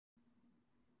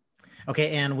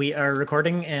Okay, and we are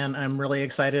recording, and I'm really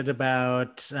excited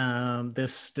about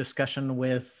this discussion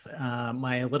with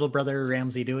my little brother,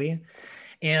 Ramsey Dewey.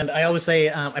 And I always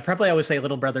say, I probably always say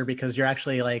little brother because you're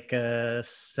actually like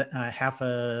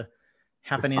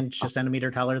half an inch, a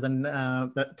centimeter taller than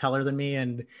me,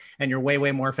 and you're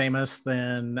way more famous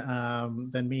than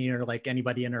me or like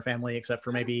anybody in our family except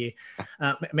for maybe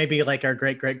like our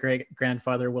great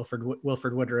grandfather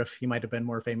Wilford Woodruff. He might have been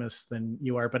more famous than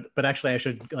you are, but actually I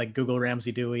should like Google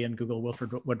Ramsey Dewey and Google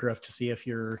Wilford Woodruff to see if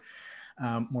you're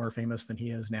more famous than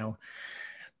he is now.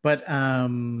 But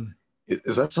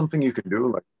Is that something you can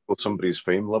do, like with somebody's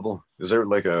fame level? Is there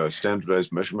like a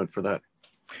standardized measurement for that?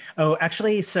 Oh,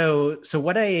 actually, so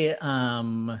what I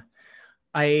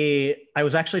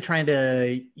was actually trying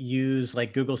to use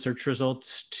like Google search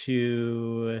results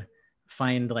to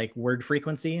find like word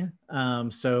frequency.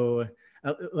 Like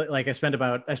I spent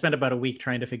about a week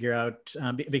trying to figure out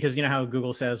because you know how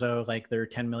Google says, oh, like there are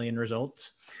 10 million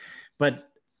results, but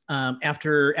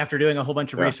after doing a whole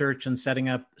bunch of Yeah. research and setting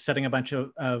a bunch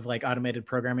of like automated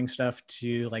programming stuff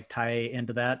to like tie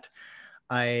into that,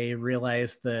 I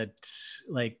realized that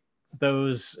like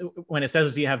those when it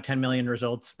says you have 10 million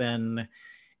results, then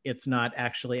it's not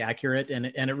actually accurate, and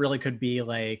it really could be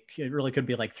like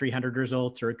 300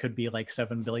 results, or it could be like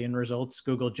 7 billion results.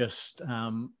 Google just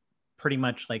pretty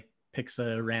much like picks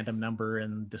a random number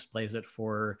and displays it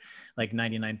for like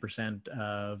 99%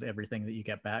 of everything that you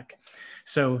get back.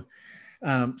 So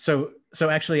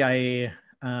actually I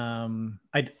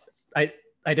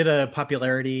I did a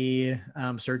popularity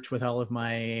search with all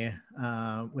my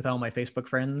Facebook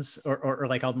friends, or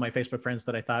like all my Facebook friends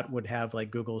that I thought would have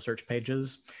like Google search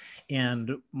pages,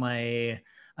 and my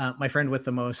friend with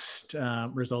the most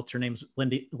results, her name's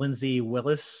Lindsay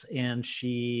Willis, and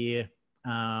she's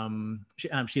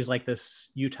like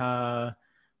this Utah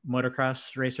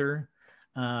motocross racer,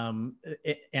 and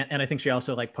I think she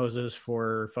also like poses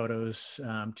for photos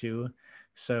too.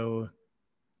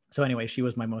 So anyway, she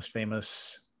was my most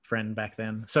famous friend back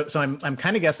then. So I'm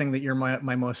kind of guessing that you're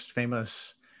my most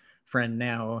famous friend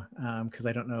now, because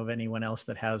I don't know of anyone else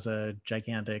that has a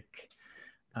gigantic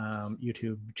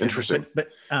YouTube channel. Interesting.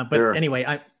 But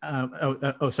anyway,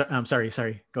 I'm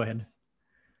sorry. Go ahead.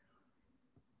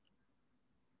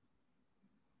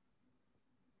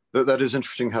 That is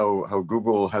interesting how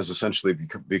Google has essentially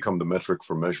become the metric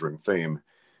for measuring fame,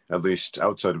 at least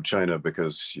outside of China,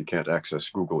 because you can't access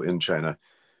Google in China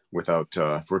without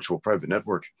virtual private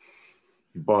network.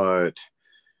 But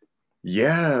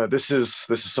yeah, this is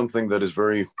something that is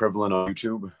very prevalent on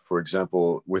YouTube. For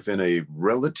example, within a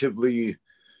relatively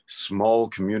small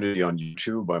community on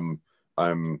YouTube,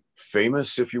 I'm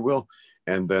famous, if you will,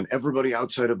 and then everybody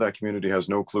outside of that community has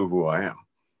no clue who I am.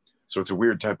 So it's a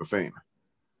weird type of fame.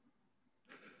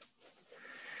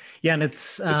 Yeah, and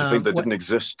it's a thing that didn't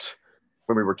exist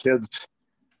when we were kids,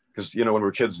 because when we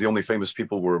were kids, the only famous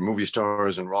people were movie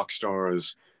stars and rock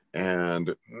stars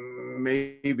and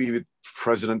maybe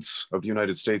presidents of the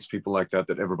United States, people like that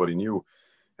everybody knew.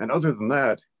 And other than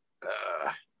that,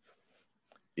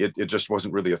 it just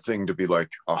wasn't really a thing to be like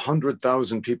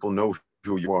 100,000 people know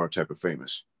who you are type of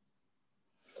famous.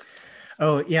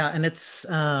 Oh yeah, and it's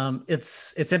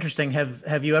interesting.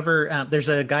 Have you ever? There's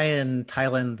a guy in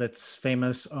Thailand that's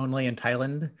famous only in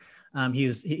Thailand.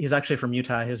 He's actually from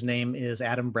Utah. His name is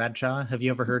Adam Bradshaw. Have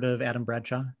you ever heard of Adam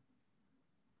Bradshaw?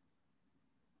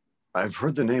 I've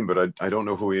heard the name, but I don't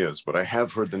know who he is. But I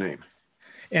have heard the name.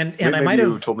 And maybe I might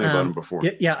have told me about him before.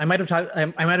 Yeah, I might have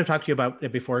talked to you about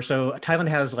it before. So Thailand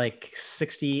has like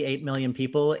 68 million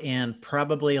people, and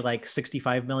probably like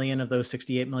 65 million of those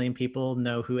 68 million people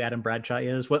know who Adam Bradshaw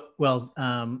is. A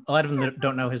lot of them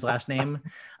don't know his last name.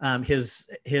 His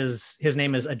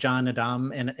name is Ajahn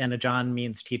Adam, and Ajahn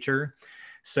means teacher.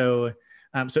 So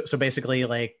basically,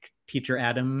 like Teacher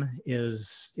Adam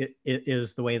is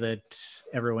the way that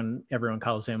everyone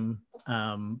calls him.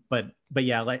 But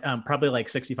yeah, like probably like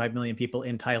 65 million people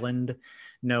in Thailand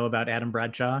know about Adam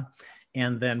Bradshaw,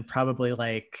 and then probably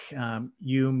like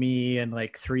you, me, and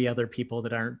like 3 other people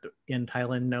that aren't in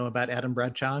Thailand know about Adam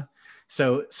Bradshaw.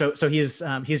 So he's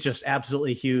just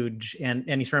absolutely huge, and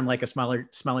he's from like a smaller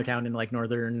town in like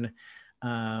northern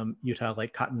Utah,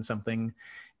 like Cotton something,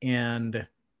 and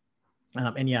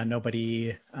yeah,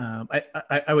 nobody.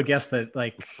 I would guess that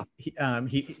like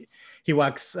he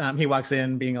walks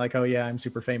in being like, oh yeah, I'm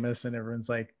super famous, and everyone's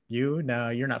like, no,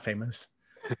 you're not famous.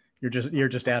 You're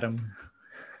just Adam.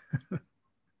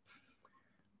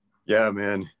 Yeah,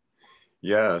 man.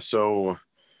 Yeah. So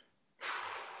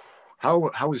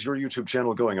how is your YouTube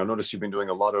channel going? I noticed you've been doing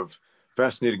a lot of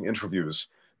fascinating interviews.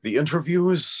 The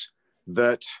interviews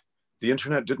that the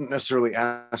internet didn't necessarily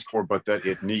ask for, but that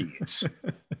it needs.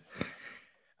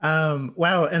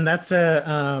 Wow, and that's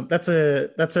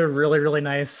a really really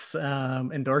nice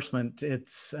endorsement.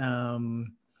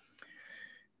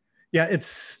 Yeah,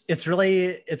 it's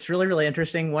really really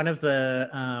interesting. One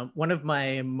of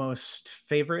my most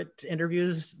favorite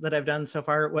interviews that I've done so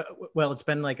far. Well, it's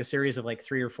been like a series of like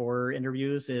 3 or 4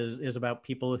 interviews. Is about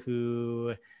people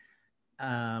who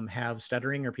have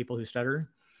stuttering or people who stutter.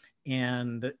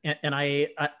 And I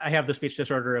have the speech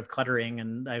disorder of cluttering,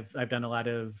 and I've done a lot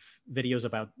of videos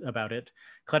about it.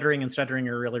 Cluttering and stuttering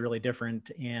are really really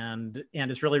different, and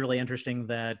it's really really interesting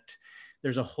that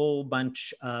there's a whole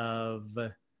bunch of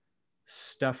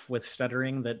stuff with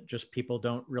stuttering that just people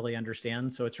don't really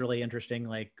understand. So it's really interesting,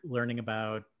 like learning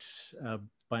about a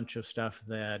bunch of stuff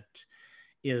that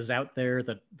is out there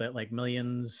that like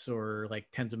millions or like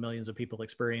tens of millions of people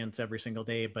experience every single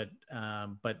day, but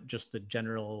just the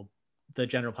general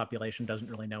population doesn't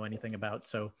really know anything about.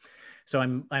 So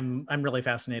I'm really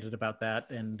fascinated about that,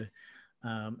 and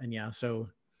yeah, so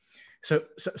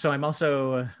I'm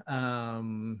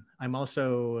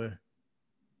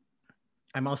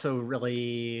also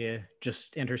really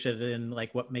just interested in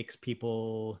like what makes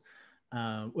people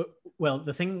well,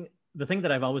 the thing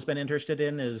that I've always been interested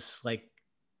in is like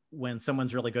when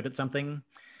someone's really good at something,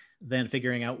 then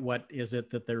figuring out what is it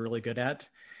that they're really good at.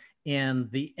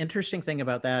 And the interesting thing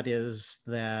about that is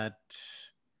that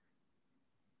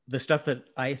the stuff that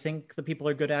I think the people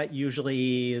are good at,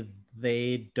 usually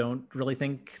they don't really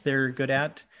think they're good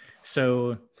at.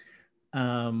 So,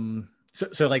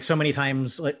 so like so many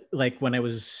times, like when I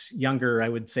was younger, I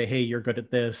would say, "Hey, you're good at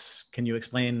this. Can you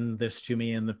explain this to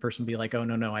me?" And the person would be like, "Oh,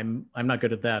 no, I'm not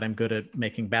good at that. I'm good at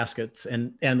making baskets."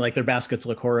 And like their baskets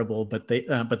look horrible, but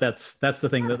that's the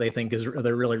thing that they think is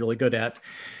they're really really good at.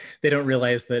 They don't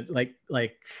realize that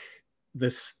like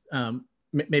this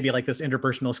maybe like this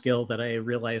interpersonal skill that I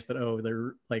realized that, oh,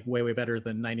 they're like way way better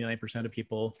than 99% of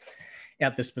people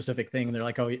at this specific thing. They're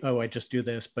like, oh, I just do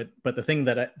this, but the thing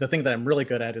that I'm really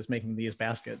good at is making these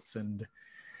baskets. And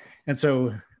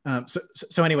so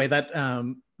anyway,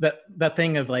 that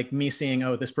thing of like me seeing,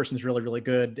 oh, this person's really really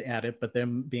good at it, but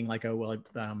them being like, oh well,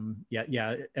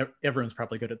 yeah, everyone's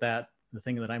probably good at that. The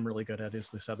thing that I'm really good at is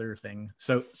this other thing.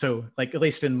 So like at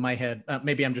least in my head,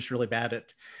 maybe I'm just really bad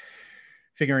at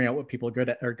figuring out what people are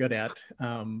good at.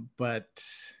 No,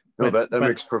 that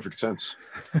makes perfect sense.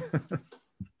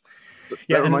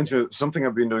 Yeah, that reminds me of something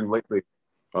I've been doing lately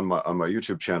on my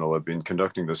YouTube channel. I've been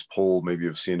conducting this poll, maybe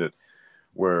you've seen it,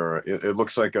 where it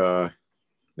looks like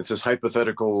it's this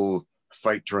hypothetical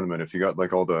fight tournament. If you got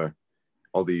like all the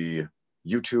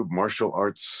YouTube martial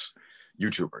arts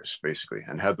YouTubers basically,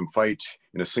 and had them fight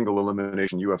in a single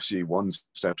elimination UFC one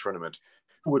step tournament,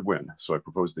 who would win? So I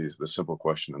proposed the simple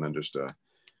question, and then just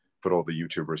put all the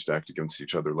YouTubers stacked against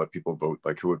each other, let people vote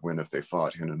like who would win if they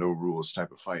fought in a no rules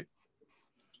type of fight.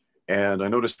 And I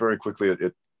noticed very quickly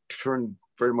it turned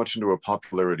very much into a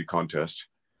popularity contest,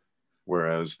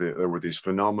 whereas there were these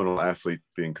phenomenal athletes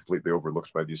being completely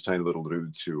overlooked by these tiny little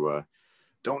dudes who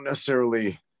don't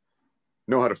necessarily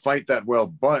know how to fight that well,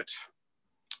 but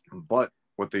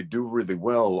what they do really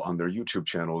well on their YouTube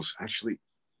channels actually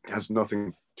has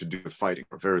nothing to do with fighting,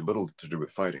 or very little to do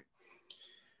with fighting.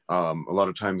 A lot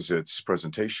of times it's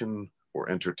presentation or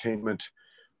entertainment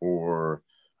or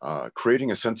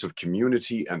creating a sense of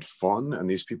community and fun. And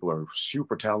these people are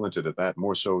super talented at that,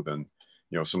 more so than,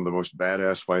 you know, some of the most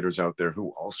badass fighters out there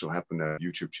who also happen to have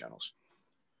YouTube channels.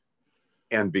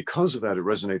 And because of that, it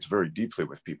resonates very deeply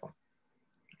with people.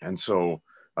 And so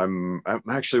I'm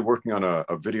actually working on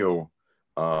a video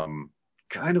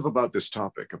kind of about this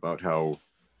topic, about how,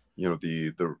 you know,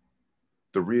 the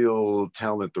real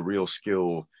talent, the real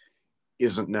skill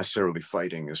isn't necessarily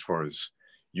fighting as far as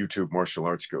YouTube martial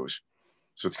arts goes.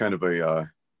 So it's kind of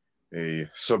a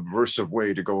subversive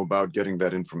way to go about getting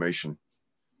that information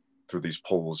through these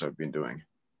polls I've been doing.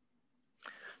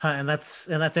 And that's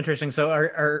interesting. So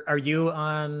are you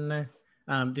on?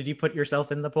 Did you put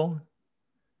yourself in the poll?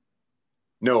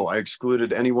 No, I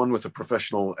excluded anyone with a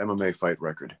professional MMA fight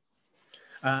record.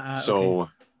 So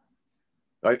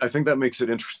okay. I think that makes it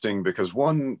interesting because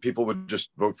one, people would just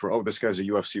vote for, oh, this guy's a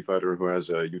UFC fighter who has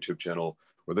a YouTube channel,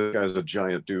 or this guy's a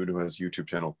giant dude who has a YouTube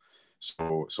channel.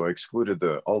 So I excluded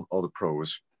all the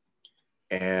pros.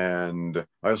 And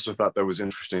I also thought that was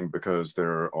interesting because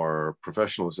there are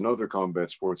professionals in other combat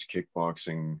sports,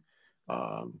 kickboxing,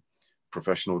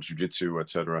 professional jiu-jitsu,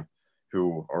 etc.,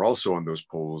 who are also on those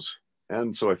polls.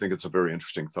 And so I think it's a very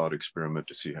interesting thought experiment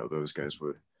to see how those guys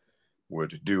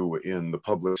would do in the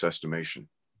public's estimation.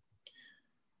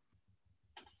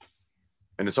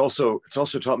 And it's also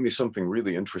taught me something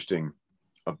really interesting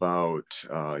about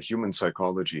human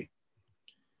psychology,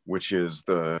 which is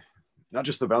not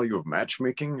just the value of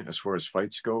matchmaking as far as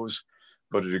fights goes,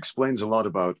 but it explains a lot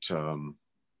about,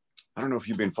 I don't know if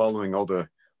you've been following all the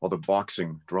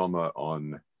boxing drama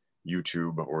on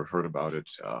YouTube or heard about it.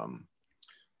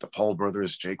 The Paul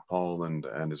brothers, Jake Paul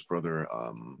and his brother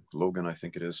Logan, I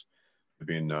think it is, have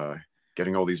been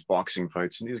getting all these boxing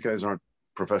fights, and these guys aren't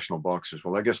professional boxers.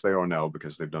 Well, I guess they are now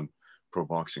because they've done pro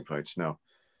boxing fights now.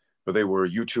 But they were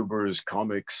YouTubers,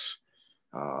 comics.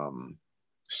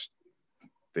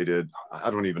 They did, I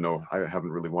don't even know, I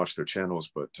haven't really watched their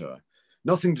channels, but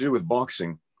nothing to do with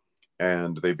boxing.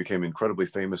 And they became incredibly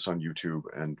famous on YouTube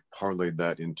and parlayed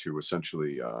that into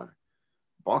essentially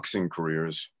boxing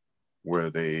careers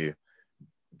where they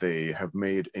have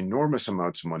made enormous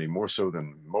amounts of money, more so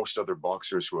than most other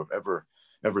boxers who have ever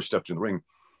stepped in the ring.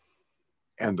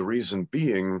 And the reason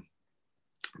being,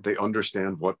 they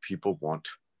understand what people want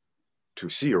to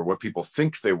see, or what people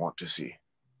think they want to see.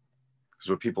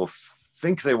 Because what people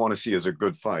think they want to see is a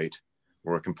good fight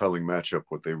or a compelling matchup.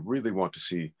 What they really want to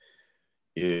see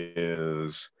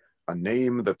is a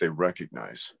name that they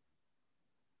recognize.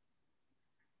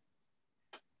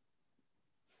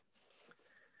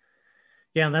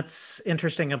 Yeah, and that's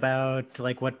interesting about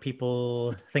like what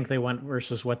people think they want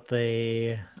versus what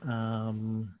they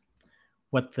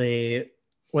what they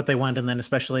want, and then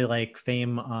especially like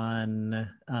fame on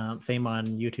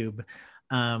YouTube.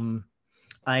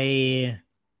 I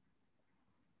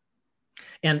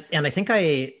and I think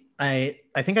I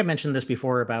think I mentioned this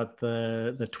before about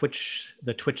the Twitch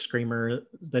streamer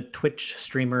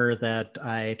that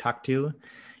I talked to,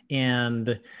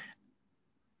 and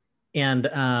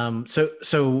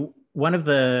so one of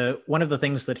the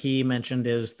things that he mentioned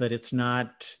is that it's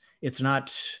not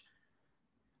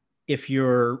if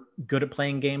you're good at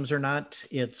playing games or not,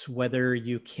 it's whether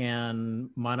you can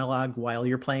monologue while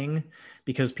you're playing,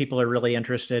 because people are really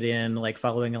interested in like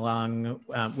following along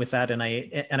with that. And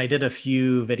I did a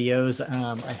few videos.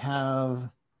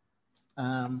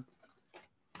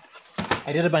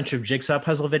 I did a bunch of jigsaw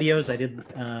puzzle videos. I did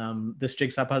this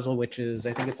jigsaw puzzle, which is,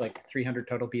 I think it's like 300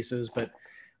 total pieces, but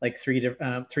like three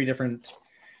different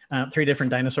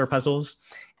dinosaur puzzles.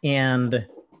 And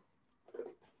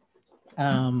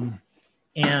kind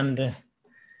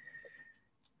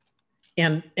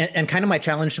of my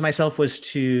challenge to myself was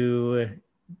to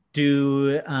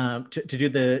do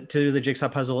the jigsaw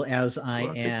puzzle as I am.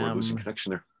 I think we're losing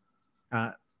connection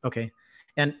there. Okay,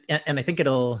 and I think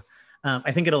it'll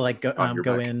like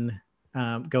go in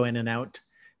and out.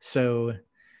 So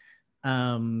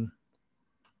so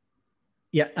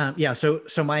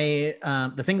my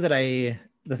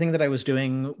the thing that I was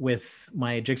doing with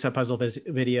my jigsaw puzzle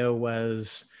video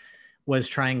was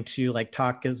trying to like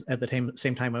talk at the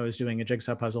same time I was doing a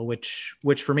jigsaw puzzle, which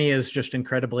for me is just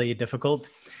incredibly difficult.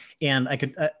 And I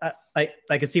could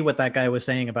see what that guy was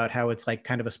saying about how it's like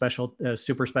kind of a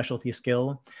super specialty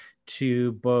skill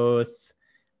to both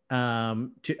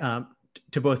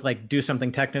like do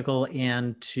something technical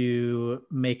and to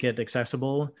make it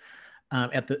accessible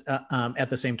at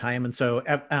the same time. And so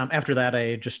after that,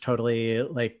 I just totally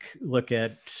like look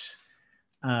at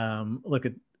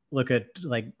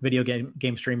like video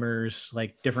game streamers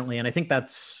like differently. And I think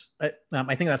that's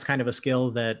kind of a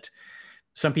skill that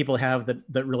some people have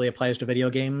that really applies to video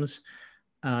games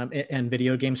and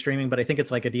video game streaming, but I think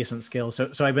it's like a decent skill. So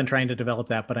I've been trying to develop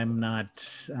that, but I'm not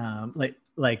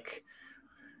like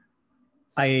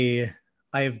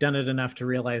I've done it enough to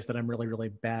realize that I'm really, really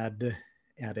bad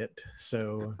at it.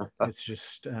 So it's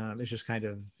just kind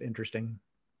of interesting.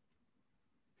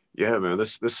 Yeah, man,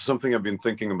 this is something I've been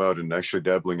thinking about and actually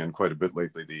dabbling in quite a bit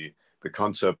lately. The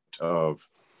concept of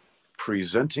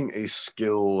presenting a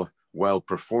skill while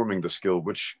performing the skill,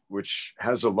 which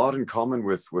has a lot in common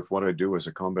with what I do as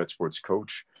a combat sports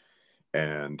coach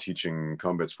and teaching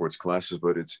combat sports classes,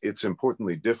 but it's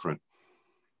importantly different.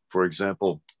 For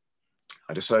example,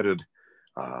 I decided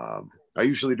I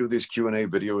usually do these Q&A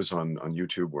videos on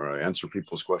YouTube where I answer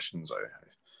people's questions. I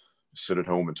sit at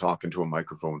home and talk into a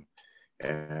microphone,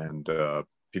 and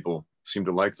people seem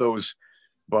to like those.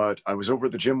 But I was over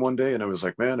at the gym one day and I was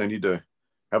like, man,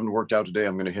 haven't worked out today.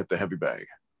 I'm going to hit the heavy bag.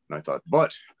 And I thought,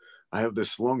 but I have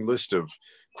this long list of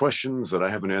questions that I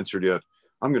haven't answered yet.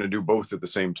 I'm going to do both at the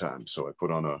same time. So I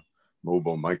put on a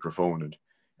mobile microphone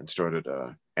and started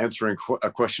answering a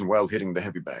question while hitting the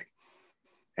heavy bag.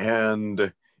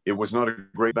 And it was not a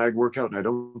great bag workout. And I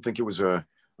don't think it was a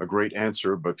great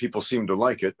answer, but people seemed to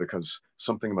like it because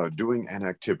something about doing an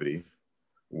activity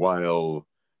while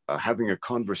having a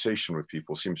conversation with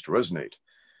people seems to resonate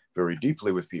very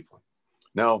deeply with people.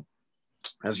 Now,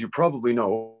 as you probably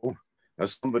know,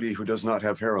 as somebody who does not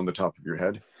have hair on the top of your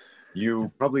head,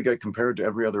 you probably get compared to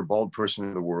every other bald person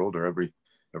in the world, or every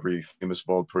famous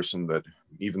bald person that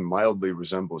even mildly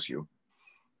resembles you.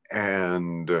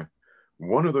 And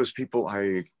one of those people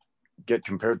I get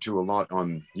compared to a lot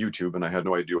on YouTube, and I had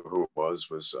no idea who it was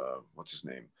what's his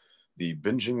name? The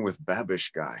Binging with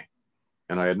Babish guy.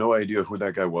 And I had no idea who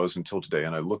that guy was until today.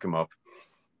 And I look him up,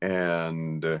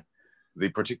 and the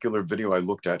particular video I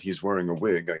looked at, he's wearing a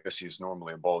wig. I guess he's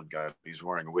normally a bald guy, but he's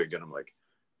wearing a wig. And I'm like,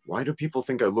 why do people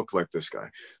think I look like this guy?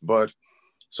 But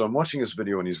so I'm watching this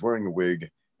video, and he's wearing a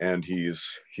wig, and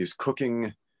he's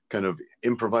cooking, kind of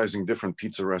improvising different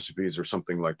pizza recipes or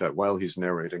something like that while he's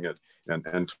narrating it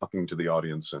and talking to the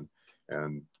audience.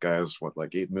 And guy has what,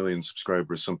 like 8 million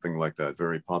subscribers, something like that,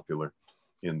 very popular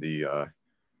in the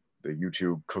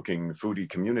YouTube cooking foodie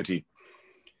community.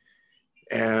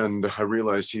 And I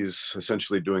realized he's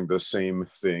essentially doing the same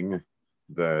thing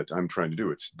that I'm trying to do.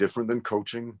 It's different than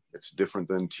coaching. It's different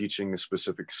than teaching a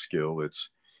specific skill. It's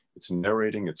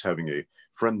narrating. It's having a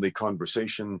friendly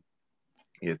conversation.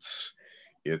 It's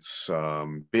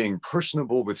being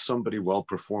personable with somebody while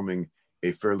performing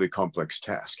a fairly complex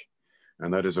task.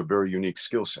 And that is a very unique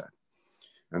skill set.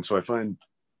 And so I find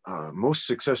most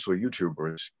successful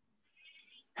YouTubers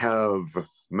have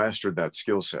mastered that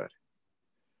skill set.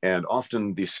 And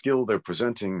often the skill they're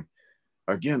presenting,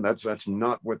 again, that's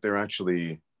not what they're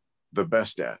actually the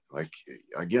best at. Like,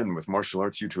 again, with martial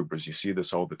arts YouTubers, you see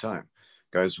this all the time.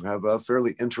 Guys who have a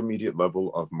fairly intermediate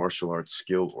level of martial arts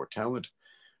skill or talent,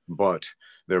 but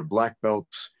they're black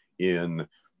belts in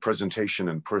presentation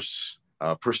and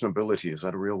personability. Is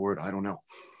that a real word? I don't know.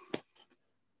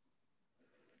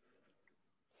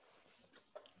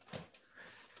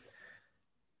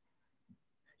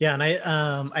 Yeah, and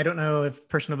I don't know if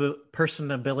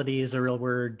personability is a real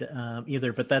word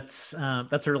either, but that's a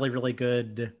really, really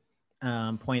good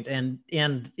point. And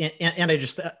I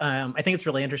just I think it's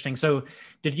really interesting. So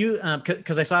did you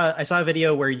because I saw a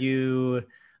video where you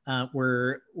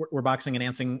were boxing and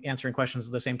answering questions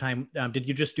at the same time. Did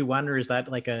you just do one, or is that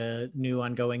like a new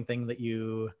ongoing thing that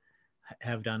you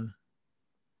have done?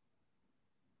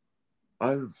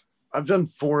 I've done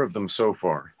 4 of them so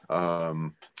far.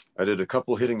 I did a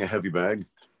couple hitting a heavy bag,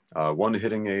 one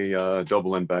hitting a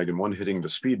double end bag, and one hitting the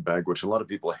speed bag, which a lot of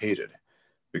people hated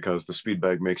because the speed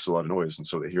bag makes a lot of noise, and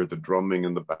so they hear the drumming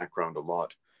in the background a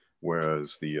lot,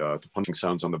 whereas the punching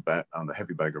sounds on the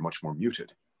heavy bag are much more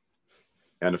muted.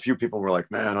 And a few people were like,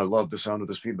 "Man, I love the sound of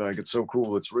the speed bag. It's so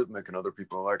cool. It's rhythmic." And other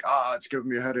people are like, "It's giving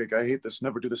me a headache. I hate this.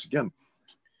 Never do this again."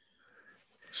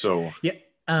 So Yeah,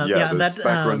 the that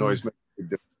background noise makes a big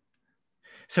difference.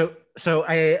 So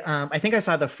I think I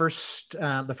saw the first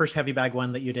heavy bag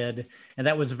one that you did, and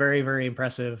that was very, very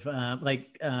impressive.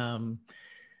 Like I'm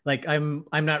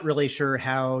not really sure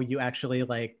how you actually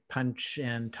like punch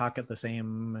and talk at the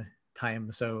same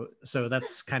time. So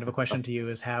that's kind of a question to you: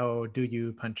 is how do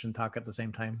you punch and talk at the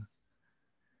same time?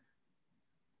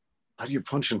 How do you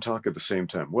punch and talk at the same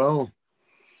time? Well,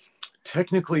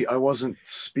 technically, I wasn't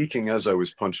speaking as I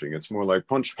was punching. It's more like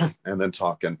punch and then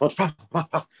talk, and punch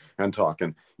and talk.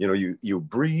 And you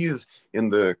breathe in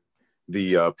the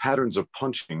patterns of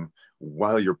punching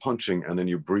while you're punching, and then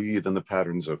you breathe in the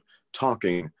patterns of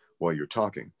talking while you're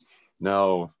talking.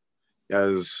 Now,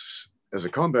 as a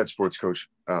combat sports coach,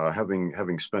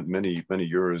 having spent many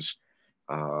years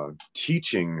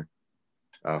teaching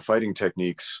fighting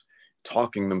techniques,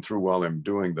 talking them through while I'm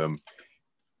doing them,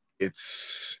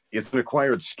 it's an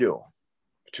acquired skill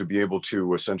to be able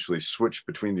to essentially switch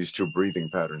between these 2 breathing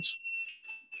patterns.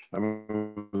 I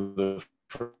mean, the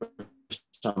first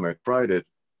time I tried it,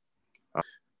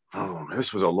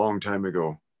 this was a long time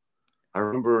ago. I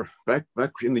remember back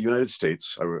in the United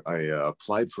States, I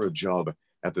applied for a job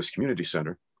at this community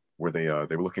center where they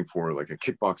were looking for like a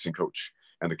kickboxing coach,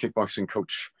 and the kickboxing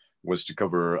coach was to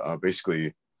cover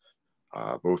basically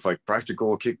both like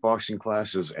practical kickboxing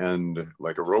classes and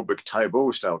like aerobic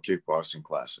Taibo style kickboxing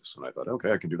classes. And I thought,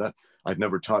 okay, I can do that. I'd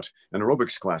never taught an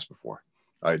aerobics class before.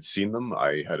 I'd seen them,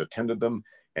 I had attended them,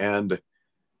 and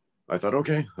I thought,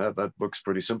 okay, that looks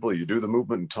pretty simple. You do the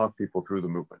movement and talk people through the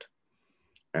movement.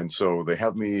 And so they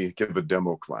have me give a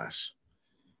demo class.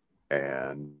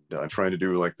 And I'm trying to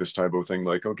do like this Taibo thing,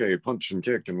 like, okay, punch and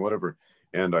kick and whatever.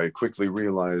 And I quickly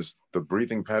realized the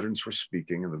breathing patterns for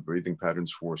speaking and the breathing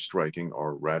patterns for striking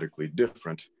are radically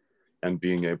different. And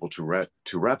being able to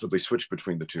rapidly switch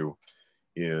between the 2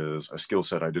 is a skill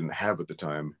set I didn't have at the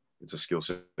time. It's a skill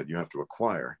set that you have to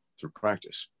acquire through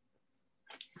practice.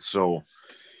 So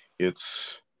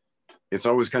it's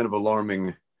always kind of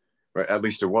alarming, right? At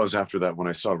least it was after that, when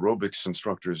I saw aerobics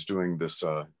instructors doing this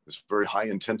very high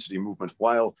intensity movement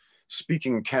while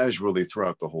speaking casually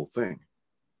throughout the whole thing.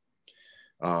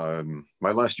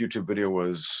 My last YouTube video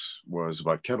was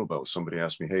about kettlebells. Somebody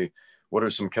asked me, hey, what are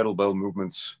some kettlebell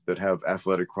movements that have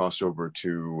athletic crossover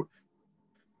to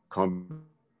combat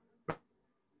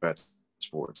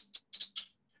sports?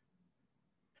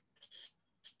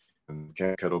 And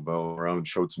kettlebell around,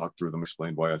 showed some, walked through them,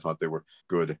 explained why I thought they were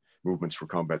good movements for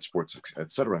combat sports,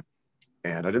 etc.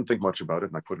 And I didn't think much about it,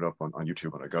 and I put it up on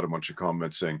YouTube, and I got a bunch of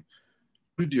comments saying,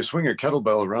 "Did you swing a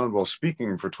kettlebell around while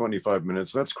speaking for 25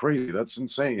 minutes? That's crazy. That's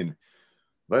insane.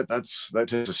 That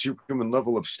takes a superhuman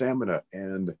level of stamina."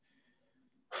 And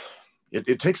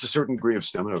it takes a certain degree of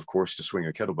stamina, of course, to swing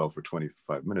a kettlebell for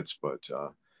 25 minutes. But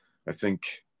I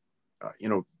think, you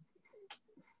know,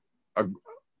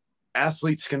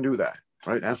 athletes can do that,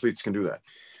 right? Athletes can do that.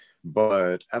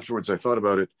 But afterwards, I thought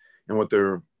about it, and what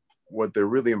they're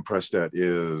really impressed at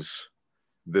is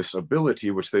this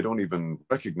ability, which they don't even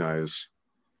recognize,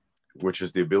 which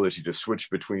is the ability to switch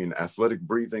between athletic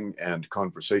breathing and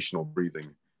conversational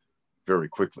breathing very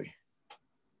quickly.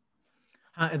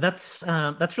 That's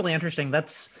really interesting.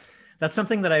 That's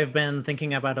something that I've been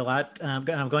thinking about a lot.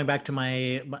 Going back to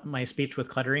my speech with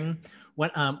cluttering,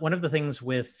 one of the things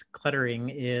with cluttering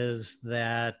is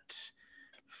that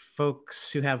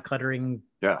folks who have cluttering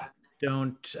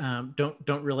don't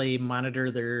really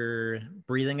monitor their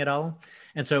breathing at all.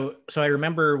 And so I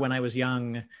remember when I was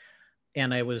young,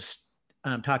 and I was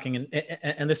talking,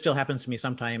 and this still happens to me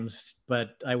sometimes,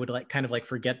 but I would kind of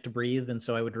forget to breathe, and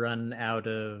so I would run out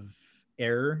of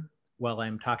air while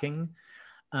I'm talking,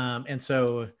 and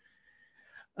so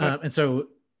I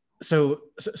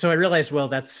realized, well,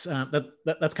 that's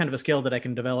kind of a skill that I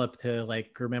can develop to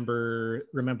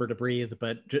remember to breathe.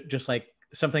 But just like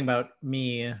something about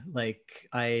me, like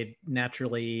I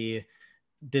naturally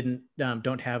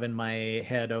don't have in my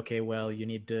head, okay, well, you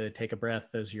need to take a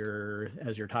breath as you're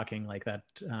talking, like that.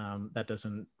 That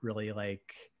doesn't really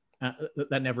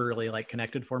that never really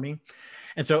connected for me.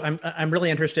 And so I'm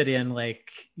really interested in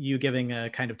you giving a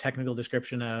kind of technical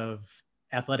description of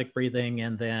athletic breathing,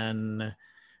 and then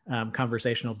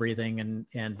conversational breathing,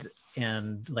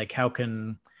 and like how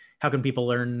can people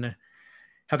learn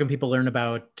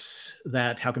about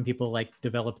that? How can people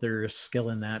develop their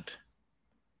skill in that?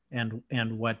 And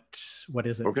what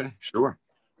is it? Okay, sure.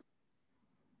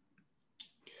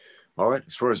 All right,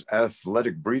 as far as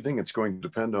athletic breathing, it's going to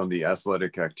depend on the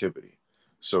athletic activity.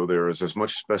 So there is as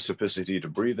much specificity to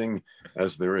breathing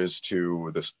as there is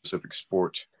to the specific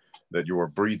sport that you are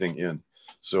breathing in.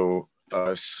 So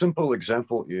a simple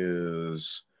example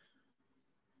is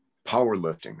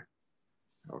powerlifting.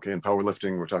 Okay, in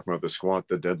powerlifting, we're talking about the squat,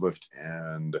 the deadlift,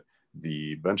 and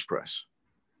the bench press.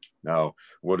 Now,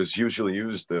 what is usually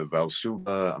used, the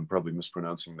Valsuva, I'm probably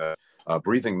mispronouncing that,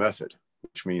 breathing method,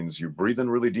 which means you breathe in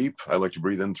really deep. I like to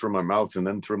breathe in through my mouth and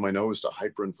then through my nose to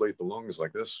hyperinflate the lungs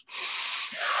like this.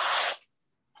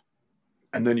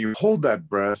 And then you hold that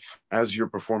breath as you're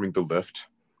performing the lift.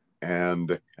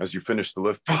 And as you finish the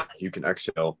lift, you can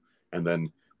exhale. And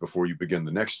then before you begin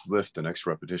the next lift, the next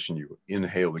repetition, you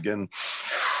inhale again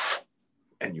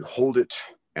and you hold it.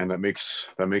 And that makes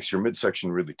your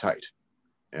midsection really tight.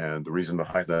 And the reason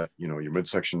behind that, your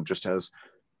midsection just has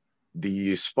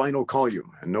the spinal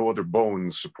column and no other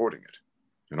bones supporting it.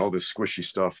 And all this squishy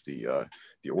stuff, the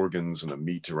organs and the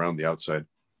meat around the outside,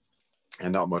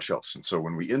 and not much else. And so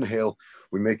when we inhale,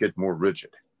 we make it more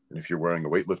rigid. And if you're wearing a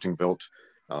weightlifting belt,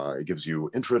 it gives you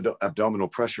intra-abdominal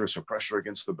pressure, so pressure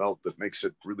against the belt that makes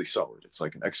it really solid. It's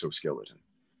like an exoskeleton,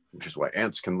 which is why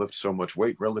ants can lift so much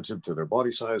weight relative to their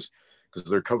body size, because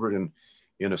they're covered in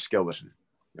a skeleton.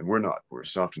 And we're not. We're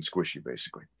soft and squishy,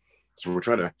 basically. So we're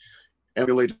trying to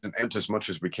emulate an ant as much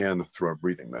as we can through our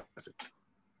breathing method.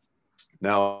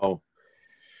 Now,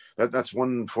 that's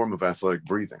one form of athletic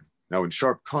breathing. Now, in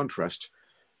sharp contrast,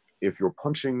 if you're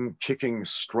punching, kicking,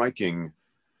 striking,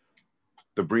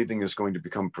 the breathing is going to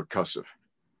become percussive.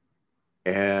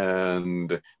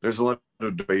 And there's a lot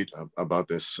of debate about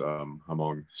this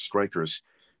among strikers,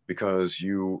 because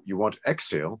you want to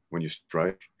exhale when you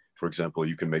strike. For example,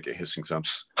 you can make a hissing sound,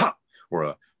 ha, or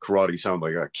a karate sound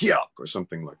like a kiak or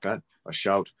something like that, a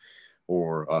shout,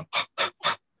 or a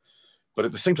but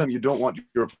at the same time, you don't want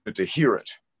your opponent to hear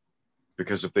it,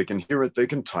 because if they can hear it, they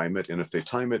can time it. And if they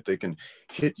time it, they can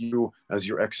hit you as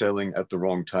you're exhaling at the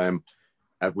wrong time,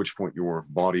 at which point your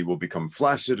body will become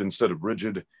flaccid instead of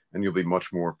rigid, and you'll be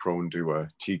much more prone to a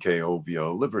TKO via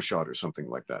a liver shot or something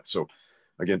like that. So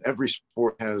again, every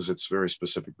sport has its very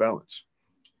specific balance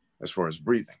as far as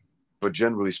breathing. But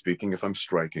generally speaking, if I'm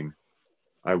striking,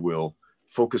 I will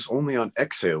focus only on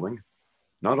exhaling,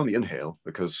 not on the inhale,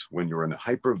 because when you're in a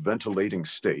hyperventilating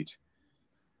state,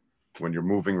 when you're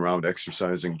moving around,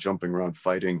 exercising, jumping around,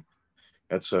 fighting,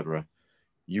 etc.,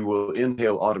 you will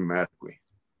inhale automatically,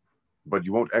 but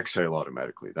you won't exhale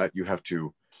automatically. That you have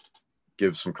to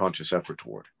give some conscious effort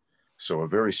toward. So a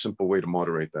very simple way to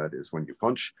moderate that is when you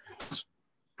punch,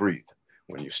 breathe.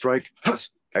 When you strike,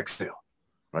 exhale,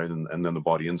 right? And then the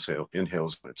body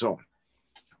inhales on its own,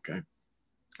 okay?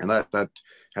 And that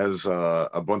has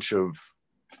a bunch of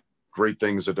great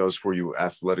things it does for you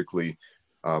athletically,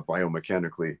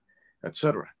 biomechanically,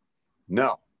 etc.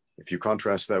 Now, if you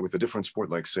contrast that with a different sport,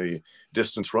 like say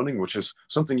distance running, which is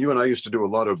something you and I used to do a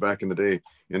lot of back in the day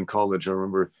in college. I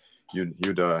remember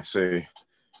you'd say,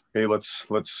 hey,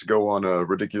 let's go on a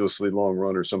ridiculously long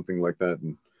run or something like that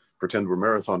and pretend we're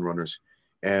marathon runners.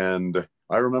 And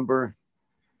I remember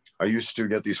I used to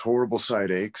get these horrible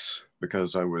side aches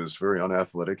because I was very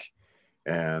unathletic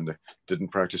and didn't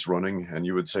practice running. And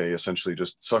you would say, essentially,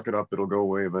 just suck it up, it'll go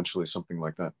away eventually, something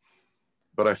like that.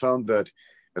 But I found that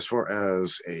as far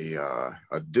as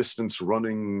a distance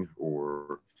running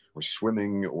or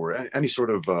swimming or any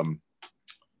sort of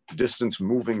distance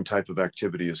moving type of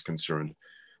activity is concerned,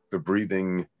 the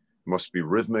breathing must be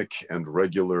rhythmic and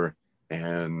regular.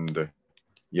 And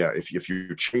yeah, if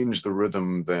you change the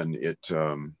rhythm, then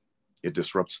it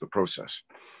disrupts the process.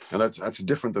 And that's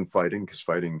different than fighting, because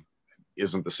fighting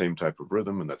isn't the same type of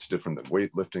rhythm, and that's different than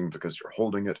weightlifting because you're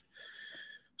holding it.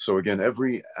 So again,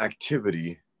 every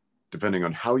activity, depending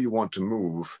on how you want to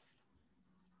move,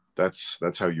 that's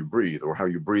how you breathe, or how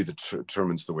you breathe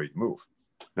determines the way you move.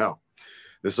 Now,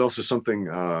 this is also something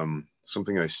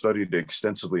I studied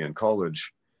extensively in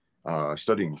college,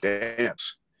 studying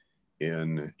dance.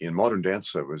 In modern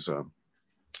dance, that was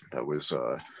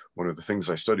one of the things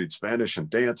I studied, Spanish and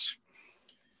dance.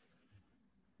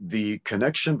 The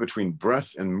connection between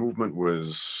breath and movement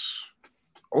was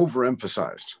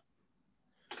overemphasized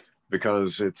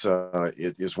because it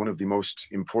is one of the most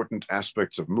important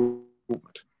aspects of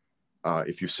movement.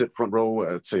 If you sit front row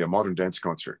at, say, a modern dance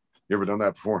concert, you ever done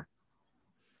that before?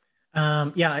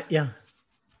 Yeah.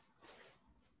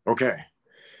 Okay.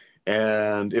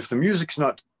 And if the music's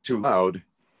not too loud,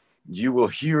 you will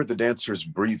hear the dancers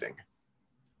breathing,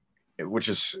 which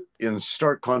is in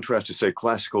stark contrast to, say,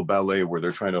 classical ballet, where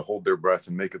they're trying to hold their breath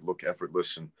and make it look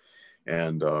effortless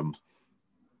and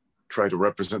try to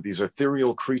represent these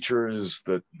ethereal creatures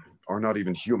that are not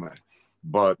even human.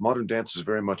 But modern dance is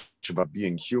very much about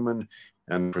being human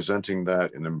and presenting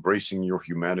that and embracing your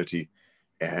humanity.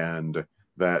 And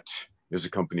that is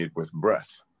accompanied with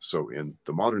breath. So in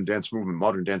the modern dance movement,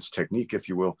 modern dance technique, if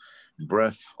you will,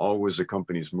 breath always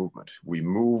accompanies movement. We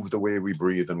move the way we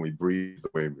breathe, and we breathe the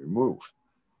way we move.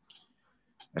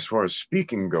 As far as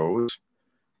speaking goes,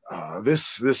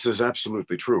 this is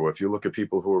absolutely true. If you look at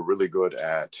people who are really good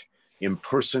at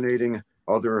impersonating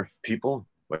other people,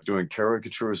 like doing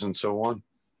caricatures and so on,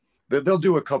 they'll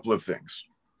do a couple of things.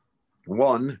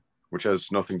 One, which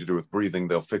has nothing to do with breathing,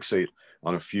 they'll fixate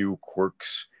on a few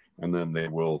quirks, and then they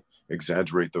will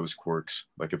exaggerate those quirks.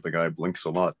 Like if the guy blinks a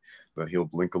lot, that he'll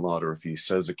blink a lot, or if he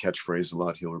says a catchphrase a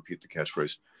lot, he'll repeat the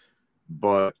catchphrase.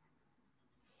 But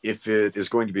if it is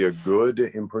going to be a good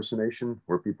impersonation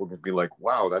where people can be like,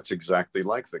 wow, that's exactly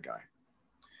like the guy,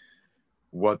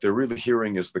 what they're really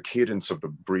hearing is the cadence of the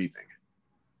breathing.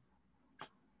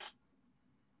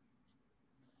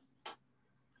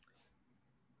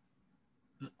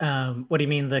 What do you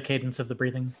mean, the cadence of the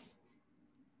breathing?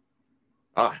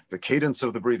 The cadence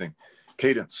of the breathing.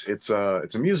 Cadence, it's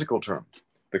a musical term.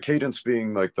 The cadence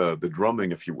being like the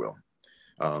drumming, if you will.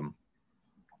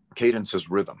 Cadence is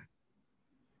rhythm.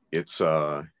 It's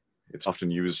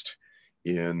often used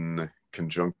in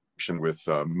conjunction with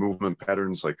movement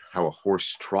patterns, like how a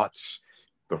horse trots.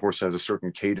 The horse has a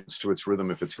certain cadence to its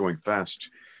rhythm. If it's going fast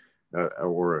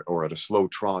or at a slow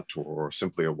trot or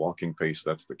simply a walking pace,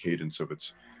 that's the cadence of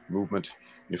its movement.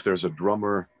 If there's a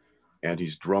drummer and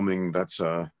he's drumming, that's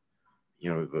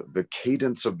the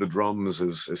cadence of the drums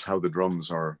is how the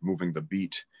drums are moving the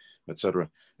beat, etc.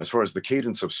 As far as the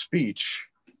cadence of speech,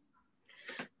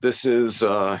 this is,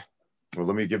 well,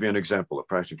 let me give you an example, a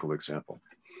practical example.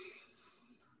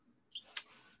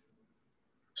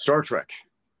 Star Trek,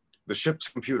 the ship's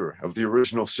computer of the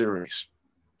original series,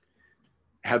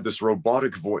 had this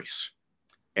robotic voice.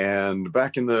 And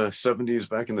back in the 70s,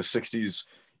 back in the 60s,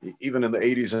 even in the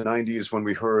 80s and 90s, when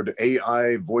we heard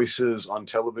AI voices on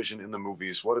television in the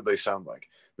movies, what did they sound like?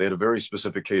 They had a very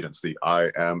specific cadence. The I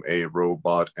am a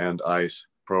robot and I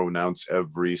pronounce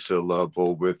every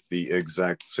syllable with the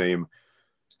exact same,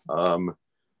 the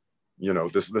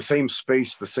same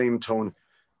space, the same tone,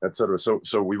 etc.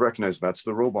 So we recognize that's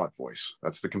the robot voice.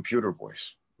 That's the computer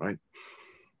voice, right?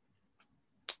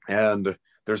 And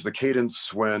there's the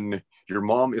cadence when your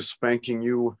mom is spanking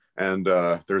you, and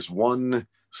there's one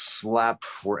slap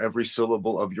for every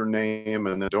syllable of your name,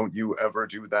 and then don't you ever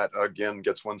do that again,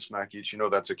 gets one smack each. You know,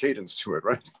 that's a cadence to it,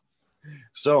 right?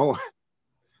 So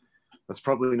that's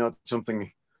probably not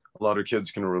something a lot of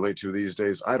kids can relate to these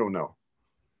days. I don't know.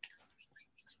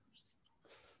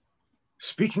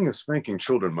 Speaking of spanking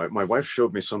children, my wife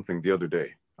showed me something the other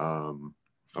day. I'm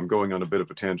going on a bit of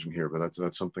a tangent here, but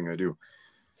that's something I do.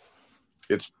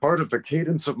 It's part of the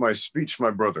cadence of my speech,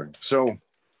 my brother. So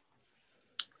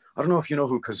I don't know if you know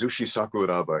who Kazushi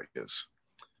Sakuraba is.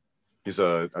 He's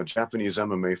a Japanese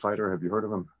MMA fighter. Have you heard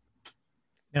of him?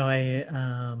 No,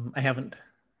 I haven't.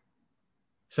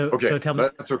 So okay, so tell me.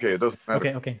 That's okay. It doesn't matter.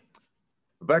 Okay.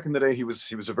 Back in the day, he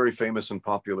was a very famous and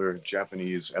popular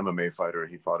Japanese MMA fighter.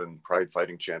 He fought in Pride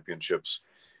Fighting Championships,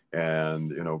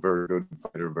 and very good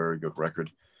fighter, very good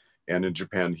record. And in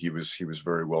Japan, he was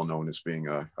very well known as being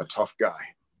a tough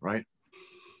guy, right?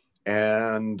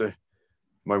 And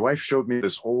my wife showed me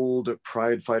this old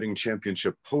Pride Fighting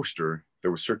Championship poster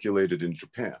that was circulated in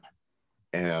Japan.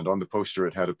 And on the poster,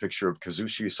 it had a picture of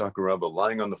Kazushi Sakuraba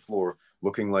lying on the floor,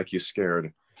 looking like he's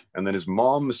scared. And then his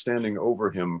mom was standing over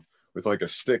him with like a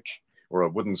stick or a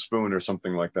wooden spoon or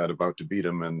something like that, about to beat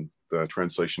him. And the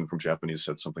translation from Japanese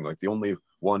said something like, "The only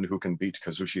one who can beat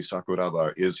Kazushi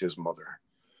Sakuraba is his mother."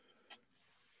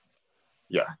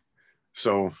 Yeah.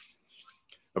 So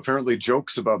apparently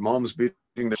jokes about moms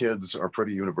beating the kids are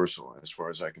pretty universal as far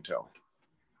as I can tell.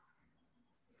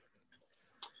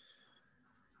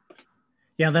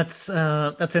 Yeah, that's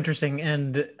interesting.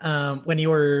 And when you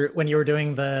were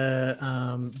doing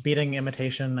the beating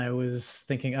imitation, I was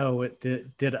thinking, oh,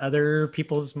 did other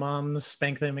people's moms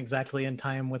spank them exactly in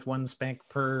time with one spank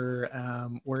per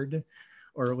word,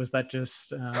 or was that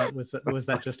just was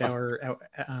that just our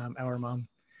mom?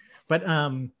 But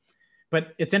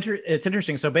it's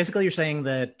interesting. So basically, you're saying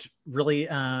that really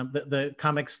the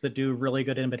comics that do really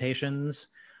good imitations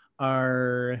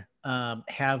are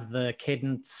have the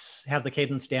cadence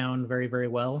down very, very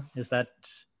well. Is that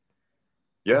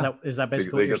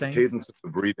basically what you're saying? They get the cadence of the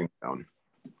breathing down.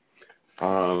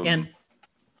 And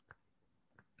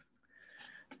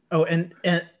so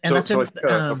that's I think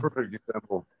a perfect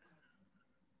example.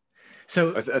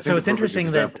 So it's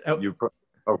interesting that go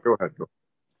ahead. Go.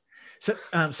 So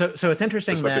it's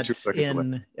interesting like that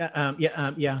in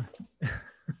yeah.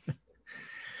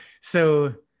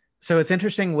 So it's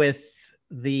interesting with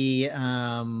the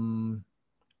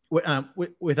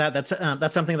with that.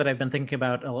 That's something that I've been thinking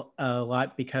about a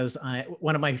lot, because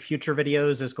one of my future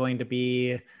videos is going to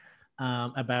be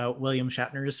about William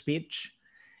Shatner's speech,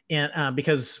 and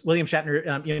because William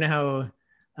Shatner, you know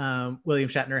how William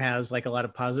Shatner has like a lot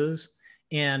of pauses,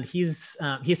 and he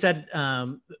said.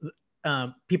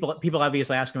 People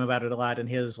obviously ask him about it a lot, and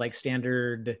his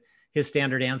standard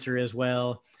answer is,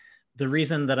 well, the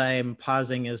reason that I'm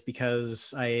pausing is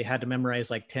because I had to memorize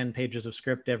like 10 pages of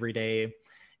script every day,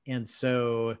 and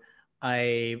so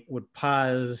I would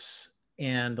pause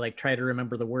and like try to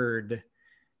remember the word,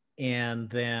 and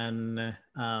then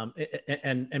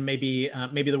and maybe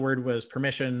the word was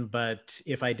permission, but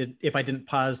if I didn't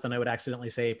pause, then I would accidentally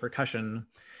say percussion,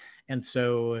 and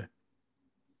so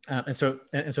that's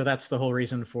the whole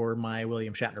reason for my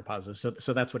William Shatner pauses.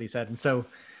 So that's what he said. And so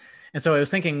I was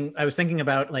thinking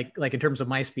about like in terms of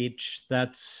my speech,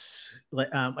 that's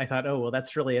I thought, oh, well,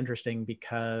 that's really interesting,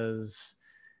 because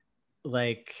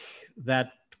like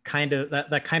that kind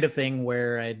of thing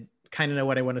where I kind of know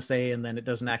what I want to say, and then it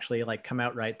doesn't actually like come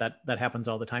out right. That happens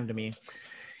all the time to me.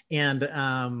 And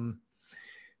so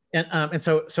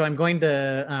I'm going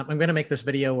to make this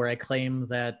video where I claim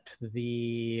that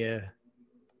the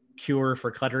cure for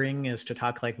cluttering is to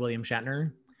talk like William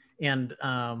Shatner, and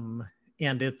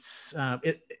it's going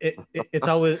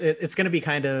to be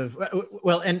kind of,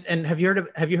 well, and have you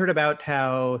heard about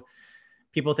how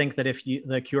people think that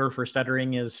the cure for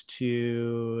stuttering is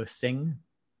to sing?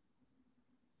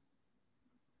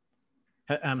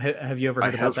 Have you ever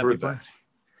heard about that before? That.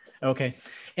 Okay,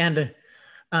 and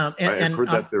I've heard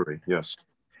that theory. Yes.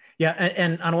 Yeah,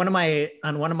 and on one of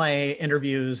my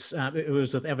interviews, it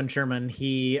was with Evan Sherman.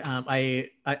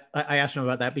 I asked him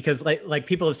about that, because like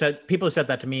people have said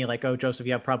that to me, like, oh, Joseph,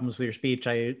 you have problems with your speech.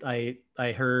 I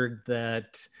heard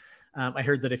that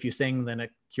if you sing, then it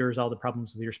cures all the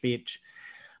problems with your speech.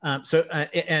 And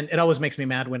it always makes me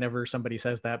mad whenever somebody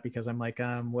says that, because I'm like,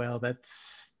 well,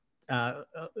 that's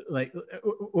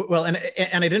well, and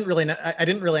I didn't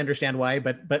really understand why,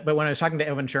 but when I was talking to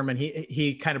Evan Sherman,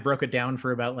 he kind of broke it down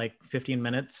for about like 15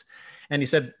 minutes, and he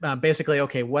said basically,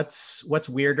 okay, what's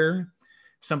weirder,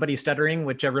 somebody stuttering,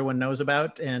 which everyone knows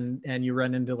about, and you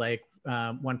run into like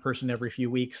one person every few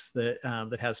weeks that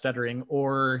that has stuttering,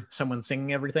 or someone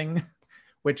singing everything,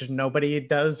 which nobody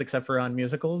does except for on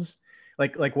musicals.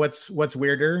 Like what's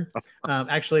weirder?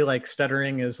 Actually, like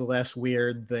stuttering is less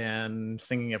weird than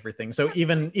singing everything. So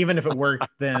even if it worked,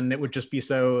 then it would just be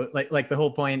so like the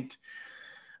whole point.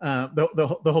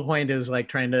 The whole point is like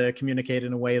trying to communicate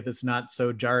in a way that's not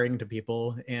so jarring to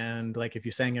people. And like if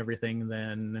you sang everything,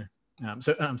 then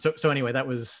so anyway, that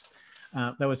was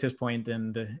his point.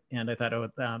 And I thought, oh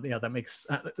yeah, that makes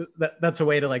that's a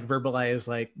way to like verbalize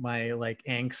like my like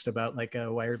angst about like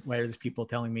why are these people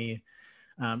telling me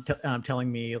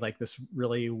like this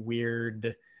really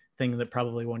weird thing that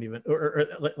probably won't even or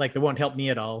like that won't help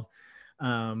me at all.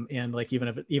 And like even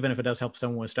if it does help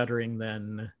someone with stuttering,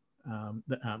 then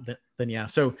yeah.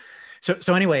 So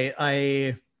anyway,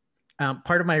 I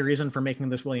part of my reason for making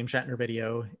this William Shatner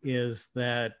video is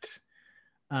that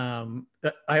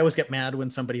I always get mad when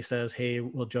somebody says, "Hey,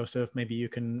 well, Joseph, maybe you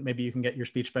can get your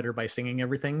speech better by singing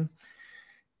everything."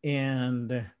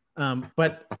 And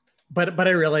but I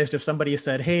realized if somebody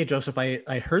said, "Hey, Joseph,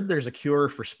 I heard there's a cure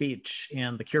for speech,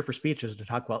 and the cure for speech is to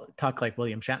talk like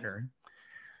William Shatner."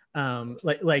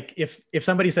 Like if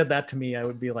somebody said that to me, I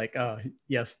would be like, "Oh,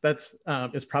 yes, that's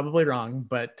it's probably wrong,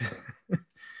 but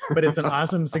but it's an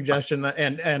awesome suggestion,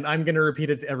 and I'm going to repeat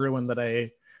it to everyone that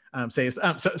I say."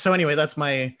 So anyway, that's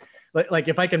my like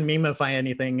if I can memify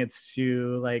anything, it's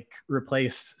to like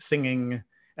replace singing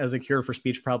as a cure for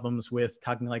speech problems with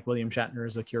talking like William Shatner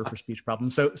as a cure for speech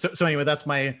problems. So anyway, that's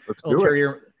my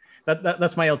ulterior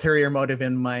that's my ulterior motive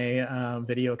in my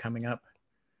video coming up.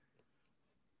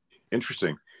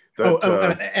 Interesting. And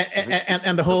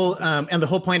the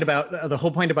whole point about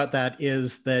that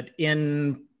is that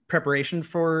in preparation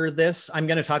for this, I'm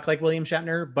going to talk like William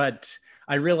Shatner, but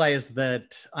I realize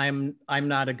that I'm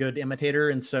not a good imitator,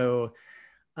 and so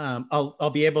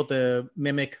I'll be able to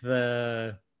mimic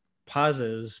the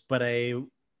pauses, but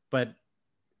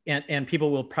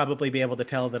people will probably be able to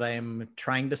tell that I am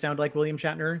trying to sound like William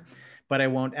Shatner, but I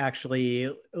won't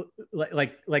actually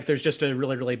like there's just a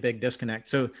really big disconnect.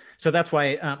 So that's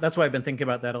why I've been thinking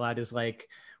about that a lot, is like,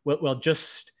 well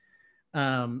just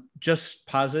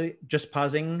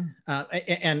pausing.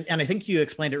 And I think you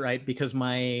explained it right, because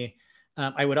I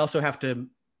would also have to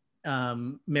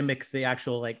mimic the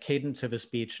actual like cadence of his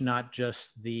speech, not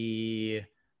just the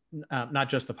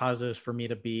pauses, for me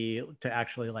to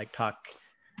actually like talk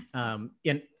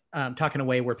in a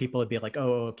way where people would be like,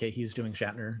 "Oh, okay, he's doing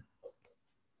Shatner."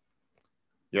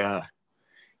 Yeah.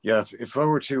 If I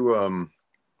were to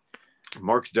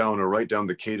mark down or write down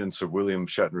the cadence of William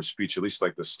Shatner's speech, at least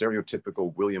like the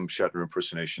stereotypical William Shatner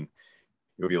impersonation,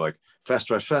 it would be like fast,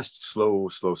 fast, fast, slow,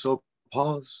 slow, slow,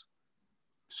 pause,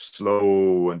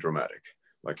 slow and dramatic,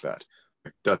 like that.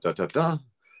 Like da da da da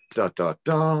da da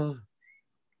da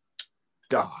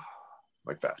da,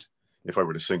 like that. If I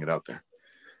were to sing it out there.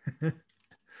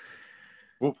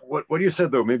 Well, what you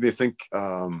said though made me think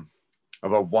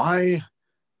about why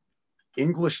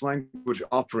English language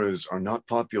operas are not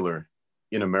popular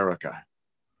in America.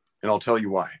 And I'll tell you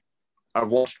why. I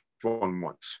watched one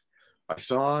once. I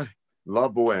saw La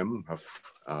Boheme.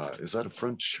 Is that a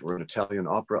French or an Italian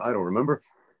opera? I don't remember.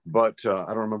 But I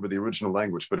don't remember the original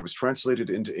language, but it was translated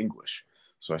into English.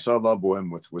 So I saw La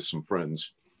Boheme with some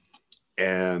friends.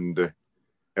 And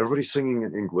everybody's singing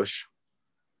in English.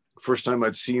 First time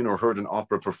I'd seen or heard an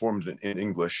opera performed in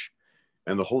English.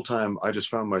 And the whole time I just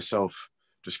found myself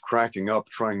just cracking up,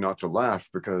 trying not to laugh,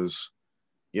 because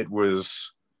it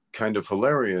was kind of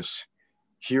hilarious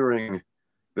hearing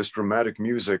this dramatic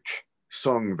music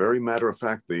sung very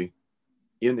matter-of-factly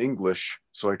in English,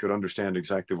 so I could understand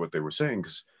exactly what they were saying,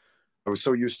 because I was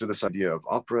so used to this idea of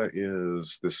opera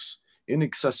is this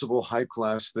inaccessible,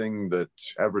 high-class thing that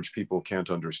average people can't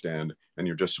understand, and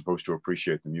you're just supposed to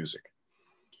appreciate the music.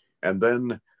 And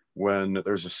then when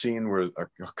there's a scene where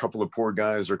a couple of poor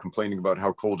guys are complaining about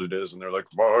how cold it is, and they're like,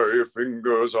 "My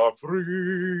fingers are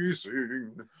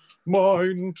freezing,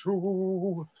 mine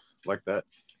too," like that.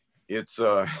 It's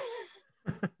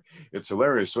it's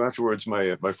hilarious. So afterwards,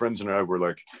 my friends and I were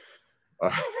like,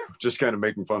 just kind of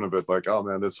making fun of it, like, "Oh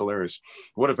man, that's hilarious.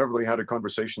 What if everybody had a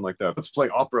conversation like that? Let's play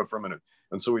opera for a minute."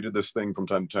 And so we did this thing from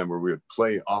time to time where we would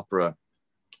play opera,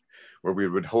 where we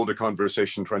would hold a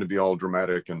conversation trying to be all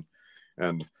dramatic and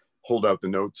hold out the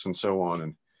notes and so on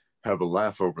and have a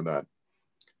laugh over that.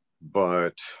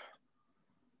 But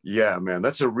yeah, man,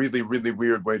 that's a really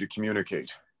weird way to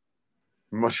communicate.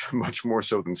 Much more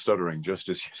so than stuttering, just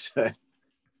as you said.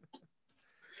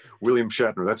 William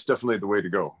Shatner, that's definitely the way to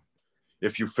go.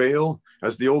 If you fail,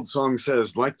 as the old song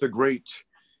says, like the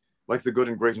good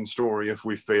and great in story, if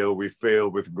we fail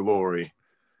with glory.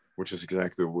 which is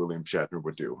exactly what William Shatner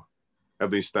would do. At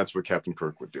least that's what Captain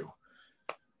Kirk would do.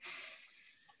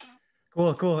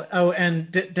 Cool, cool. Oh,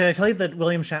 and did I tell you that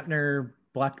William Shatner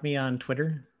blocked me on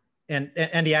Twitter?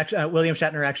 And he actually William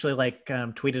Shatner actually like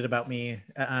tweeted about me.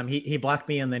 He blocked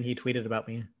me and then he tweeted about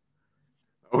me.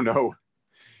 Oh no.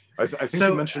 I think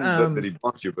you mentioned that he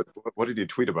blocked you, but what did he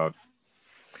tweet about?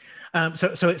 So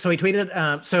he tweeted.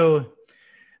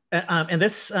 And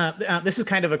this is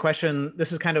kind of a question.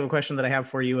 This is kind of a question that I have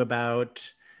for you about,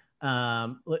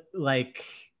 about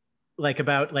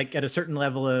like at a certain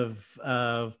level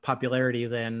of popularity,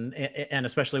 then, and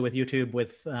especially with YouTube,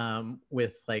 with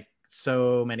like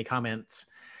so many comments,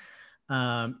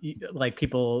 like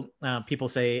people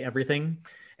say everything.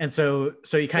 And so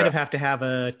you kind of have to have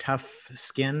a tough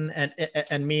skin,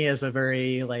 and me as a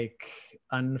very like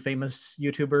unfamous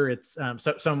YouTuber, it's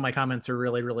so some of my comments are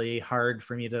really, really hard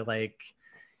for me to like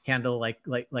handle like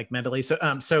mentally. So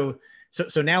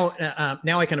now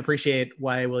I can appreciate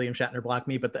why William Shatner blocked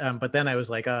me, but then I was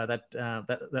like, oh,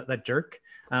 that jerk.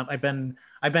 I've been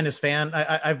his fan.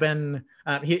 I've been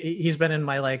he's been in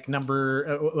my like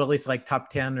number, well, at least like top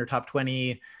 10 or top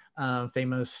 20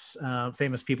 famous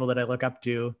people that I look up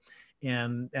to,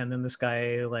 and then this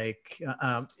guy like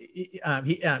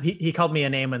he called me a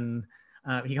name, and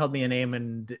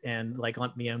like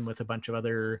lumped me in with a bunch of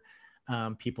other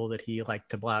people that he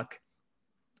liked to block.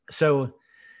 So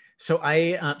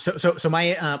my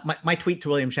tweet to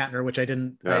William Shatner, which I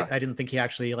didn't think he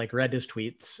actually like read his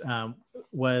tweets,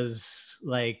 was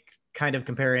like kind of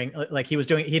comparing, like he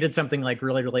did something like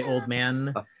really, really old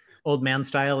man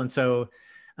style. And so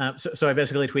I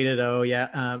basically tweeted, oh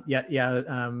yeah,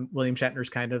 William Shatner's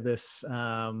kind of this,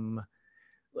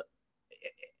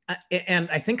 and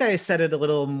I think I said it a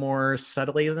little more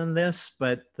subtly than this,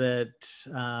 but that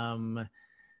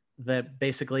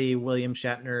basically William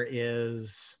Shatner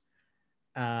is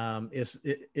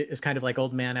kind of like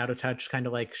old man out of touch, kind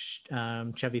of like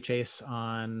Chevy Chase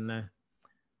on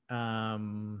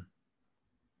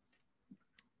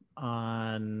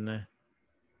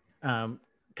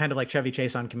kind of like Chevy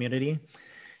Chase on Community,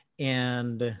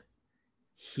 and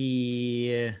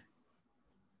he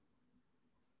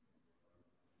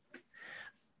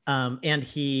like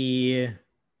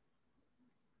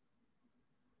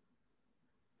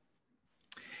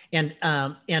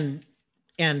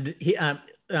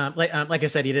I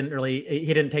said, he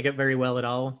didn't take it very well at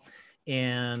all,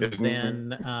 and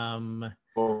then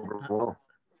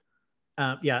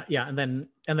and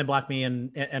then blocked me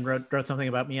and wrote something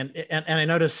about me, and I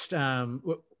noticed,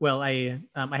 well, I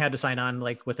had to sign on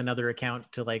like with another account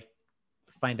to like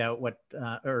find out what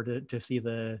or to see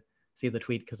the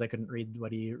tweet, because I couldn't read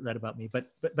what he read about me, but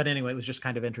anyway, it was just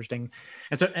kind of interesting.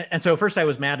 And so first I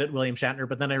was mad at William Shatner,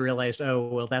 but then I realized, oh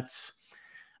well, that's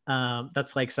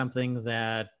like something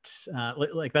that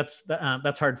like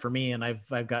that's hard for me, and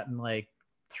I've gotten like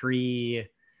three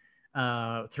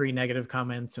negative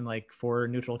comments and like 4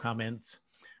 neutral comments,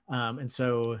 and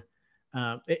so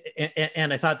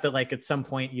and I thought that like at some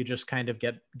point you just kind of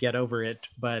get over it,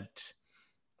 but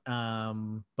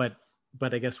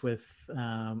I guess with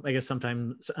I guess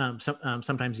sometimes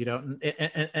sometimes you don't,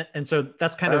 and so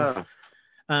that's kind of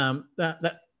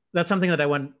that's something that I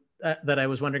want that I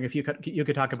was wondering if you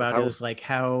could talk about, is like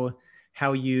how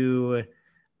you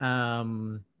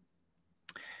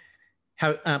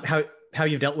how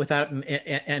you've dealt with that,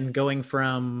 and going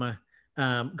from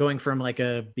like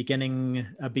a beginning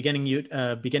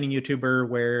YouTuber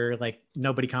where like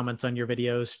nobody comments on your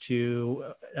videos to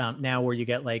now where you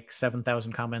get like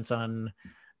 7,000 comments on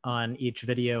each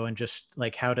video, and just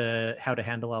like how to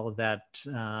handle all of that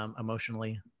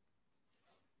emotionally.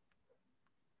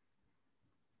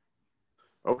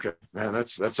 Okay, man,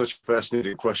 that's such a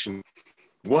fascinating question.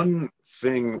 One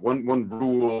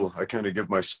rule I kind of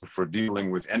give myself for dealing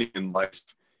with anything in life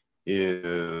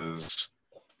is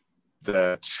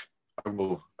that I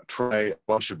will try a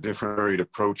bunch of different varied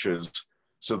approaches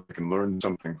so that I can learn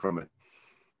something from it.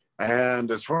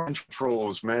 And as far as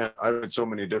trolls, man, I've read so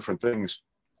many different things,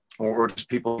 or just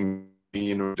people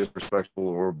mean or disrespectful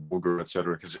or vulgar,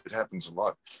 etc., because it happens a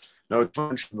lot. Now, it's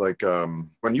like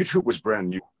when YouTube was brand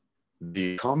new,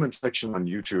 the comment section on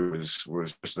YouTube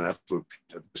was just an absolute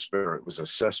pit of despair. It was a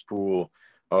cesspool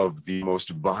of the most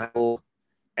vile,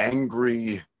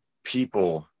 angry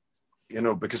people, you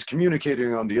know, because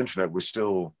communicating on the internet was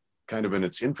still kind of in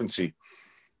its infancy.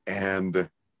 And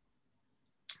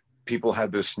people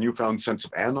had this newfound sense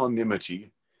of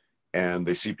anonymity, and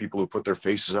they see people who put their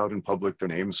faces out in public, their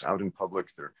names out in public,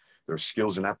 their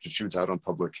skills and aptitudes out on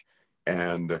public.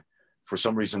 And for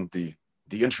some reason, the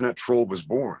internet troll was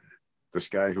born. This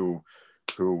guy who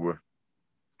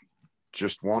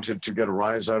just wanted to get a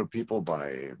rise out of people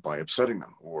by upsetting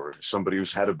them, or somebody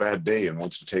who's had a bad day and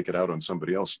wants to take it out on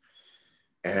somebody else.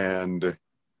 And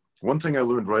one thing I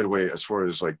learned right away, as far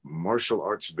as like martial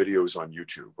arts videos on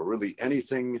YouTube, or really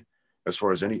anything as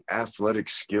far as any athletic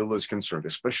skill is concerned,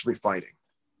 especially fighting,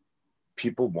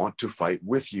 people want to fight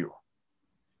with you,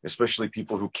 especially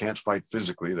people who can't fight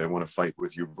physically. They want to fight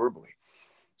with you verbally.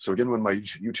 So again, when my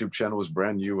YouTube channel was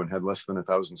brand new and had less than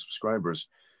 1,000 subscribers,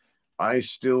 I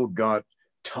still got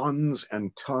tons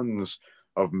and tons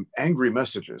of angry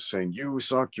messages saying, "You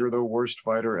suck, you're the worst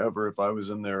fighter ever. If I was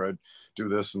in there, I'd do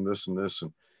this and this and this."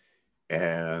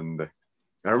 And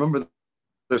I remember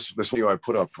this video I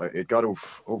put up, it got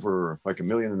over like 1.5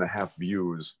 million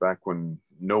views back when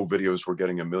no videos were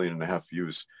getting 1.5 million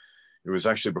views. It was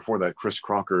actually before that Chris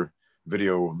Crocker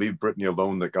video, "Leave Britney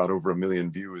Alone," that got over 1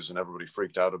 million views, and everybody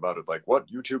freaked out about it. Like, what,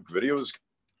 YouTube videos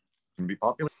can be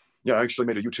popular? Yeah, I actually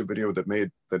made a YouTube video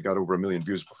that got over 1 million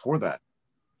views before that.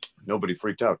 Nobody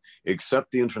freaked out,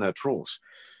 except the internet trolls.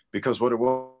 Because what it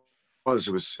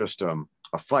was just a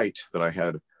fight that I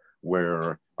had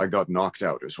where I got knocked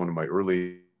out. It was one of my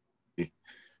early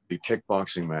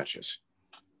kickboxing matches.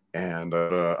 And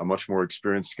a much more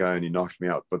experienced guy, and he knocked me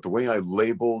out. But the way I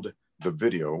labeled the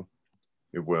video,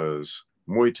 it was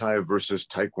Muay Thai versus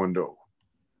Taekwondo,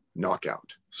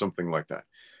 knockout, something like that.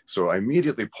 So I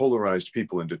immediately polarized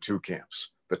people into two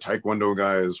camps, the Taekwondo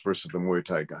guys versus the Muay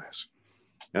Thai guys.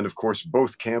 And of course,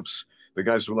 both camps, the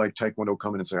guys who like Taekwondo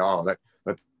come in and say, "Oh, that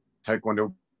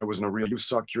Taekwondo wasn't a real, you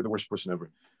suck, you're the worst person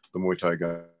ever." The Muay Thai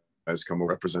guys come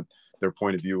over, represent their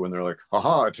point of view, and they're like,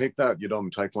 "Haha, take that, you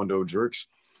dumb Taekwondo jerks."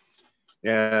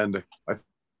 And I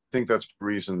think that's the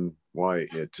reason why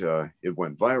it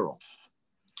went viral.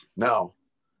 Now,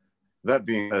 that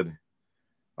being said,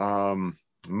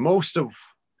 most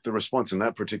of the response in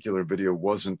that particular video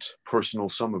wasn't personal.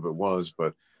 Some of it was,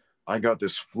 but I got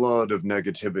this flood of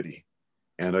negativity,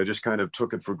 and I just kind of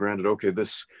took it for granted. Okay,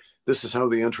 this is how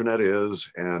the internet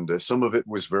is, and some of it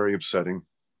was very upsetting.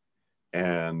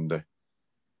 And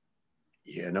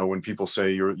you know, when people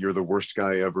say you're the worst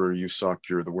guy ever, you suck,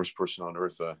 you're the worst person on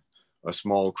earth, a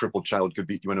small crippled child could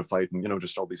beat you in a fight, and you know,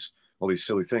 just all these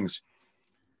silly things,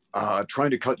 trying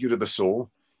to cut you to the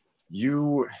soul.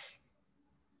 You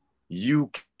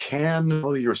can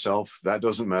tell yourself that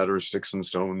doesn't matter. Sticks and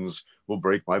stones will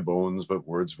break my bones, but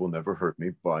words will never hurt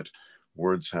me. But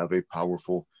words have a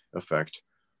powerful effect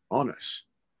on us,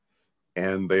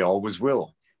 and they always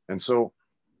will. And so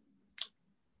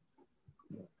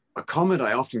a comment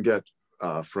I often get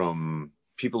from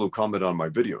people who comment on my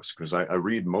videos, because I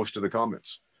read most of the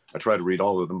comments. I try to read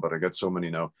all of them, but I get so many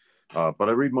now. But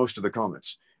I read most of the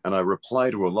comments, and I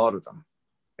reply to a lot of them.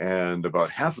 And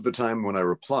about half of the time when I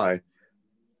reply,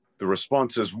 the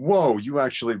response is, "Whoa, you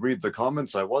actually read the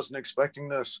comments? I wasn't expecting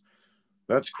this.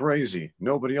 That's crazy.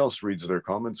 Nobody else reads their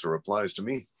comments or replies to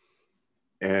me."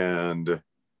 And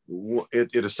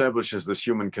it establishes this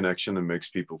human connection and makes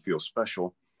people feel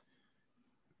special.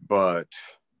 But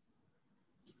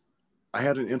I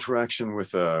had an interaction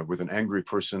with an angry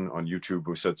person on YouTube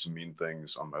who said some mean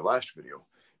things on my last video,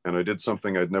 and I did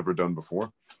something I'd never done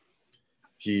before.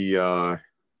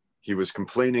 He was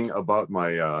complaining about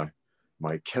my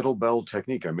my kettlebell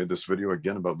technique. I made this video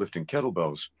again about lifting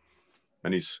kettlebells,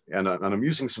 and I'm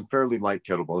using some fairly light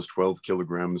kettlebells, 12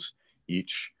 kilograms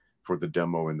each, for the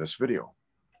demo in this video.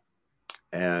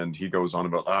 And he goes on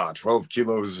about 12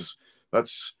 kilos,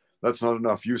 that's not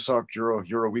enough. You suck.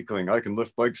 You're a weakling. I can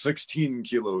lift like 16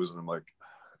 kilos. And I'm like,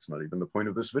 that's not even the point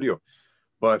of this video.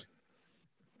 But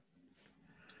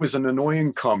it was an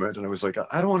annoying comment, and I was like,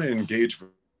 I don't want to engage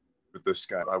with this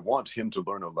guy. I want him to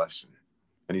learn a lesson,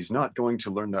 and he's not going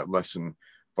to learn that lesson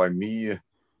by me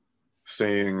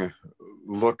saying,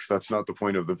 "Look, that's not the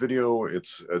point of the video.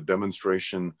 It's a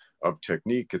demonstration of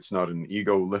technique. It's not an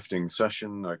ego lifting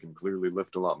session. I can clearly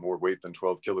lift a lot more weight than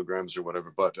 12 kilograms or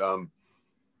whatever." But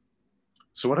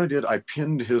so what I did, I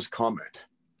pinned his comment.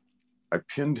 I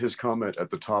pinned his comment at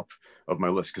the top of my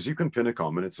list, because you can pin a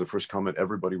comment. It's the first comment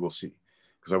everybody will see,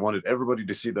 because I wanted everybody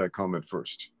to see that comment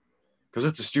first, because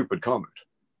it's a stupid comment.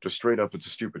 Just straight up, it's a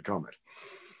stupid comment.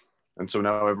 And so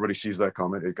now everybody sees that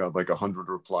comment. It got like 100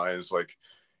 replies, like,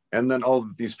 and then all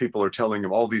of these people are telling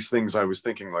him all these things I was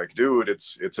thinking, like, dude,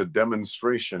 it's a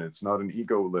demonstration. It's not an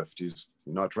ego lift. He's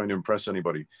not trying to impress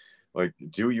anybody. Like,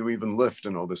 do you even lift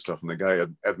and all this stuff? And the guy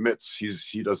admits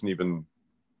he doesn't even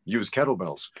use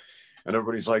kettlebells. And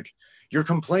everybody's like, "You're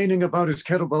complaining about his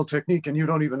kettlebell technique and you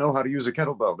don't even know how to use a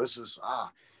kettlebell. This is,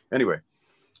 Anyway,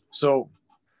 so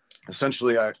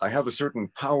essentially I have a certain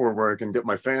power where I can get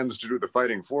my fans to do the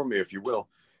fighting for me, if you will.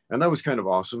 And that was kind of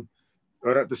awesome.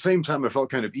 but at the same time, I felt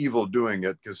kind of evil doing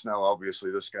it because now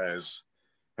obviously this guy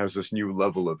has this new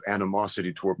level of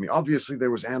animosity toward me. Obviously,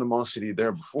 there was animosity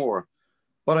there before,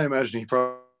 but I imagine he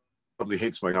probably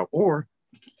hates me now. Or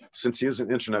since he is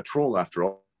an internet troll after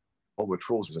all what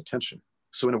trolls is attention.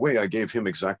 So in a way, I gave him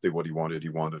exactly what he wanted. He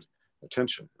wanted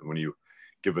attention. And when you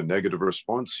give a negative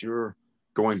response, you're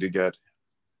going to get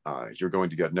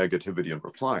negativity in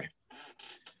reply.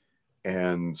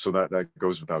 And so that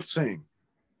goes without saying.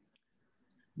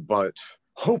 But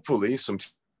hopefully some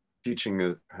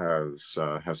teaching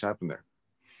has happened there.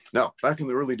 Now, back in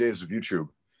the early days of YouTube,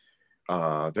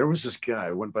 there was this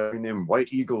guy went by the name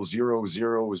White Eagle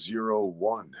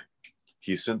 0001.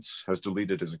 He since has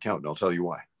deleted his account, and I'll tell you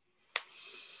why.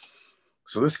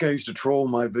 So this guy used to troll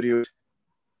my videos,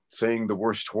 saying the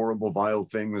worst, horrible, vile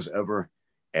things ever.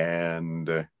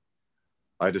 And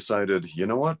I decided, you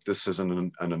know what? This is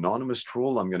an anonymous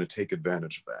troll. I'm going to take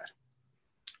advantage of that.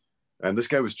 And this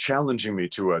guy was challenging me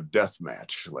to a death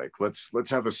match. Like, let's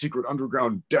have a secret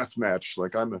underground death match.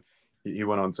 Like he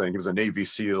went on saying he was a Navy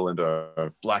SEAL and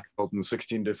a black belt in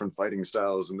 16 different fighting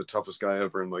styles and the toughest guy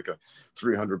ever and like a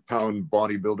 300-pound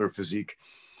bodybuilder physique.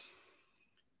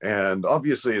 And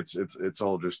obviously it's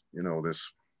all just, you know,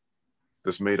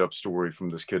 this made up story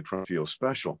from this kid trying to feel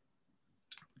special.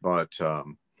 But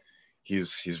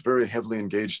he's very heavily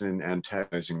engaged in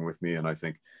antagonizing with me. And I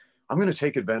think I'm going to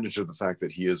take advantage of the fact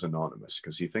that he is anonymous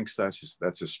because he thinks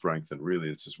that's his strength and really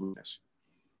it's his weakness.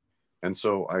 And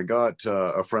so I got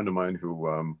a friend of mine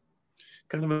who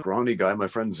kind of a brawny guy, my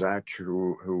friend Zach,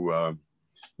 who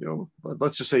you know,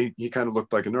 let's just say he kind of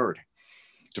looked like a nerd,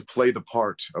 to play the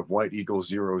part of White Eagle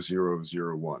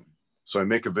 0001. So I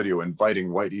make a video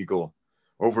inviting White Eagle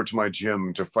over to my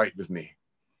gym to fight with me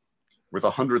with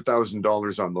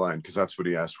 $100,000 on the line, because that's what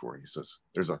he asked for. He says,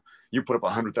 you put up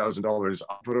 $100,000,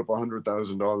 I'll put up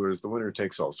 $100,000, the winner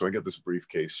takes all. So I get this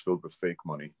briefcase filled with fake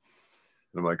money.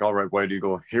 And I'm like, all right, White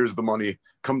Eagle, here's the money.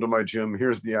 Come to my gym.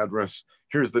 Here's the address.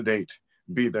 Here's the date.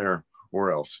 Be there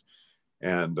or else.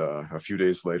 And a few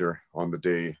days later on the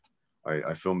day,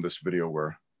 I filmed this video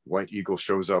where White Eagle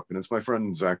shows up, and it's my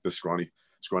friend Zach, this scrawny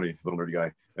little nerdy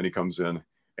guy. And he comes in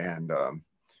and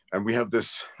we have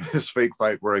this fake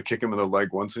fight where I kick him in the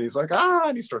leg once and he's like, ah,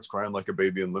 and he starts crying like a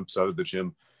baby and limps out of the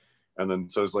gym and then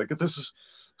says like,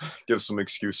 gives some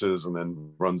excuses and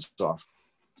then runs off.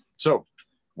 So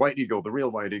White Eagle, the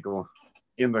real White Eagle,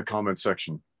 in the comment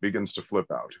section begins to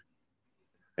flip out.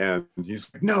 And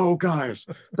he's like, no, guys,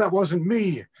 that wasn't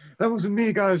me. That wasn't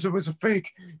me, guys. It was a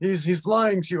fake. He's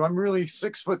lying to you. I'm really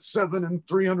 6'7" and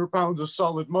 300 pounds of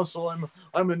solid muscle.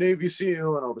 I'm a Navy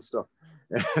SEAL and all this stuff.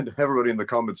 And everybody in the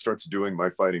comments starts doing my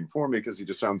fighting for me because he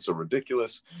just sounds so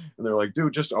ridiculous. And they're like,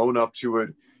 dude, just own up to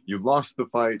it. You lost the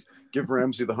fight. Give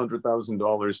Ramsey the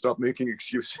 $100,000. Stop making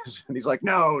excuses. And he's like,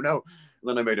 no. And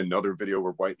then I made another video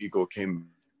where White Eagle came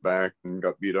back and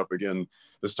got beat up again,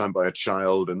 this time by a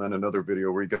child. And then another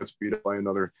video where he gets beat up by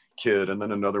another kid. And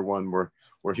then another one where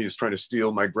he's trying to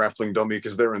steal my grappling dummy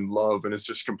because they're in love. And it's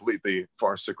just completely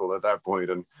farcical at that point.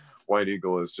 And White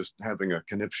Eagle is just having a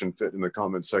conniption fit in the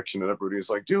comment section, and everybody's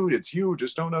like, dude, it's you,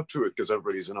 just own up to it, because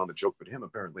everybody's in on the joke but him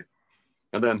apparently.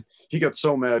 And then he gets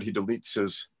so mad he deletes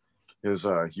his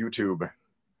YouTube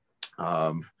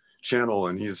channel,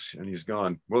 and he's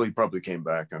gone. Well, he probably came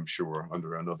back, I'm sure,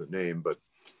 under another name, but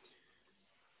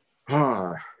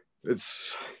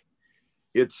it's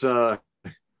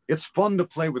fun to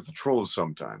play with the trolls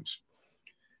sometimes.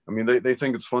 I mean, they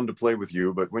think it's fun to play with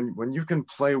you, but when you can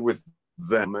play with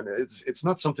them, and it's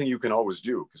not something you can always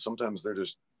do, because sometimes they're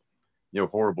just, you know,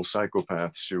 horrible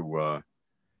psychopaths who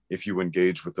if you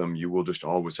engage with them, you will just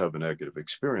always have a negative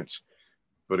experience.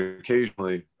 But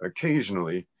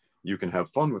occasionally you can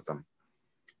have fun with them.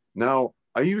 Now,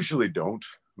 I usually don't.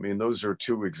 I mean, those are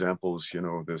two examples, you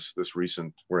know, this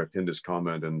recent where I pinned his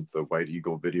comment and the White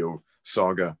Eagle video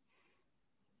saga.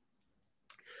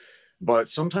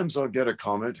 But sometimes I'll get a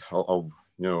comment. I'll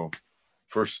you know,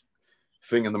 first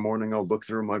thing in the morning, I'll look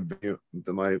through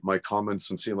my comments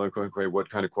and see like, okay, what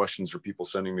kind of questions are people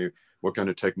sending me? What kind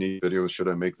of technique videos should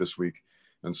I make this week?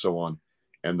 And so on.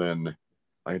 And then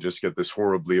I just get this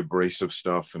horribly abrasive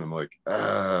stuff. And I'm like,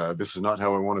 this is not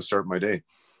how I want to start my day.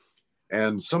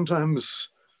 And sometimes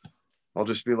I'll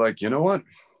just be like, you know what?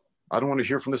 I don't want to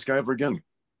hear from this guy ever again.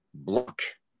 Block,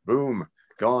 boom,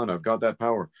 gone. I've got that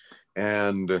power.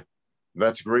 And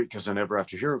that's great because I never have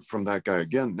to hear from that guy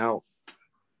again. Now,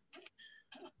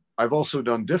 I've also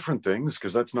done different things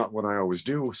because that's not what I always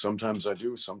do. Sometimes I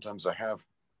do, sometimes I have.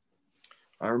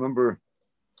 I remember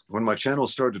when my channel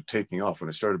started taking off, when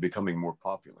it started becoming more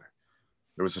popular,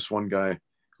 there was this one guy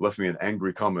who left me an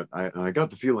angry comment. And I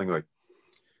got the feeling like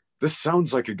this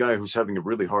sounds like a guy who's having a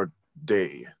really hard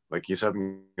day, like he's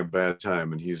having a bad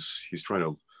time, and he's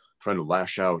trying to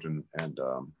lash out and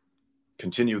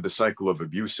continue the cycle of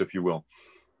abuse, if you will.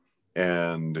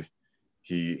 And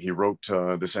he wrote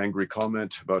this angry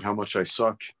comment about how much I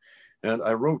suck, and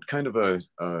I wrote kind of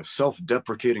a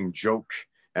self-deprecating joke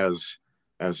as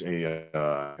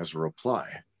a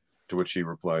reply, to which he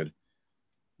replied,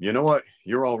 "You know what?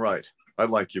 You're all right. I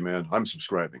like you, man. I'm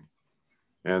subscribing."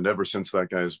 And ever since, that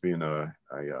guy's been a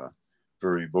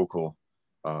very vocal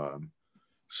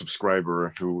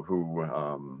subscriber who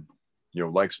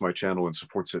likes my channel and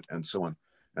supports it and so on.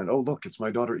 And oh, look, it's my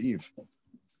daughter Eve.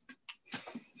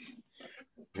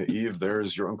 Hey, Eve,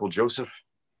 there's your Uncle Joseph.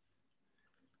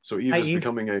 So Eve is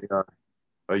becoming a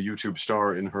YouTube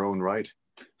star in her own right.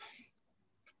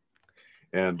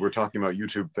 And we're talking about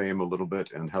YouTube fame a little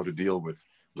bit and how to deal with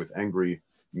angry,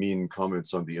 mean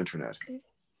comments on the internet.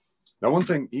 Now, one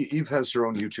thing, Eve has her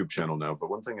own YouTube channel now,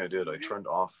 but one thing I did, I turned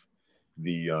off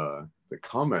the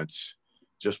comments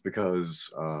just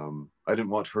because I didn't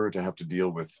want her to have to deal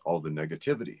with all the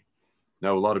negativity.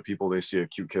 Now, a lot of people, they see a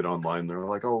cute kid online, they're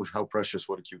like, oh, how precious,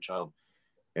 what a cute child.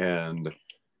 And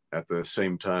at the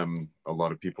same time, a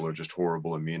lot of people are just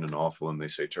horrible and mean and awful, and they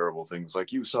say terrible things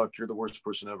like, you suck, you're the worst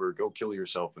person ever, go kill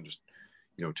yourself, and just,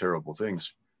 terrible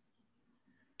things.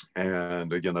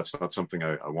 And again, that's not something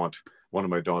I want one of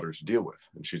my daughters to deal with.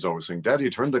 And she's always saying, Daddy,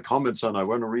 turn the comments on, I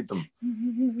want to read them.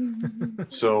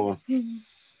 So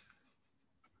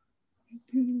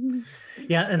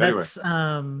yeah, and anyway.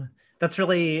 That's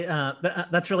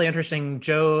really interesting,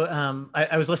 Joe.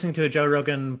 I was listening to a Joe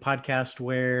Rogan podcast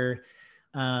where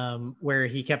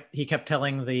he kept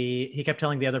telling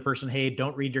the other person, hey,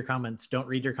 don't read your comments, don't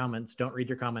read your comments, don't read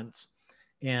your comments.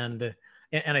 And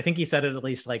I think he said it at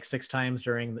least like 6 times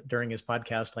during his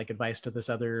podcast, like advice to this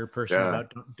other person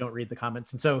about don't read the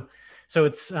comments. And so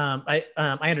it's I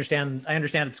understand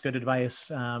it's good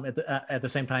advice. At the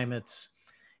same time,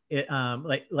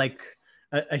 like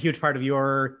a huge part of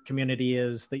your community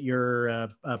is that you're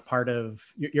a part of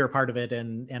it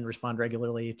and respond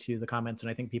regularly to the comments. And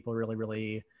I think people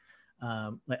really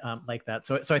like that.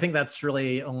 So I think that's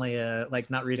really only like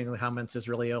not reading the comments is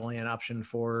really only an option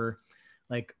for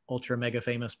like ultra mega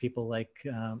famous people like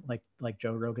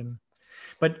Joe Rogan.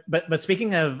 But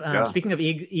speaking of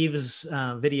Eve's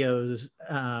videos,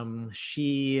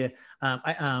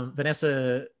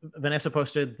 Vanessa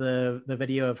posted the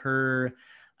video of her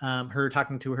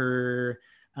talking to her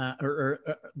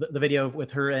the video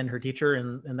with her and her teacher,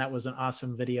 and that was an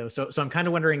awesome video. So I'm kind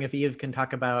of wondering if Eve can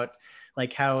talk about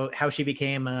like how she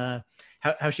became a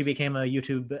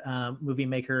YouTube movie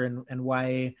maker, and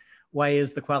why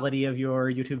is the quality of your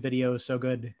YouTube videos so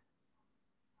good?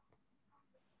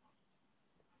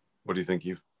 What do you think,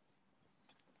 Eve?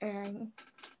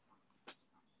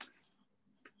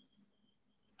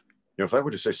 If I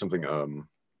were to say something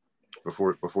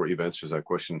before Eve answers that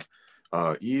question,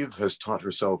 Eve has taught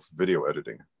herself video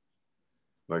editing.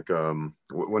 Like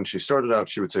when she started out,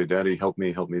 she would say, Daddy, help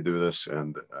me do this.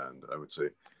 And I would say,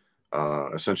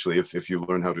 essentially, if you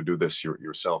learn how to do this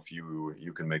yourself,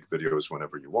 you can make videos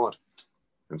whenever you want.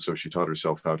 And so she taught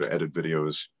herself how to edit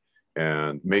videos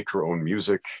and make her own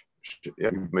music. She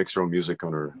makes her own music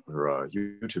on her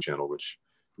YouTube channel, which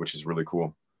is really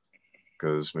cool.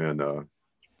 Because, man,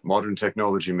 modern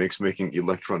technology makes making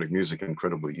electronic music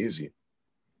incredibly easy.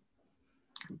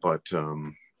 But,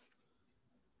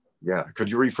 yeah, could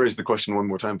you rephrase the question one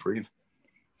more time for Eve?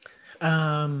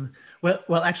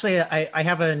 Well, actually, I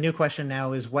have a new question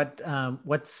now. Is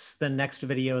what's the next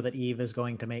video that Eve is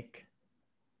going to make?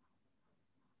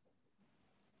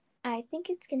 I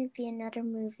think it's going to be another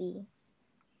movie.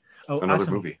 Oh, another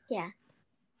awesome. movie. Yeah.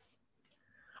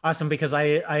 Awesome, because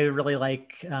I really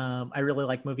like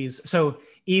movies. So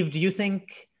Eve, do you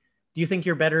think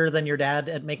you're better than your dad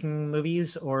at making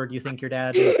movies, or do you think your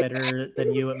dad is better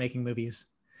than you at making movies?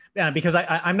 Yeah, because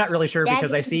I'm not really sure,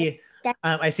 because I see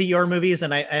your movies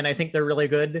and I think they're really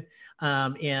good,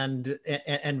 and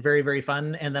very, very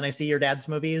fun. And then I see your dad's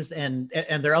movies and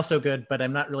they're also good, but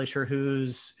I'm not really sure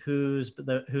who's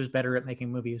better at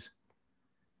making movies.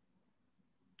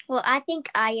 Well, I think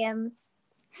I am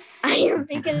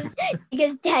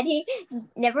because Daddy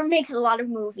never makes a lot of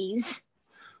movies.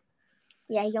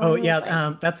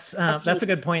 Yeah. That's a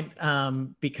good point.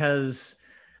 Because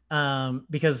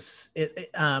it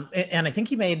and I think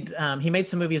he made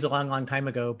some movies a long time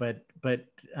ago, but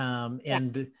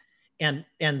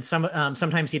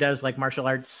sometimes he does like martial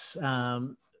arts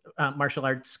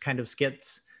kind of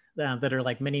skits that are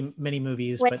like mini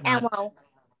movies, with but not Elmo.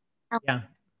 Yeah,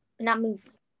 not movie,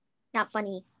 not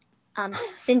funny.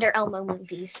 Cinder Elmo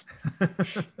movies.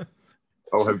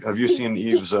 Oh, have you seen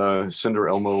Eve's Cinder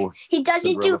Elmo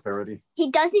Cinderella parody?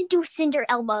 He doesn't do Cinder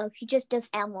Elmo. He just does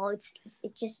Elmo. It's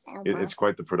just Elmo. It's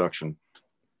quite the production.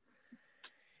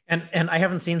 And I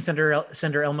haven't seen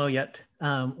Cinder Elmo yet.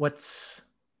 What's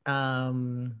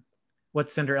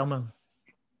Cinder Elmo?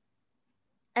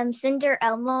 Cinder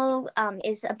Elmo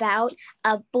is about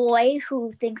a boy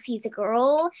who thinks he's a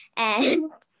girl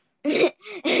and there's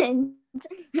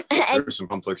some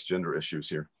complex gender issues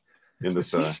here in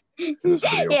this video.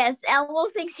 Yes, Elmo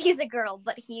thinks he's a girl,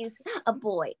 but he's a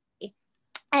boy.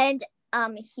 And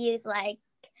he's like,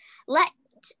 let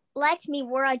me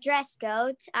wear a dress,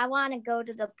 Goat. I want to go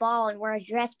to the ball and wear a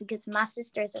dress because my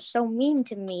sisters are so mean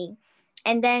to me.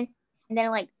 And then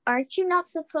like, aren't you not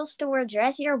supposed to wear a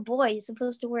dress? You're a boy. You're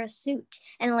supposed to wear a suit.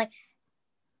 And like,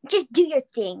 just do your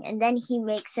thing. And then he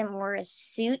makes him wear a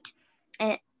suit.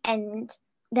 And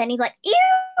then he's like, ew,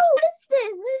 what is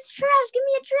this? This is trash. Give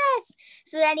me a dress.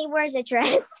 So then he wears a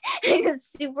dress. And it's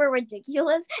super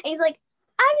ridiculous. And he's like,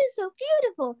 I'm just so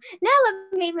beautiful. Now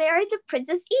let me marry the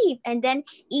Princess Eve. And then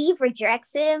Eve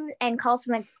rejects him and calls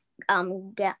him a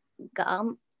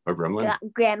gremlin.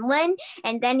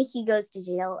 And then he goes to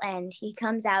jail and he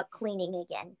comes out cleaning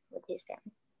again with his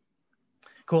family.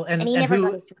 Cool. And he never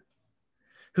got his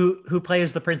who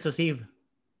plays the Princess Eve?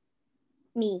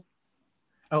 Me.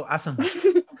 Oh, awesome.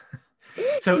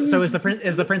 So is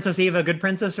the Princess Eve a good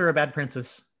princess or a bad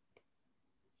princess?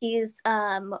 She's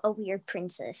a weird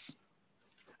princess.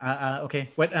 Okay.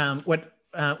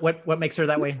 What makes her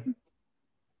that way?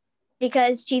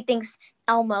 Because she thinks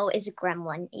Elmo is a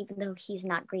gremlin, even though he's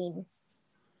not green.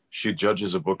 She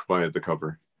judges a book by the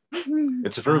cover.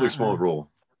 It's a fairly small role.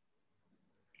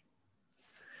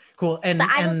 Cool. And but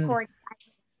I record.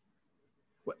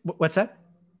 What's that?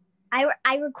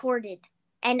 I recorded,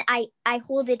 and I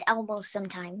holded Elmo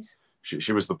sometimes.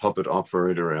 She was the puppet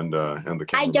operator and the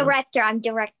cameraman. I'm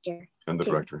director. And the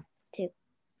director. Too.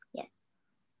 Yeah.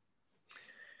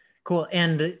 Cool.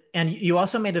 And you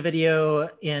also made a video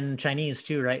in Chinese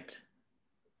too, right?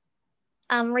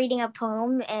 Reading a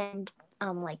poem and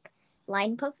like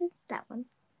line puppets, that one.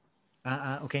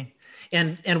 Okay.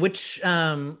 And which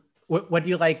what do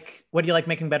you like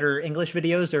making better, English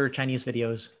videos or Chinese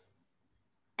videos?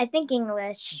 I think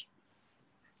English.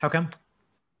 How come?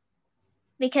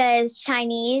 Because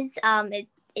Chinese, it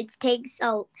takes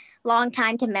a long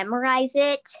time to memorize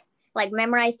it, like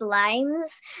memorize the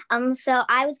lines. So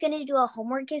I was gonna do a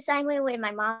homework assignment with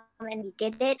my mom, and we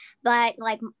did it. But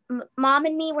like mom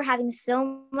and me were having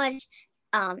so much.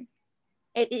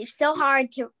 It's so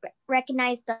hard to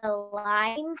recognize the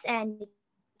lines, and it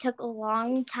took a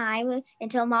long time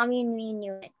until mommy and me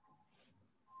knew it.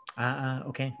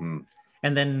 Okay.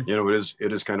 And then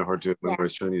it is kind of hard to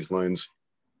memorize Chinese lines.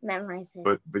 Memorize it.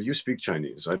 But you speak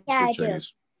Chinese. I speak Chinese.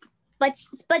 Do.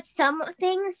 But some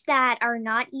things that are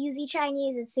not easy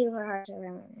Chinese is super hard to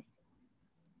memorize.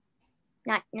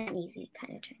 Not easy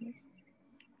kind of Chinese.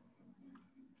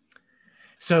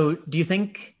 So do you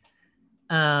think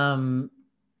do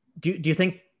you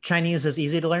think Chinese is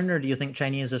easy to learn, or do you think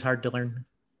Chinese is hard to learn?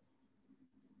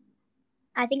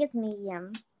 I think it's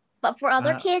medium. But for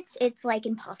other kids, it's like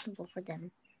impossible for them.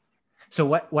 So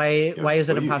why is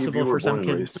it impossible for some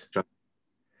kids?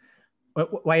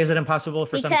 Why is it impossible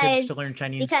for some kids to learn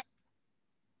Chinese?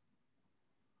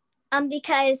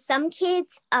 Because some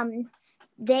kids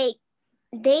they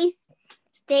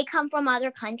come from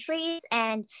other countries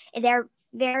and they're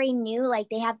very new, like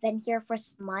they have been here for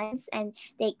some months, and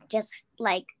they just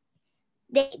like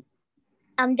they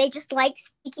just like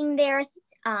speaking their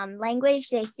language.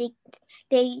 They think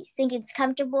it's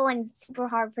comfortable, and it's super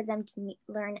hard for them to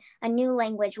learn a new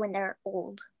language when they're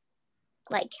old,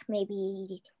 like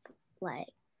maybe like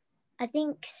I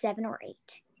think 7 or 8.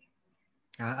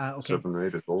 Okay. 7 or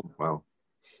 8 is old. Wow.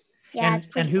 Yeah.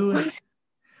 And who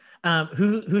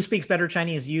speaks better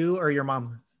Chinese, you or your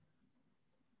mom?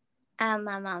 My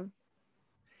mom.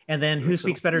 And then who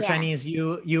speaks better Chinese,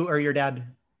 you or your dad?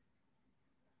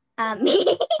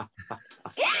 Me.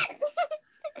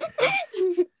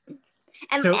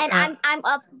 I'm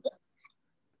up.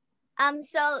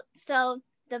 So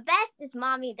the best is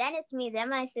mommy, then it's me, then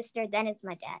my sister, then it's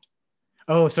my dad.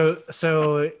 Oh, so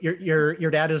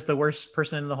your dad is the worst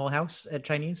person in the whole house at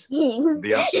Chinese?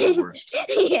 The absolute worst.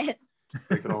 Yes.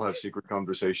 They can all have secret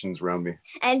conversations around me.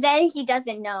 And then he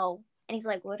doesn't know, and he's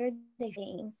like, "What are they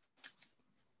saying?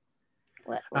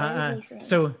 What are they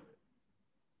saying?"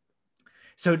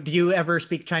 So do you ever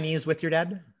speak Chinese with your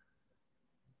dad?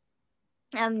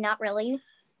 Not really.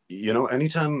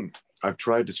 Anytime I've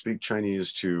tried to speak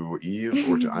Chinese to Eve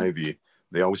or to Ivy,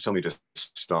 they always tell me to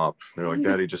stop. They're like,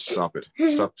 "Daddy, just stop it.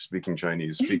 Stop speaking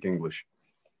Chinese. Speak English."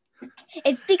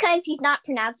 It's because he's not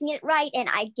pronouncing it right, and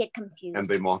I get confused. And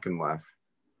they mock and laugh.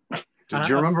 Did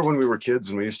you remember when we were kids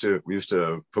and we used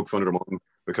to poke fun at our mom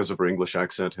because of her English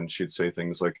accent, and she'd say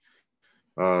things like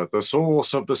the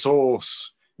source of the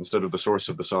sauce instead of the source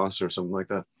of the sauce or something like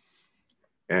that,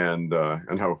 and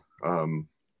how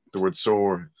the word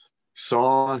sore,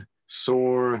 saw,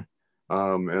 sore,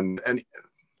 and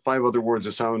 5 other words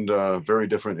that sound very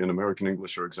different in American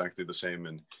English are exactly the same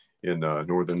in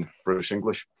Northern British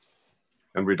English,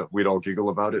 and we'd all giggle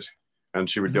about it. And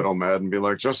she would get all mad and be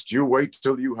like, just you wait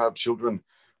till you have children.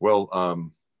 Well,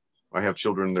 I have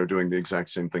children. They're doing the exact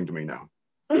same thing to me now.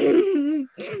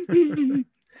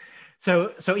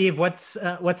 So Eve, what's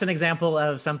an example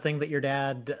of something that your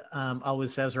dad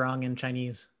always says wrong in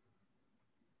Chinese?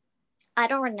 I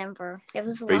don't remember. It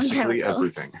was a long time Basically ago.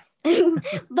 everything.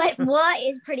 But what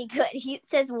is pretty good. He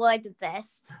says what the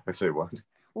best. I say what?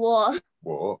 Wo.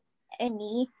 Wo. And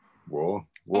me. Wo.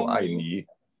 Wo And I me. ni.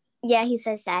 Yeah, he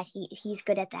says that. He's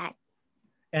good at that.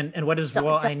 And what does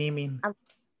wo I ni mean?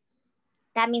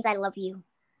 That means I love you.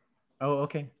 Oh,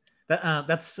 okay.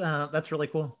 That's really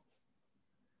cool.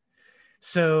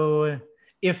 So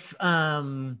if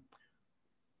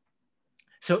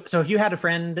if you had a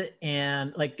friend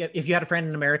and like if you had a friend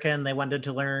in America and they wanted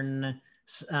to learn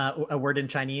a word in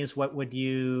Chinese, what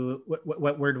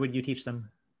word would you teach them?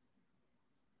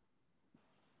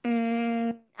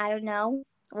 I don't know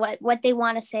what they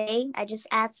want to say. I just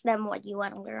ask them what you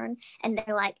want to learn, and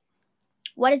they're like,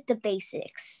 "What is the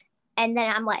basics?" And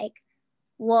then I'm like,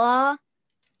 "Wo,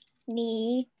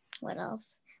 ni, what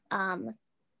else?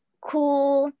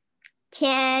 Cool,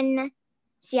 tian,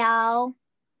 xiao,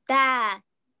 da,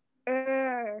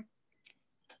 let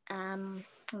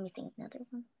me think another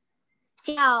one.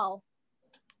 Xiao."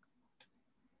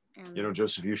 You know,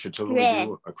 Joseph, you should totally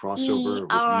do a crossover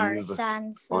with Eve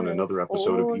on another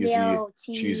episode of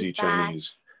Easy Cheesy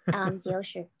Chinese.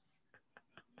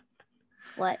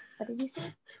 What did you say?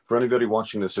 For anybody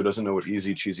watching this who doesn't know what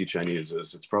Easy Cheesy Chinese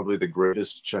is, it's probably the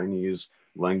greatest Chinese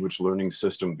language learning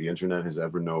system the internet has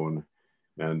ever known.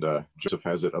 And Joseph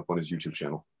has it up on his YouTube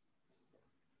channel.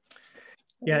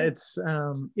 Yeah, it's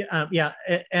and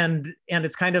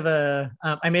it's kind of a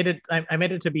I made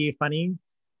it to be funny,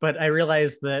 but I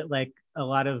realized that like a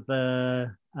lot of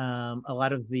the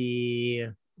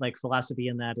like philosophy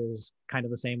in that is kind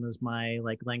of the same as my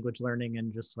like language learning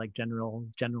and just like general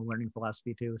learning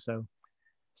philosophy too. So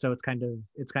it's kind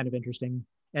of interesting.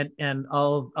 And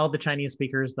all the Chinese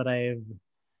speakers that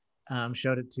I've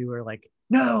showed it to are like,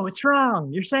 no, it's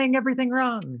wrong. You're saying everything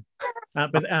wrong.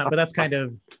 But that's kind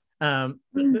of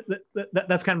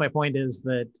that's kind of my point, is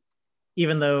that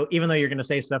even though you're going to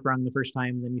say stuff wrong the first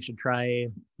time, then you should try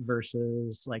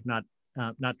versus like not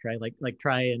try, like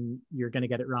try and you're going to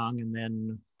get it wrong, and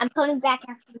then I'm coming back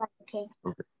after that. Okay.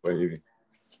 Okay.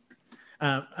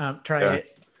 Try yeah.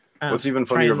 it. What's even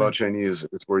funnier about Chinese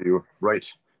is where you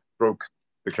stroke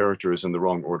the characters in the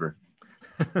wrong order.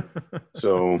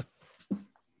 So,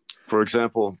 for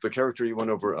example, the character you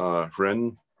went over,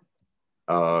 Ren,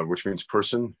 which means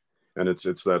person, and it's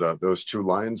that those 2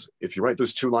 lines. If you write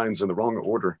those 2 lines in the wrong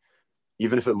order,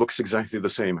 even if it looks exactly the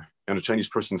same, and a Chinese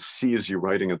person sees you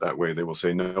writing it that way, they will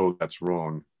say, no, that's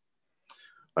wrong.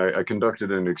 I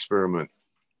conducted an experiment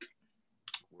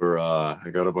where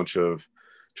I got a bunch of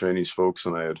Chinese folks,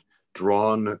 and I had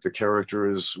drawn the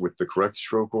characters with the correct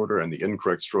stroke order and the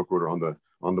incorrect stroke order on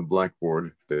the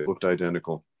blackboard. They looked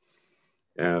identical.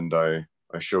 And I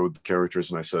showed the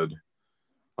characters and I said,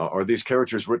 are these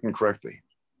characters written correctly?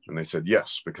 And they said,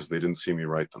 yes, because they didn't see me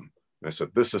write them. And I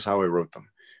said, this is how I wrote them.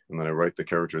 And then I write the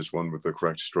characters, one with the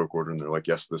correct stroke order, and they're like,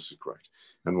 yes, this is correct.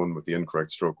 And one with the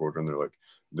incorrect stroke order, and they're like,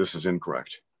 this is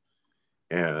incorrect.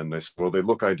 And I said, well, they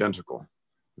look identical.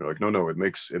 They're like, no,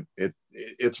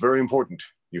 it's very important.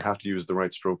 You have to use the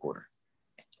right stroke order,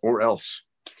 or else.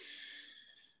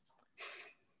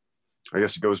 I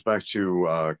guess it goes back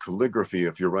to calligraphy.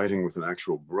 If you're writing with an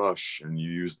actual brush and you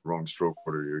use the wrong stroke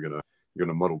order, you're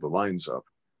gonna muddle the lines up.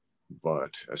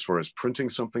 But as far as printing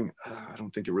something, I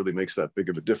don't think it really makes that big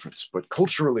of a difference. But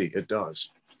culturally, it does.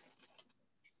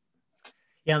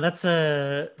 Yeah, that's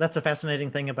a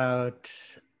fascinating thing about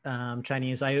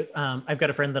Chinese. I've got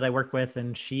a friend that I work with,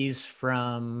 and she's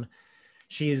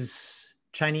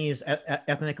Chinese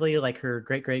ethnically. Like her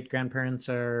great grandparents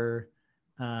are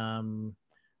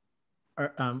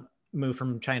moved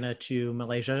from China to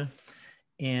Malaysia,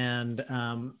 and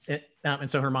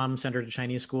so her mom sent her to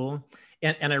Chinese school.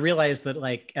 And I realized that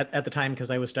like at the time, because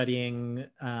I was studying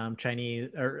Chinese,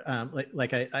 or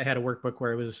I had a workbook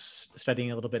where I was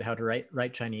studying a little bit how to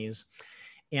write Chinese.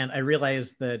 and I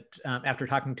realized that after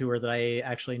talking to her that I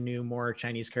actually knew more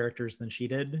Chinese characters than she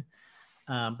did.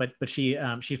 But she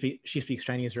speaks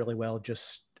Chinese really well.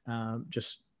 Just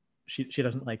she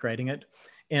doesn't like writing it.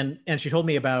 And she told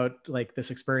me about like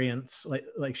this experience.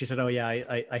 Like she said, oh yeah,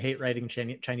 I hate writing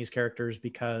Chinese characters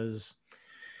because.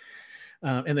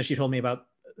 And then she told me about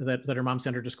that her mom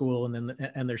sent her to school,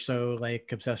 and they're so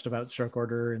like obsessed about stroke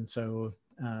order, and so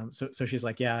so she's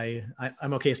like, yeah,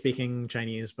 I'm okay speaking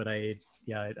Chinese, but I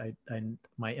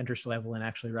my interest level in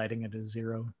actually writing it is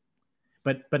zero.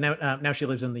 But now she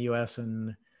lives in the U.S.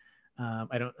 and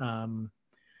I don't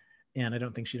and I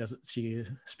don't think she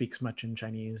speaks much in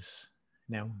Chinese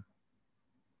now.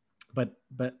 But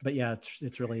yeah,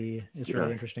 it's really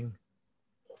interesting.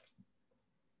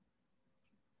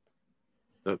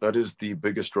 That is the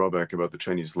biggest drawback about the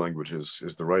Chinese language is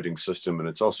the writing system, and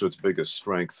it's also its biggest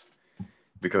strength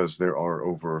because there are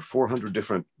over 400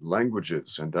 different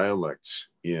languages and dialects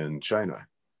in China,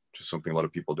 which is something a lot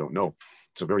of people don't know.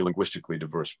 It's a very linguistically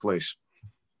diverse place,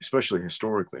 especially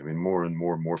historically. I mean, more and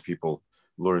more people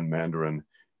learn Mandarin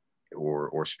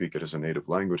or speak it as a native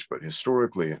language, but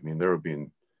historically, I mean, there have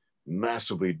been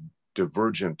massively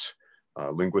divergent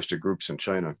linguistic groups in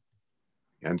China.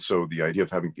 And so the idea of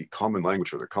having the common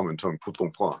language or the common tongue,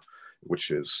 putonghua,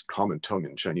 which is common tongue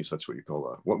in Chinese, that's what you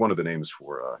call one of the names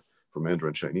for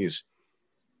Mandarin Chinese.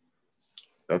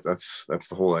 That's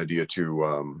the whole idea,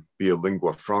 to be a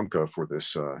lingua franca for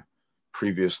this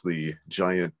previously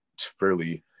giant,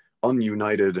 fairly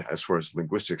ununited as far as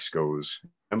linguistics goes,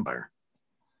 empire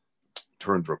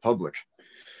turned republic.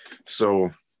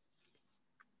 So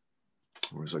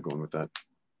where's I going with that?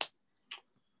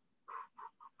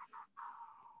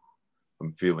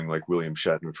 I'm feeling like William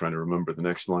Shatner trying to remember the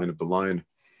next line of the line.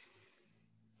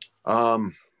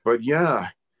 But yeah,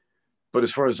 but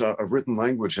as far as a written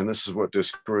language, and this is what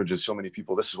discourages so many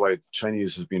people, this is why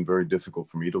Chinese has been very difficult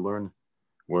for me to learn,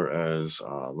 whereas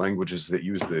languages that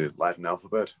use the Latin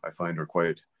alphabet, I find are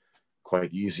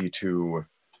quite easy to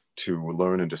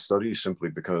learn and to study, simply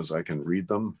because I can read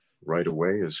them right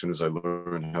away. As soon as I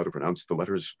learn how to pronounce the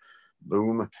letters,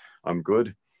 boom, I'm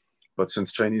good. But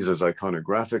since Chinese is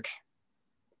iconographic,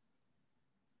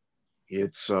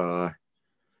 it's and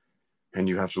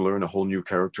you have to learn a whole new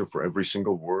character for every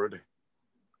single word,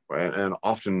 and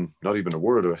often not even a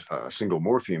word, a single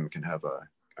morpheme can have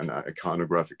an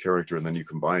iconographic character, and then you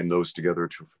combine those together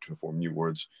to form new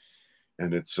words,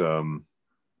 and it's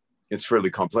fairly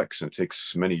complex, and it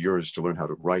takes many years to learn how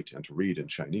to write and to read in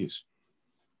Chinese.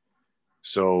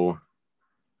 So,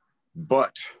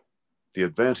 but the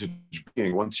advantage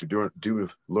being, once you do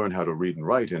learn how to read and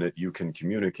write in it, you can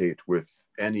communicate with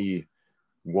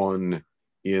anyone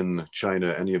in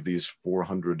China. Any of these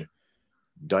 400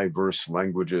 diverse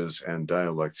languages and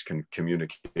dialects can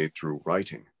communicate through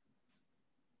writing.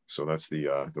 So that's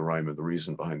the rhyme and the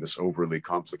reason behind this overly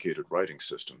complicated writing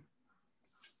system.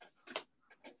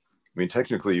 I mean,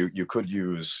 technically, you could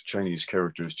use Chinese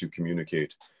characters to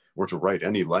communicate or to write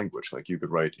any language. Like, you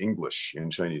could write English in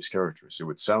Chinese characters. It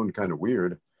would sound kind of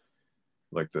weird.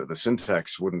 Like the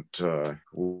syntax wouldn't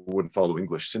follow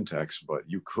English syntax, but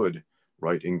you could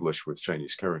write English with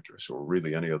Chinese characters, or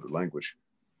really any other language.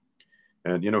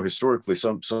 And, you know, historically,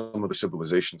 some of the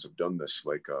civilizations have done this.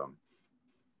 Like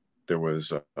there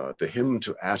was the hymn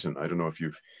to Aten. I don't know if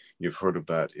you've heard of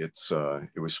that.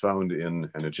 It was found in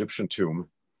an Egyptian tomb,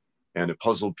 and it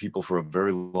puzzled people for a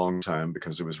very long time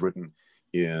because it was written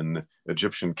in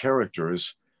Egyptian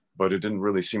characters, but it didn't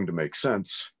really seem to make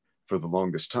sense for the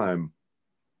longest time,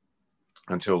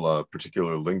 until a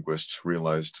particular linguist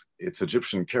realized it's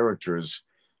Egyptian characters,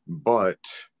 but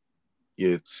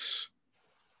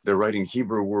they're writing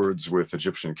Hebrew words with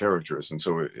Egyptian characters. And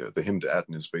so the hymn to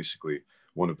Aten is basically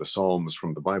one of the Psalms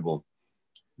from the Bible,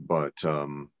 but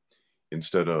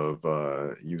instead of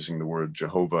using the word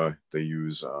Jehovah, they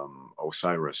use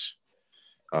Osiris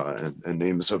and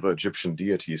names of Egyptian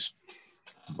deities.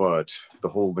 But the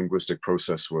whole linguistic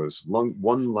process was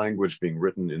one language being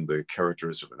written in the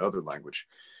characters of another language.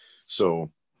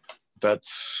 So that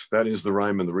is the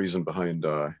rhyme and the reason behind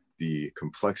the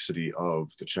complexity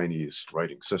of the Chinese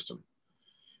writing system,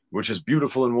 which is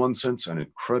beautiful in one sense and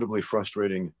incredibly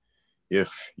frustrating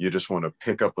if you just want to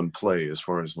pick up and play as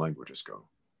far as languages go.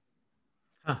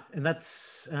 And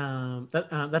that's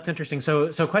interesting. So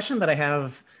a question that I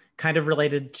have kind of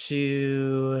related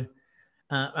to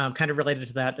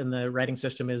that in the writing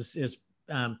system is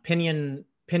pinyin.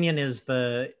 Pinyin is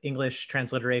the English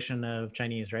transliteration of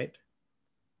Chinese, right?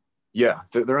 Yeah,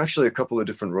 there are actually a couple of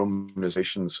different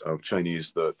romanizations of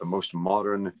Chinese. The most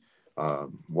modern,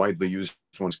 widely used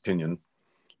one is pinyin,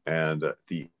 and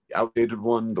the outdated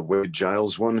one, the Wade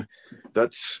Giles one,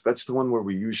 that's the one where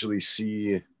we usually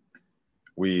see,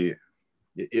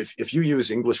 if you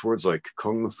use English words like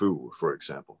kung fu, for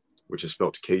example, which is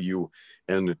spelled Kungfu,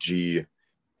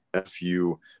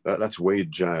 that's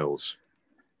Wade Giles.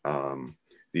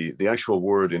 The actual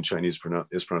word in Chinese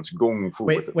is pronounced gong fu.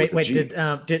 Wait.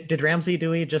 Did Ramsey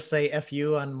Dewey just say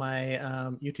 "fu" on my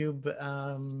YouTube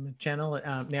channel?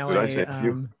 Now Did I say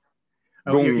fu?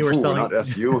 Oh, Gong you were fu, spelling not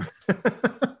fu.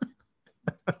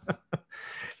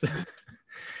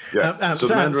 Yeah. So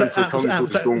the Mandarin for kung fu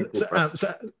is gong fu.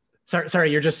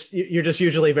 Sorry, you're just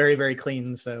usually very, very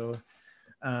clean. So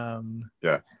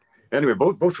yeah. Anyway,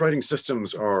 both writing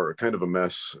systems are kind of a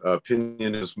mess.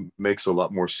 Pinyin makes a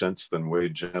lot more sense than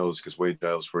Wade Giles, because Wade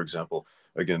Giles, for example,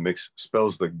 again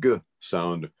spells the g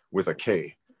sound with a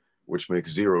k, which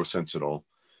makes zero sense at all.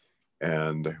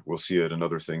 And we'll see it in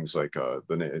other things like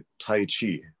the Tai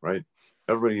Chi, right?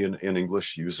 Everybody in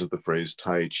English uses the phrase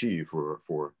Tai Chi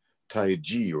for Tai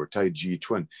Ji or Tai Ji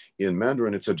twin. In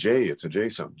Mandarin, it's a J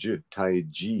sound, J, Tai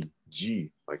Ji,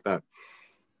 Ji, like that.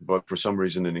 But for some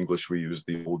reason in English, we use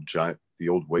the old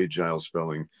Wade Giles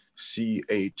spelling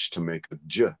CH to make a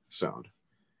J sound.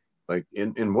 Like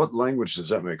in what language does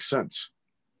that make sense?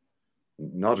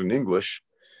 Not in English,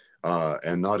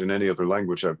 and not in any other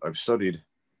language I've studied.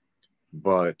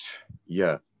 But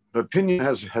yeah, the pinyin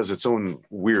has its own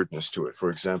weirdness to it. For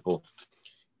example,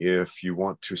 if you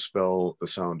want to spell the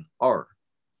sound R,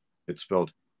 it's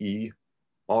spelled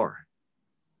E-R.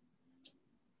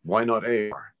 Why not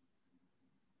A-R?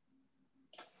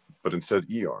 But instead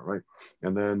ER, right?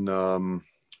 And then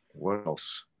what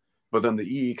else? But then the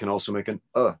E can also make an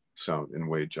sound in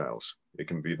Wade Giles. It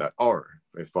can be that R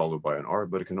followed by an R,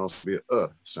 but it can also be a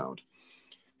sound.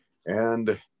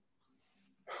 And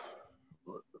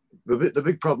the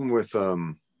big problem with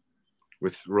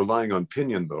relying on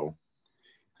pinyin, though,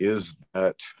 is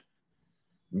that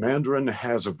Mandarin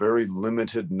has a very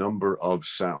limited number of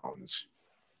sounds.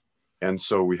 And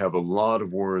so we have a lot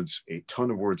of words, a ton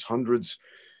of words, hundreds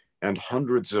and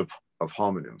hundreds of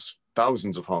homonyms,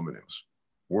 thousands of homonyms,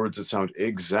 words that sound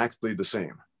exactly the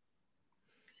same.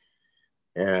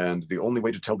 And the only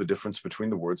way to tell the difference between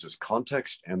the words is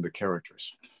context and the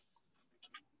characters.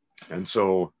 And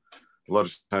so a lot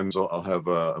of times I'll have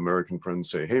American friends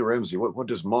say, "Hey, Ramsey, what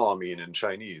does ma mean in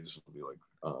Chinese?" I'll be like,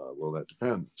 well, that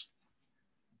depends.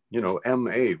 You know,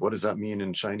 M-A, what does that mean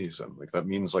in Chinese? I'm like, that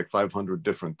means like 500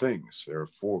 different things. There are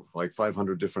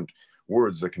 500 different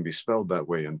words that can be spelled that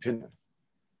way in pinyin.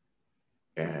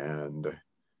 And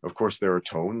of course there are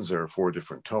tones, there are 4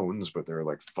 different tones, but there are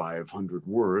like 500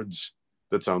 words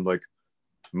that sound like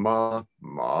ma,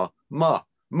 ma, ma,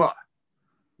 ma,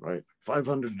 right?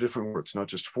 500 different words, not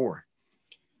just 4.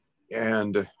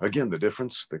 And again, the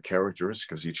difference, the characters,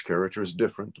 because each character is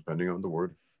different depending on the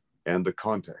word, and the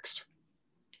context.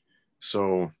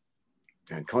 So,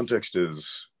 and context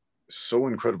is so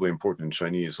incredibly important in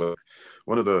Chinese. Like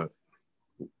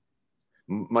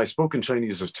my spoken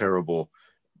Chinese is terrible,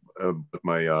 but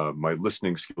my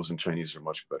listening skills in Chinese are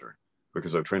much better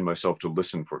because I've trained myself to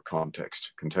listen for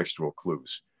contextual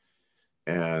clues.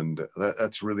 And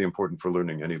that's really important for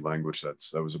learning any language. That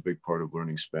was a big part of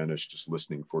learning Spanish, just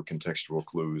listening for contextual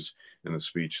clues in the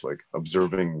speech, like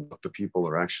observing what the people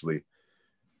are actually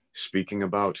speaking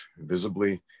about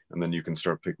visibly, and then you can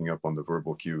start picking up on the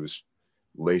verbal cues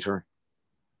later.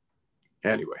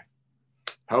 Anyway,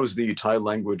 how's the Thai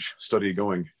language study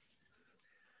going?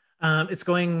 It's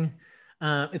going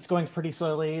pretty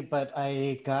slowly, but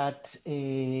I got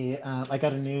a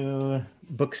new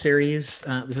book series.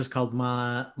 This is called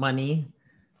Money.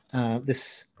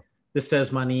 This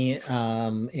says money,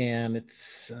 and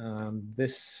it's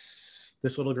this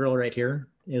little girl right here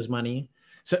is money.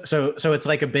 So it's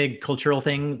like a big cultural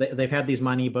thing. They've had these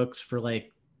money books for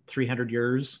like 300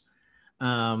 years.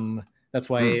 That's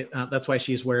why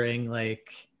she's wearing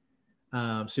like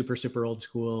super old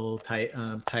school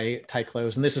Thai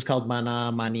clothes, and this is called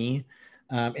Mana Mani,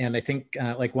 and I think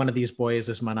like one of these boys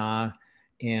is Mana,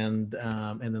 and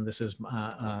then this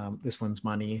one's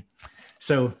Mani.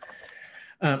 So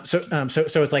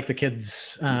it's like the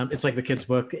kids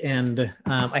book, and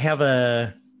I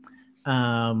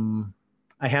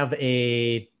have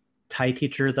a Thai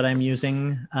teacher that I'm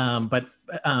using, but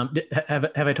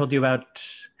have I told you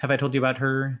about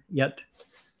her yet?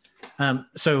 No.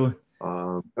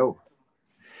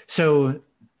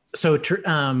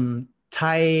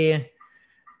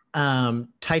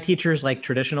 Thai teachers, like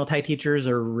traditional Thai teachers,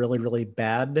 are really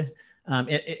bad.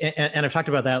 And I've talked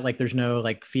about that. Like, there's no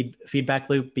like feedback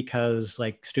loop because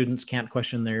like students can't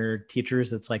question their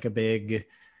teachers. It's like a big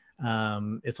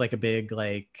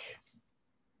like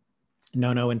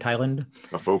no in Thailand.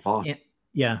 A faux pas.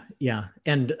 Yeah.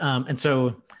 And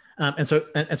so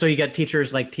you get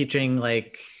teachers like teaching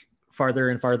like farther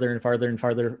and farther and farther and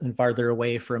farther and farther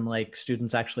away from like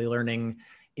students actually learning,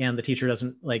 and the teacher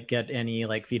doesn't like get any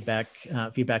like feedback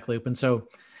loop. And so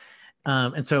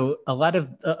a lot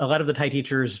of the Thai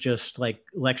teachers just like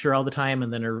lecture all the time,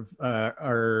 and then you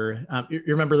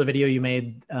remember the video you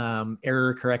made,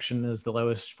 error correction is the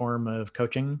lowest form of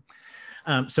coaching.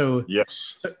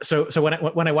 Yes. So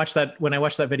when I watched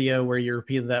that video where you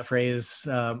repeated that phrase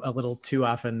a little too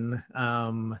often,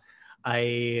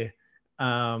 I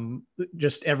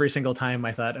just every single time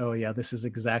I thought, oh yeah, this is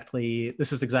exactly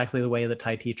the way that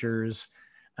Thai teachers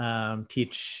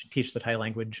teach the Thai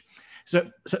language.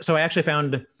 So I actually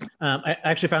found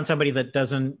somebody that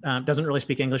doesn't really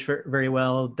speak English very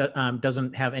well,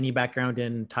 doesn't have any background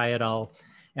in Thai at all,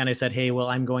 and I said, hey, well,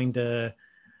 I'm going to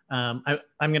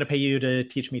pay you to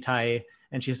teach me Thai.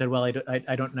 And she said, well,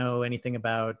 I don't know anything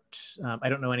about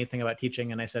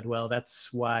teaching. And I said, well,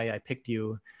 that's why I picked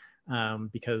you,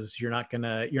 because you're not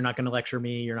gonna lecture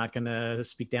me, you're not gonna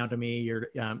speak down to me, you're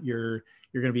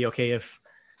gonna be okay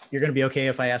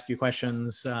if I ask you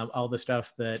questions, all the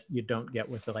stuff that you don't get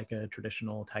with like a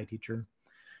traditional Thai teacher.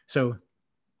 So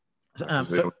They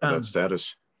don't have that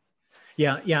status.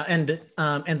 Yeah, and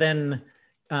then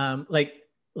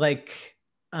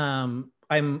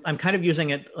I'm kind of using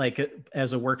it like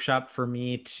as a workshop for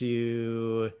me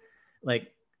to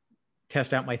like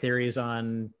test out my theories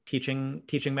on teaching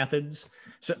methods.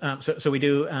 So we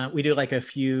do like a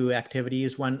few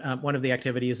activities. One of the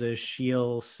activities is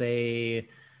she'll say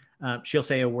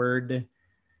a word,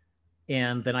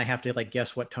 and then I have to like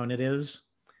guess what tone it is.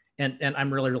 And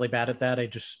I'm really, really bad at that. I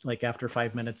just like after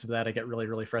 5 minutes of that, I get really,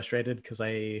 really frustrated because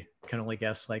I can only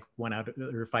guess like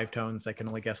 5 tones. I can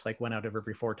only guess like 1 out of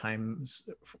every 4 times,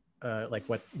 like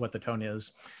what the tone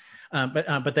is.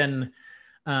 But then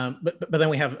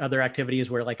we have other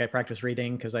activities where like I practice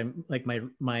reading, because I'm like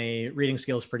my reading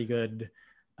skill is pretty good.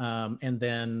 And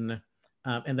then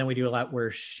we do a lot where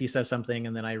she says something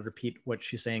and then I repeat what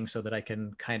she's saying so that I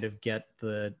can kind of get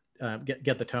the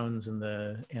tones and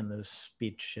the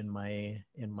speech in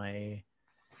my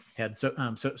head. So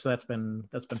that's been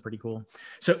pretty cool.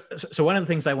 So one of the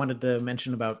things I wanted to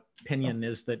mention about Pinyin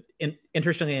is that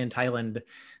interestingly in Thailand,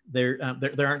 there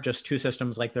aren't just 2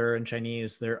 systems like there are in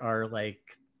Chinese. There are like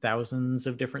thousands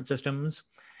of different systems,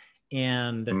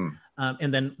 and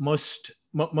then most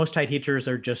Thai teachers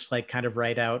are just like kind of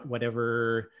write out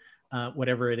whatever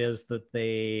it is that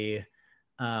they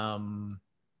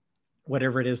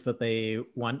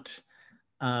want,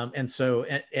 and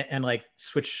like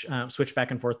switch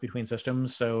back and forth between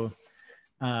systems. So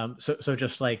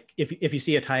just like if you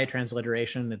see a Thai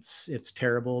transliteration, it's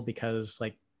terrible because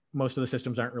like most of the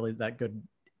systems aren't really that good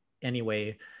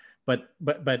anyway. But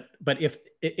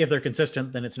if they're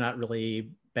consistent, then it's not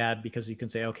really bad, because you can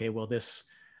say, okay, well, this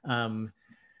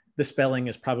the spelling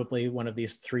is probably one of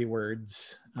these 3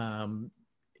 words,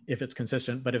 if it's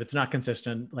consistent. But if it's not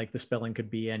consistent, like the spelling could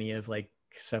be any of like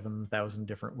 7,000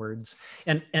 different words.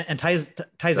 And Thai's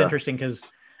interesting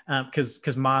because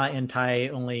ma in Thai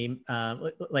only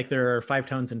like there are 5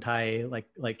 tones in Thai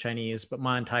like Chinese, but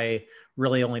ma in Thai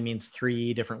really only means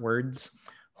 3 different words: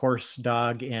 horse,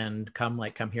 dog, and come,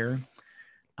 like come here.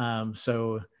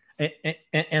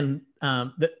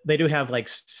 They do have like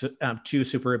 2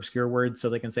 super obscure words, so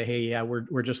they can say, hey, yeah,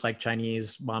 we're just like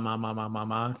Chinese, ma ma ma ma ma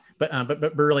ma.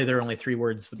 But really there are only 3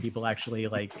 words that people actually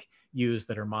like use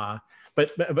that are ma.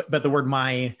 But the word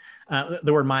my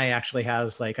actually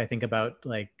has like, I think about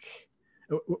like,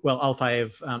 well, all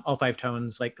five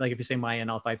tones, like if you say my in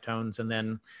all 5 tones, and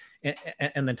then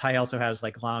Thai also has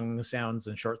like long sounds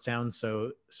and short sounds.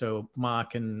 So ma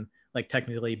can like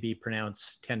technically be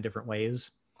pronounced 10 different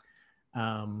ways.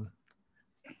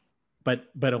 But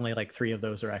only like 3 of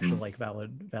those are actual like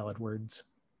valid words.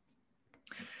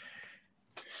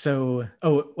 So,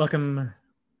 welcome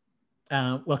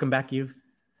back, Eve.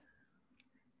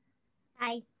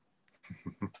 Hi.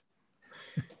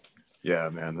 Yeah,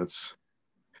 man, that's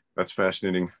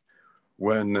fascinating.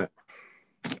 When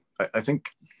I think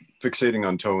fixating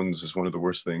on tones is one of the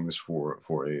worst things for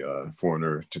a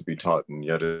foreigner to be taught, and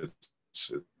yet it's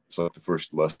like the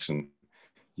first lesson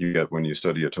you get when you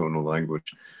study a tonal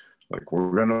language. Like,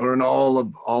 we're going to learn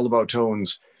all about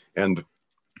tones, and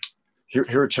here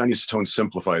are Chinese tones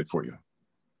simplified for you.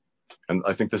 And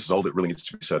I think this is all that really needs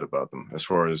to be said about them as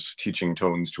far as teaching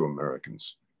tones to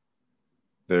Americans.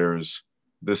 There's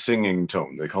the singing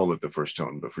tone. They call it the first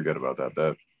tone, but forget about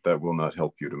that. That will not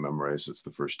help you to memorize. It's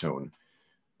the first tone.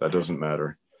 That doesn't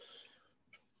matter.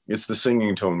 It's the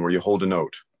singing tone where you hold a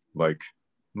note, like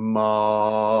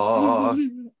ma,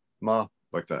 ma,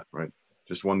 like that, right?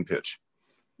 Just one pitch.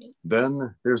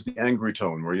 Then there's the angry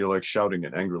tone where you're like shouting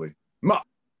it angrily. Ma,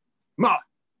 ma.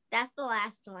 That's the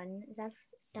last one.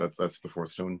 That's the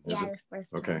fourth tone, is yeah, it? the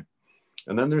first Okay. one.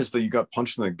 And then there's you got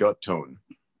punched in the gut tone.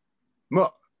 Ma,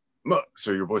 ma.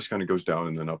 So your voice kind of goes down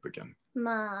and then up again.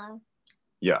 Ma.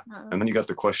 Yeah. And then you got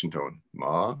the question tone.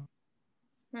 Ma,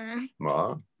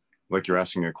 ma. Like you're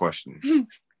asking a question.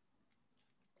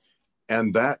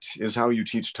 And that is how you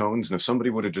teach tones. And if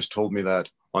somebody would have just told me that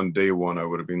on day one, I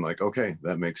would have been like, okay,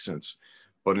 that makes sense.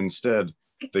 But instead,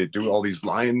 they do all these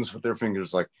lines with their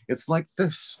fingers, like, it's like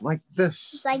this, like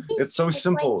this. It's like this. It's so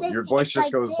simple. Like your voice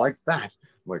just goes this. like that.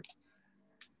 Like,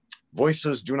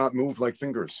 voices do not move like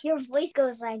fingers. Your voice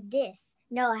goes like this.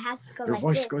 No, it has to go Your like this.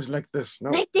 Your voice goes like this. No.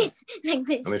 Like this. Like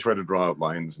this. And they try to draw out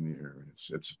lines in the air.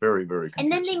 It's very, very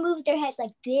confusing. And then they move their heads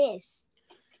like this.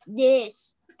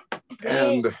 This.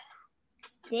 And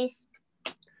this.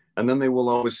 And then they will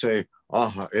always say,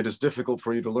 it is difficult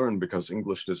for you to learn because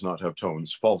English does not have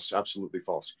tones. False, absolutely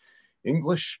false.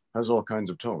 English has all kinds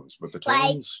of tones, but the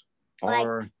tones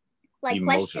are like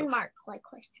emotive. Question mark, like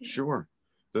question mark. Sure.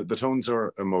 The tones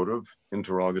are emotive,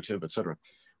 interrogative, etc.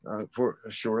 For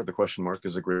sure, the question mark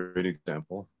is a great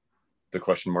example. The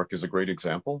question mark is a great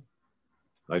example.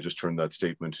 I just turned that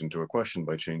statement into a question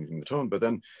by changing the tone, but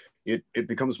then it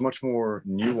becomes much more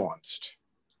nuanced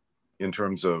in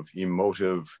terms of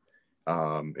emotive,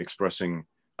 expressing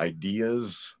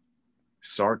ideas,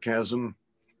 sarcasm,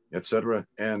 etc.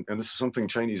 And this is something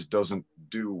Chinese doesn't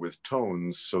do with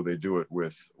tones, so they do it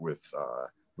with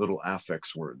little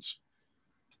affix words,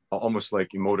 almost like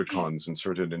emoticons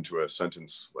inserted into a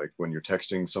sentence. Like when you're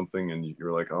texting something and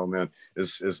you're like, oh man,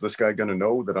 is this guy gonna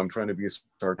know that I'm trying to be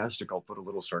sarcastic? I'll put a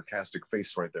little sarcastic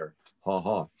face right there, ha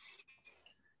ha.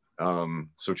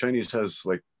 So Chinese has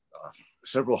like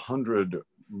several hundred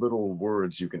little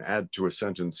words you can add to a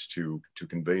sentence to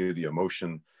convey the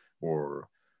emotion or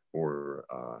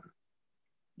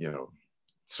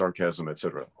sarcasm,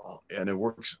 etc. And it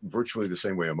works virtually the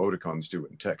same way emoticons do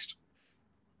in text.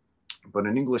 But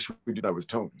in English, we do that with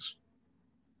tones.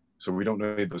 So we don't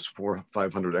need those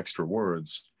 400-500 extra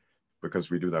words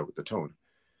because we do that with the tone.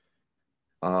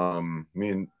 I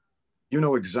mean, you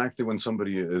know exactly when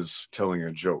somebody is telling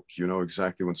a joke. You know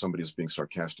exactly when somebody is being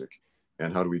sarcastic.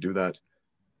 And how do we do that?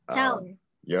 Tone.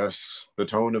 Yes, the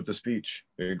tone of the speech.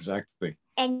 Exactly.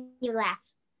 And you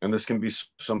laugh. And this can be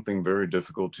something very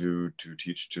difficult to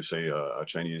teach to, say, a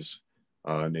Chinese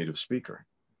native speaker.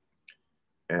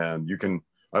 And you can,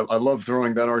 I love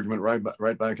throwing that argument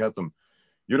right back at them.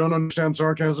 You don't understand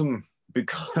sarcasm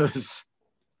because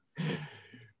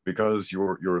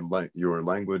your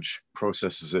language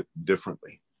processes it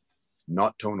differently,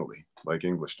 not tonally like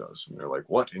English does. And they're like,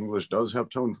 what? English does have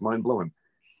tones? Mind blowing.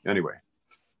 Anyway.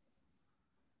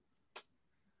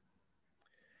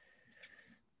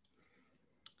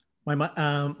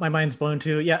 My mind's blown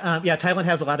too. Yeah, Thailand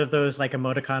has a lot of those like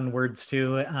emoticon words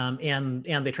too, and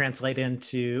they translate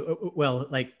into, well,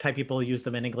 like Thai people use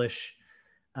them in English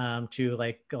to,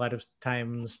 like, a lot of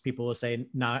times people will say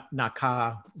na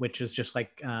ka, which is just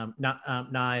like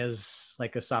na is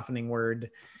like a softening word,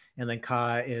 and then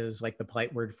ka is like the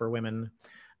polite word for women.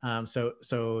 So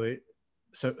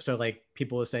like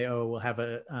people will say, oh, we'll have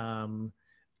a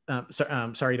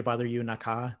sorry to bother you, na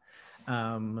ka.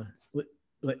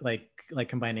 Like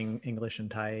combining English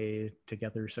and Thai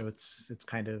together, so it's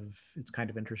kind of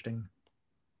interesting.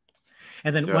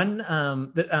 And then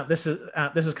this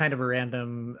is kind of a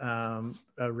random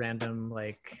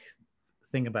like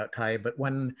thing about Thai, but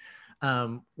one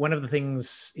of the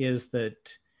things is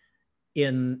that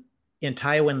in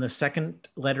Thai, when the second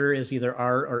letter is either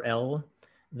R or L,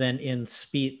 then in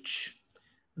speech,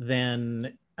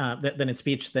 then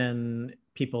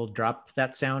people drop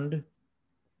that sound.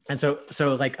 And so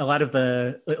like a lot of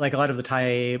the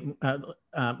Thai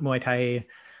Muay Thai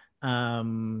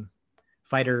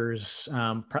fighters,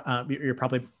 you're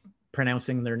probably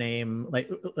pronouncing their name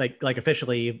like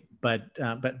officially, but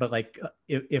like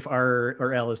if R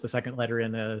or L is the second letter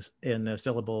in a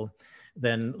syllable,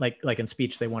 then like in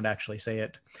speech they won't actually say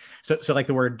it. So like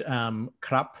the word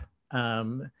krap,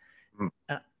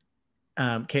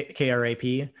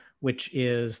 KRAP, which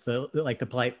is the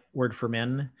polite word for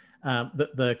men.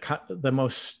 The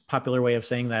most popular way of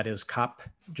saying that is cop,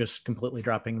 just completely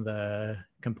dropping the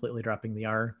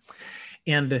R,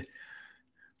 and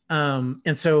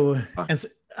so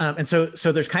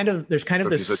there's kind of so this.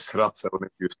 If you said krap, that would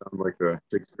make you sound like a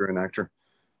Shakespearean actor.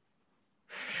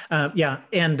 Yeah,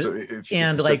 and so if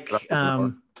you like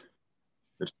krap,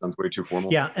 it sounds way too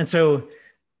formal. Yeah, and so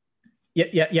yeah,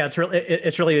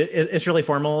 it's really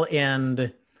formal,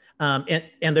 and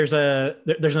And there's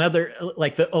another,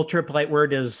 like the ultra polite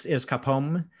word is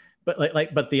kapom,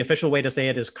 but the official way to say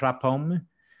it is krapom.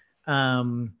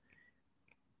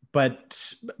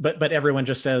 But everyone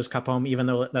just says kapom, even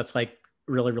though that's like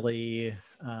really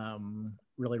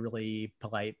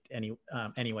polite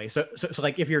anyway. So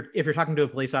like if you're talking to a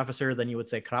police officer, then you would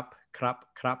say krap,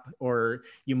 or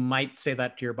you might say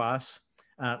that to your boss,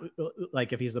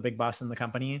 like if he's the big boss in the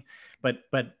company. But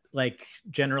like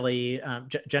generally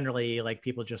like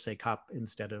people just say kop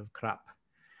instead of krap.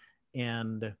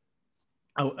 And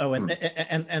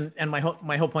and my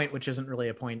whole point, which isn't really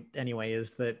a point anyway,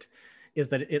 is that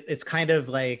it's kind of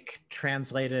like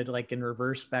translated like in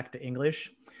reverse back to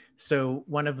English. So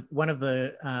one of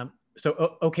the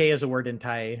so okay is a word in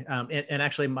Thai, and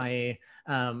actually my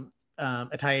a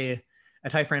Thai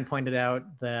friend pointed out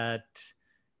that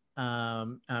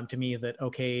to me that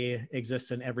okay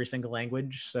exists in every single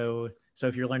language. So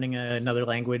if you're learning another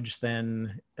language,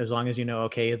 then as long as you know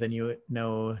okay, then you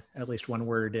know at least one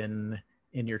word in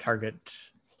your target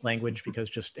language, because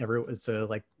it's a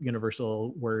like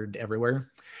universal word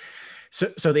everywhere.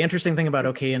 So the interesting thing about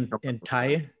okay in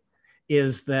Thai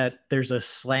is that there's a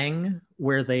slang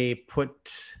where they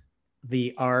put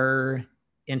the R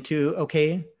into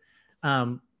okay,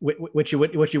 which you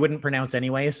wouldn't pronounce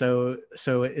anyway. So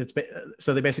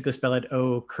they basically spell it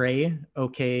okay,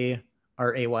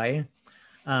 ray.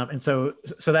 And so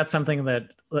that's something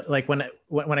that like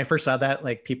when I first saw that,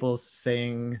 like people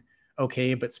saying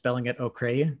okay but spelling it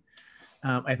okay,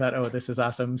 I thought, oh, this is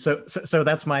awesome. So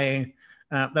that's my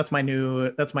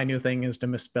new thing, is to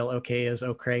misspell okay as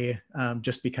okay,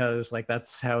 just because like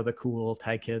that's how the cool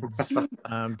Thai kids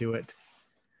do it.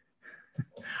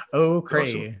 Okay.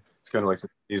 Awesome. It's kind of like the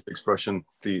Chinese expression,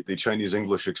 the Chinese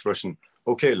English expression,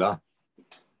 okay la.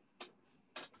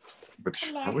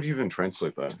 Which how would you even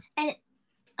translate that?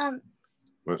 And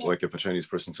like if a Chinese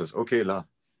person says okay la.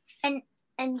 And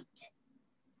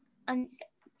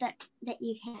that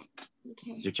you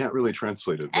can't really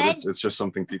translate it, but it's just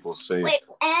something people say. Wait,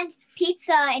 and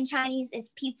pizza in Chinese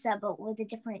is pizza, but with a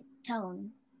different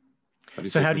tone.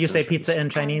 How do you say pizza in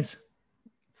Chinese?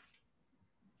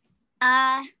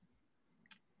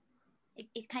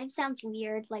 It kind of sounds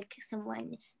weird, like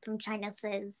someone from China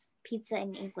says pizza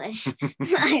in English.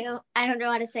 I don't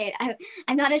know how to say it.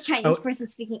 I'm not a Chinese person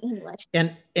speaking English.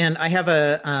 And I have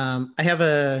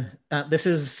this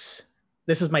is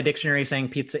my dictionary saying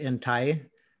pizza in Thai.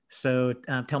 So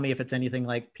tell me if it's anything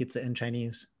like pizza in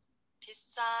Chinese.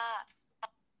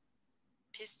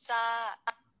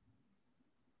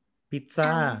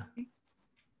 Pizza.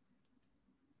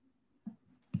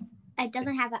 It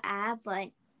doesn't have an a,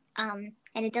 but and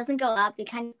it doesn't go up. It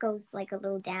kind of goes like a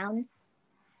little down.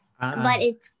 But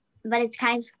it's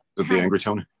kind of. Is it the angry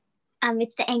tone?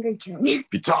 It's the angry tone.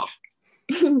 Pizza.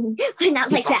 But not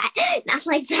like that. Not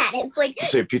like that. It's like. You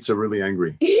say pizza really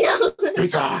angry. No.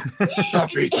 Pizza. The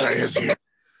pizza is here.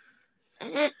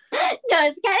 No,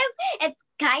 it's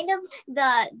kind of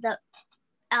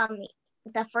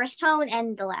the first tone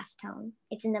and the last tone.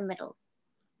 It's in the middle.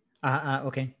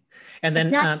 Okay. And then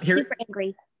it's not super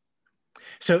angry.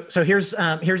 So here's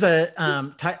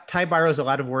a Thai borrows a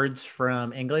lot of words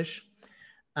from English,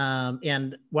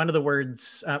 and one of the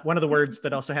words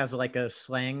that also has like a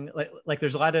slang, like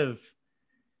there's a lot of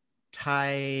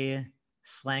Thai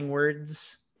slang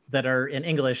words that are in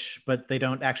English, but they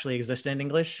don't actually exist in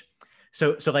English.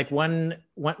 So like one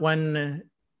and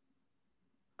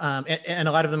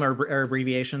a lot of them are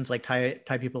abbreviations. Like Thai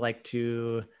people like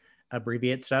to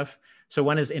abbreviate stuff. So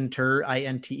one is inter,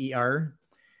 INTER.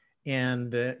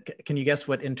 And can you guess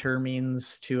what inter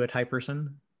means to a Thai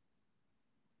person?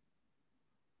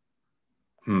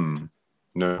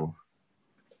 No.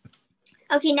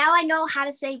 Okay, now I know how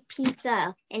to say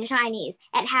pizza in Chinese.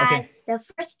 It has the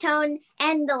first tone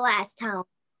and the last tone.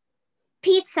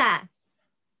 Pizza.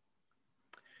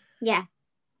 Yeah.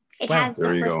 It has the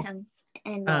first tone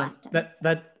and the last tone.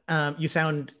 You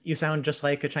sound just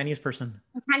like a Chinese person.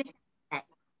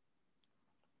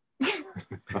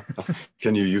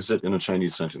 Can you use it in a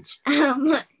Chinese sentence?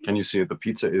 Can you say the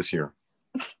pizza is here?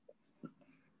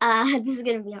 This is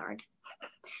gonna be hard.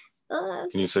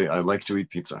 Can you say I like to eat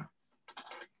pizza?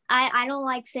 I don't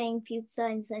like saying pizza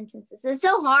in sentences. It's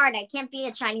so hard. I can't be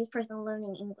a Chinese person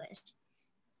learning English.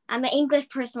 I'm an English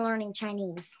person learning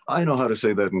Chinese. I know how to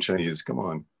say that in Chinese. Come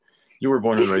on. You were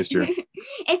born and raised here.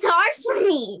 It's hard for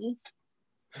me.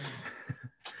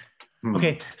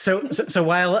 Okay, so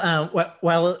while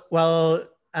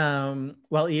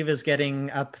Eve is getting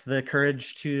up the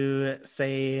courage to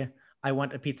say I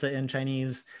want a pizza in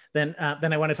Chinese. Then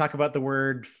I want to talk about the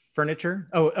word furniture.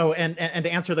 And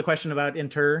to answer the question about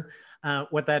inter,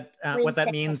 what that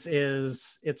means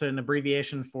is it's an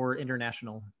abbreviation for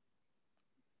international.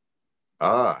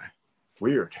 Ah,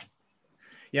 weird.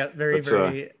 Yeah, very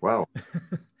wow.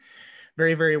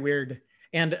 very, very weird.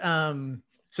 And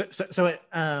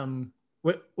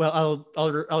well,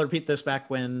 I'll repeat this back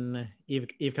when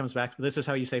Eve comes back. This is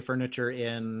how you say furniture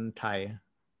in Thai.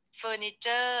 Furniture.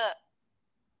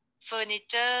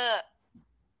 Furniture.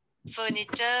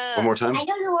 Furniture. One more time. I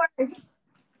know the word.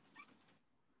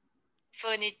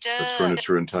 Furniture. That's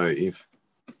furniture in Thai, Eve.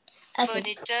 Okay.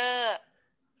 Furniture.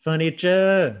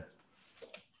 Furniture.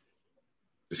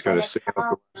 Just gotta sing it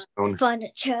up the tone.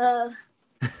 Furniture.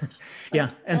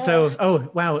 Yeah, and so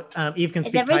wow, Eve can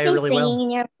speak Thai really well.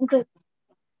 In your good?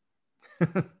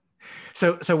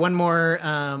 So one more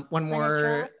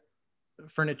furniture.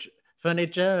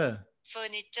 Furniture.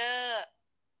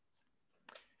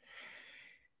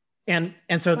 And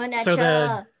so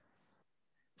Furniture.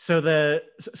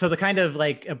 the kind of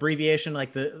like abbreviation,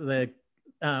 like the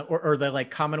or the like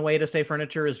common way to say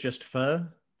furniture is just pho.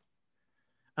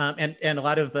 And a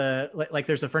lot of the like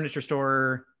there's a furniture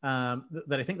store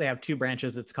that I think they have 2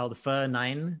 branches. It's called Pho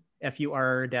 9,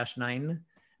 FUR-9, and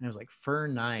I was like Fur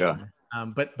 9. Yeah.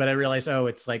 But I realized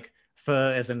it's like pho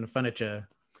as in furniture.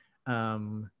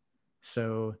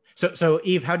 So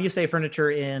Eve, how do you say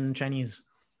furniture in Chinese?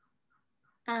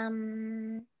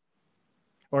 Or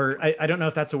I don't know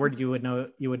if that's a word you would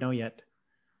know yet.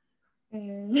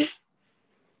 Maybe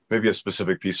a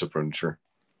specific piece of furniture.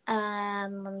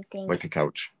 Let me think. Like a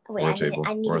couch, or a table,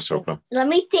 or a sofa. Let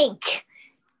me think.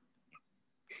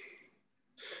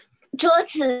 桌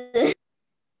子,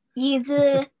 椅子,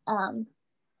 let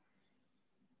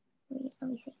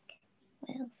me think.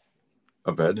 What else?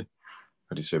 A bed?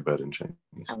 How do you say bed in Chinese?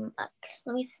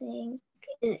 Let me think.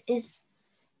 Is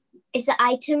the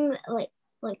item like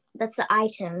that's the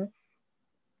item?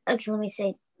 Okay, let me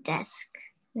say desk.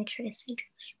 Let me try to say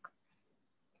desk.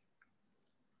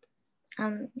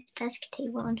 Desk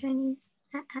table in Chinese.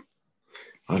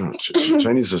 I don't know.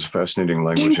 Chinese is a fascinating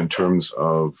language in terms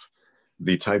of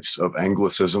the types of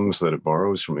anglicisms that it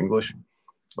borrows from English.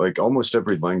 Like almost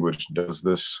every language does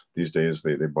this these days.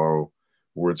 They borrow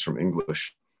words from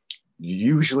English,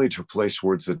 usually to replace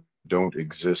words that don't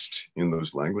exist in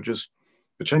those languages.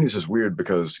 The Chinese is weird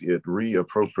because it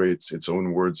reappropriates its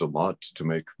own words a lot to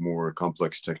make more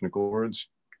complex technical words.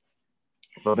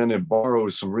 But then it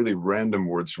borrows some really random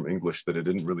words from English that it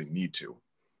didn't really need to,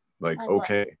 like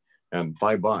okay and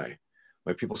bye-bye.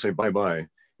 Like people say bye-bye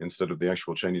instead of the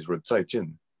actual Chinese word 再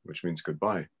见, which means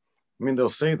goodbye. I mean, they'll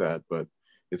say that, but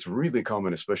it's really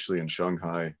common, especially in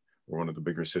Shanghai, or one of the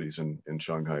bigger cities in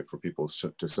Shanghai, for people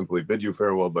to simply bid you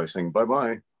farewell by saying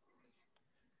bye-bye.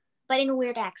 But in a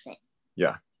weird accent.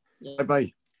 Yeah. Yes.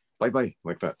 Bye-bye. Bye-bye,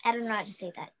 like that. I don't know how to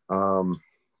say that.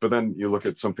 But then you look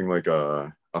at something like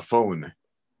a phone.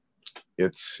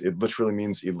 It literally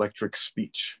means electric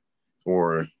speech,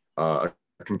 or a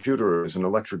computer is an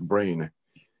electric brain.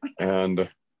 And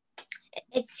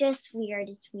it's just weird.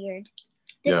 It's weird.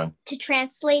 To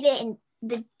translate it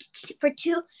for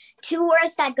two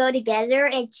words that go together,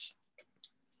 it's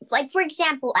like, for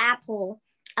example, apple,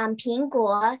 苹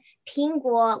果,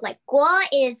 like 果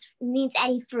means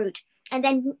any fruit, and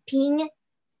then 苹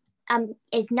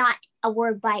is not a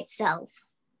word by itself,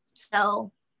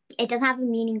 so it doesn't have a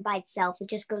meaning by itself. It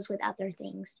just goes with other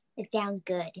things. It sounds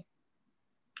good.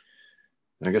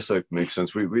 I guess that makes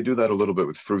sense. We do that a little bit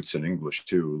with fruits in English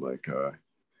too, like a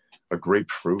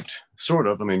grapefruit, sort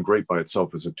of. I mean, grape by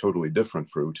itself is a totally different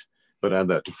fruit, but add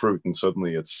that to fruit and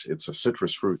suddenly it's a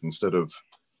citrus fruit instead of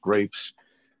grapes,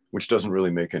 which doesn't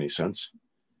really make any sense.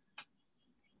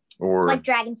 Or like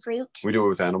dragon fruit. We do it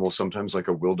with animals sometimes, like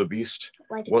a wildebeest.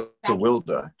 What's a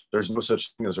wilde? There's no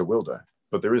such thing as a wilde,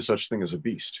 but there is such thing as a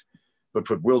beast. But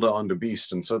put wilde onto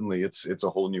beast and suddenly it's a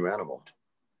whole new animal.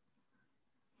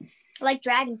 Like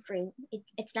dragon fruit.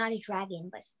 It's not a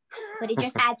dragon, but it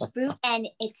just adds fruit, and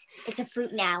it's a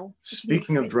fruit now.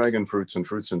 Speaking of dragon fruits and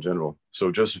fruits in general,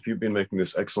 so Joseph, you've been making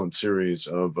this excellent series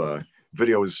of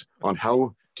videos on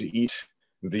how to eat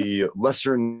the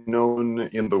lesser known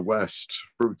in the West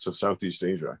fruits of Southeast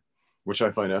Asia, which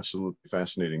I find absolutely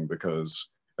fascinating because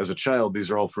as a child, these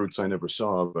are all fruits I never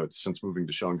saw, but since moving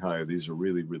to Shanghai, these are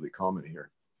really, really common here.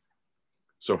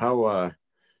 So how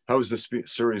has this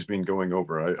series been going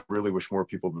over? I really wish more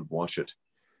people would watch it.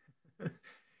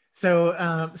 So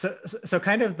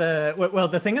kind of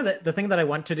the thing that I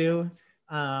want to do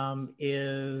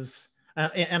is,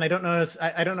 and I don't know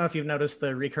if you've noticed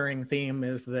the recurring theme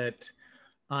is that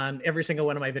on every single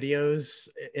one of my videos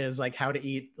is like how to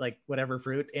eat like whatever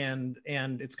fruit, and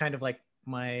it's kind of like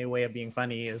my way of being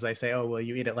funny is I say, oh well,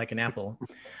 you eat it like an apple.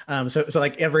 So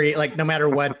like every like no matter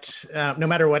what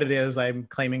it is, I'm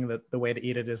claiming that the way to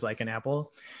eat it is like an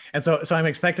apple, and so I'm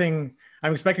expecting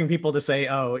people to say,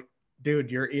 oh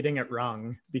dude, you're eating it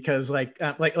wrong, because like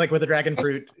with the dragon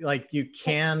fruit, like you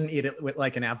can eat it with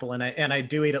like an apple, and I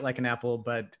do eat it like an apple,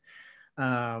 but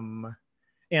and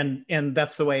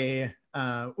that's the way.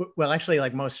 Well, actually,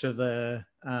 like most of the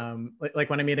like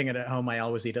when I'm eating it at home, I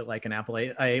always eat it like an apple.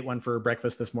 I ate one for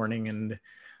breakfast this morning,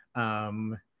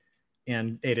 and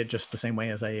ate it just the same way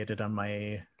as I ate it on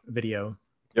my video.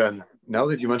 Yeah, now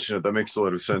that you mention it, that makes a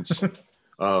lot of sense.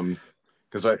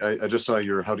 Because I just saw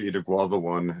your how to eat a guava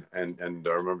one, and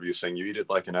I remember you saying you eat it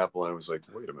like an apple, and I was like,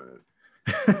 wait a minute,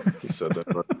 he said that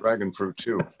about dragon fruit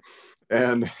too.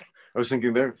 And I was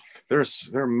thinking there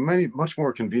are many much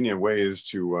more convenient ways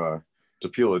to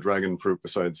peel a dragon fruit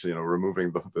besides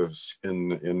removing the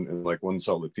skin in like one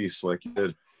solid piece like you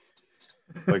did.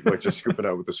 Like just scoop it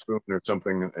out with a spoon or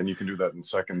something, and you can do that in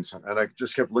seconds. And I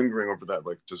just kept lingering over that.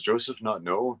 Like, does Joseph not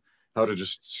know how to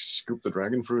just scoop the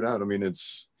dragon fruit out? I mean,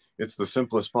 it's the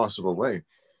simplest possible way.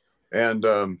 And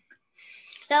so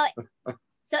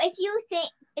if you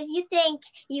think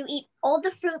you eat all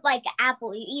the fruit like an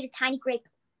apple, you eat a tiny grape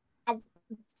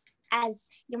as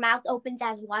your mouth opens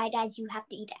as wide as you have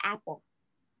to eat an apple.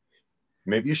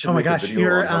 Maybe you should oh my make gosh, a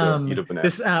video on how to eat a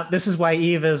banana. This is why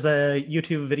Eve is a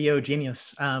YouTube video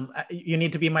genius. You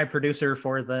need to be my producer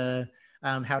for the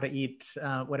how to eat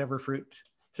whatever fruit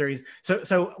series.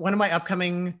 So one of my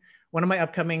upcoming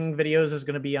videos is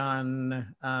going to be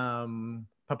on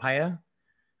papaya.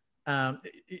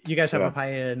 You guys have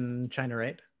papaya in China,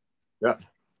 right? Yeah.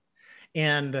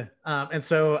 And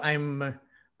so I'm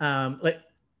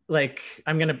like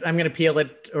I'm gonna peel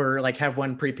it, or like have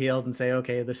one pre-peeled and say,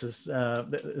 okay, this is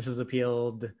a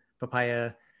peeled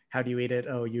papaya. How do you eat it?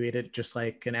 Oh, you eat it just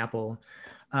like an apple.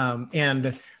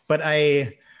 But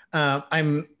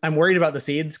I'm worried about the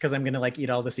seeds, because I'm gonna like eat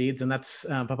all the seeds, and that's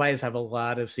papayas have a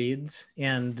lot of seeds,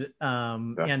 and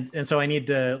so I need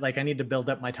to build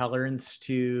up my tolerance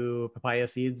to papaya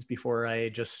seeds before I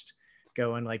just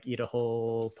go and like eat a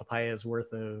whole papaya's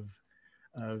worth of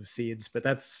seeds. But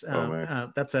that's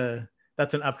an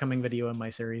upcoming video in my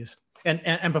series,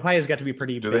 and papaya's got to be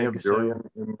pretty do big. They have durian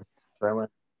in Thailand?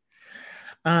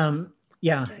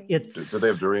 Yeah, do they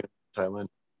have durian in Thailand?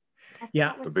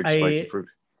 Yeah, the big spiky fruit.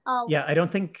 Oh yeah, I don't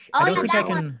think I can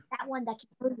that one that can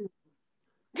move.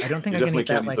 I don't think you I can eat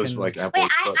that like those like apples.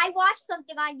 Wait, I watched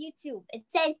something on YouTube. It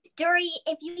said durian,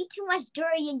 if you eat too much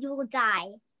durian, you will die.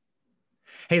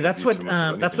 Hey, that's what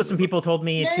some people told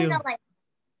me too. No,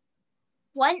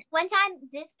 like one time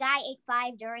this guy ate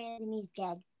 5 durians and he's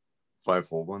dead. 5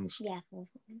 whole ones? Yeah, 5 whole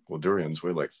ones. Well, durians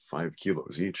weigh like 5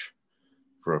 kilos each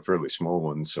for a fairly small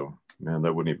one, so man,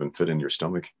 that wouldn't even fit in your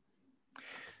stomach.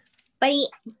 But he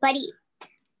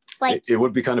like it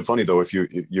would be kind of funny though if you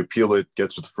peel it, get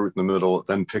to the fruit in the middle,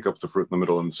 then pick up the fruit in the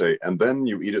middle and say, and then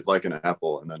you eat it like an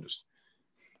apple, and then just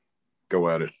go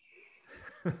at it.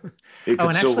 It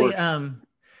could still work.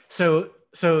 So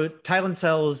Thailand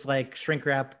sells like shrink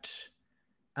wrapped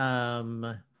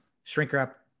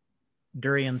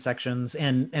durian sections,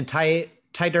 and Thai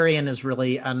durian is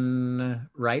really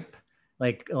unripe.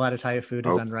 Like a lot of Thai food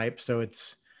is unripe, so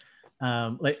it's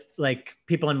like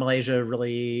people in Malaysia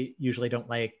really usually don't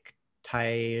like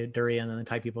Thai durian, and the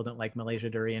Thai people don't like Malaysia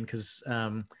durian, because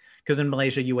in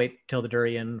Malaysia you wait till the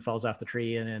durian falls off the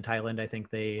tree, and in Thailand I think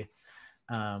they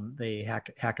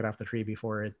hack it off the tree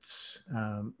before it's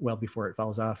before it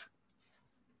falls off.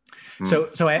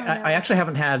 So I actually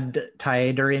haven't had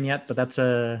Thai durian yet, but that's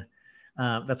a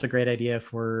great idea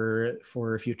for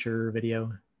a future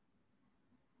video.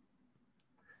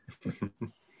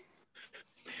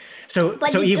 So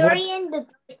Eve,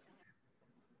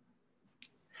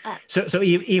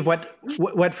 Eve,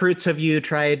 what fruits have you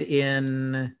tried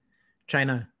in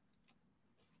China?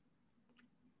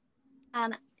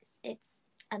 It's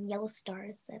yellow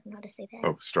stars. I don't know how to say that.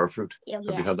 Oh, star fruit. Yeah.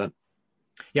 Have you had that?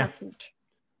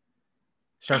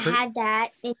 Star fruit. I had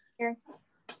that in here.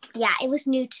 Yeah, it was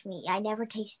new to me. I never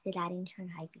tasted that in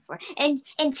Shanghai before, and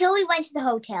until we went to the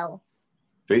hotel.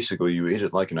 Basically, you ate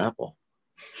it like an apple.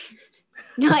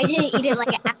 No, I didn't eat it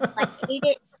like an apple.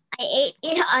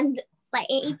 I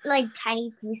ate like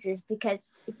tiny pieces because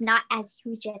it's not as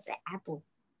huge as an apple.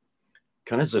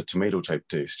 Kind of has a tomato type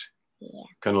taste. Yeah.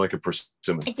 Kind of like a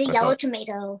persimmon. It's a yellow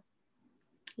tomato.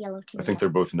 I think they're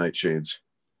both nightshades.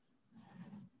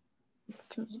 It's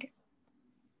tomato.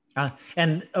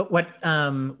 And what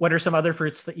are some other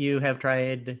fruits that you have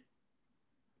tried?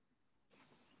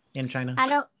 in China? I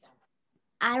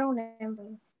don't remember.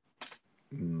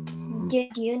 Do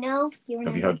you know?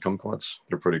 Have you had kumquats?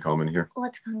 They're pretty common here.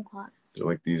 What's kumquats? They're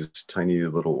like these tiny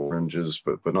little oranges,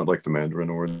 but not like the mandarin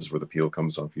oranges where the peel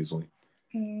comes off easily.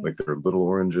 Like they're little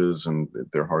oranges and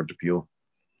they're hard to peel.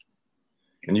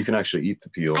 And you can actually eat the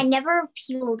peel. I never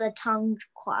peeled a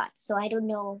kumquat, so I don't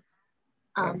know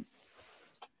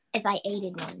if I ate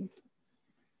it one.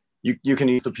 You can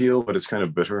eat the peel, but it's kind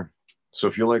of bitter. So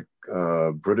if you like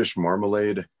British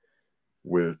marmalade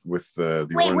with the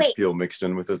orange peel mixed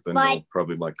in with it, then you'll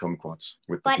probably like kumquats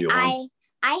with the peel on.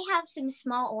 I have some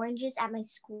small oranges at my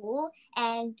school,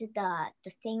 and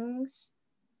the things,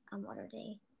 what are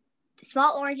they? The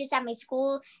small oranges at my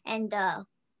school, and the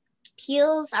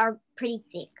peels are pretty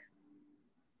thick.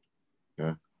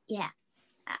 Yeah. Yeah.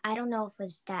 I don't know if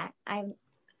it's that. Have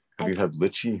you had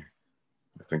lychee?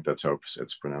 I think that's how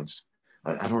it's pronounced.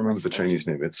 I don't remember the Chinese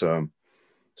name. It's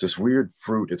this weird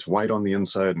fruit. It's white on the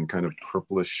inside and kind of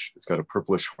purplish. It's got a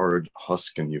purplish hard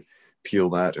husk, and you peel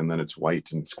that, and then it's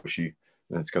white and squishy,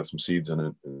 and it's got some seeds in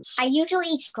it. I usually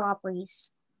eat strawberries.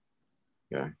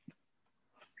 Yeah.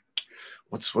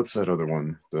 What's that other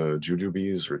one? The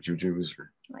jujubes or jujus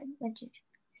or? What jujubes?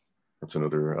 That's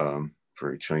another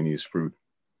very Chinese fruit.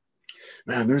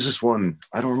 Man, there's this one.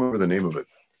 I don't remember the name of it,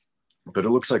 but it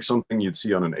looks like something you'd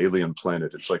see on an alien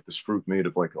planet. It's like this fruit made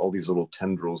of like all these little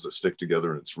tendrils that stick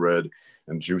together, and it's red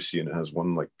and juicy, and it has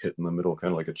one like pit in the middle,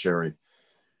 kind of like a cherry.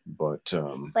 But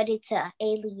it's an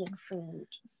alien fruit.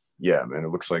 Yeah, man, it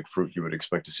looks like fruit you would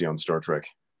expect to see on Star Trek.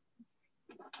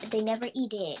 They never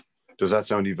eat it. Does that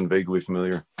sound even vaguely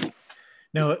familiar?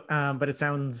 No, but it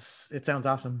sounds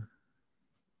awesome.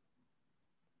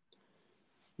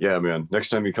 Yeah, man. Next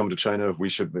time you come to China, we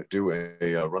should do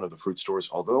a run of the fruit stores.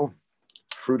 Although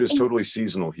fruit is totally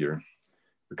seasonal here,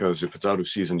 because if it's out of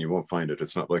season, you won't find it.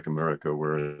 It's not like America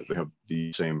where they have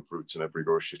the same fruits in every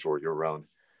grocery store year round.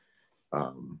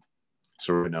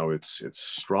 So right now it's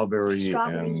strawberry.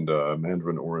 And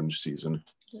mandarin orange season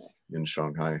in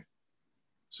Shanghai.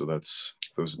 So those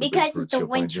are the because big fruits it's the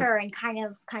winter and kind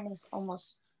of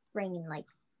almost spring in like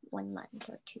 1 month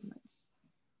or 2 months.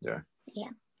 Yeah.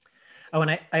 Yeah. Oh,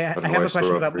 and I have a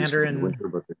question about mandarin.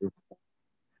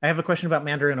 I have a question about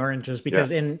mandarin oranges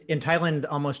because in Thailand,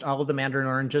 almost all of the mandarin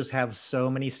oranges have so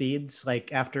many seeds.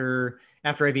 Like after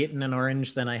I've eaten an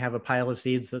orange, then I have a pile of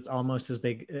seeds that's almost as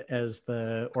big as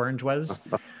the orange was.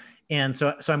 And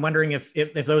so I'm wondering if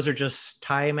those are just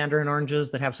Thai mandarin oranges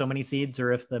that have so many seeds,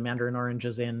 or if the mandarin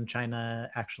oranges in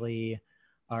China actually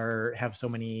have so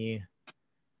many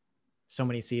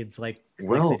seeds like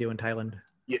they do in Thailand.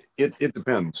 It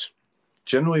depends.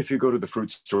 Generally, if you go to the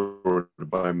fruit store to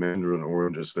buy mandarin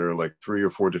oranges, there are like 3 or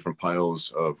 4 different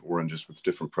piles of oranges with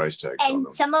different price tags on them.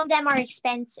 And some of them are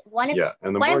expensive. One of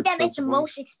them is the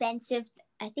most expensive.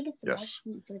 I think it's the most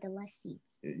seeds or the less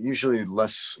seeds. Usually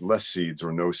less seeds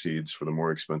or no seeds for the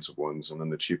more expensive ones, and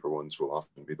then the cheaper ones will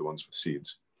often be the ones with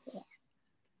seeds. Yeah.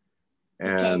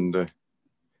 And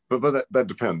but that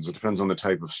depends. It depends on the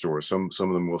type of store. Some of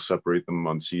them will separate them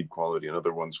on seed quality, and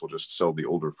other ones will just sell the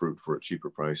older fruit for a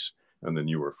cheaper price, and the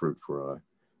newer fruit for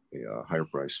a higher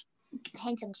price.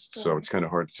 Depends on the store. So it's kind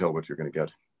of hard to tell what you're going to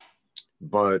get.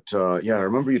 But I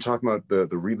remember you talking about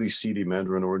the really seedy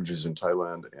mandarin oranges in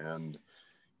Thailand, and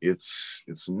it's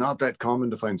not that common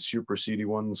to find super seedy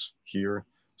ones here.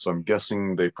 So I'm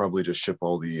guessing they probably just ship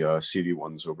all the seedy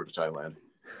ones over to Thailand.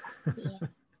 Yeah.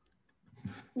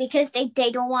 Because they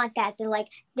don't want that. They're like,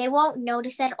 they won't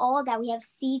notice at all that we have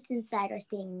seeds inside our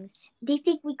things. They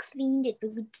think we cleaned it,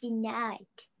 but we did not.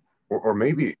 Or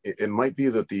maybe it might be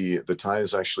that the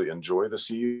Thais actually enjoy the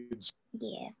seeds.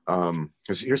 Yeah.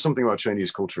 Because here's something about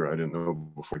Chinese culture I didn't know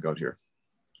before I got here.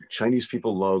 Chinese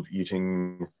people love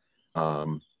eating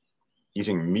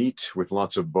meat with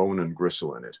lots of bone and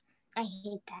gristle in it. I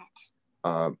hate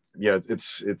that.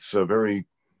 It's a very...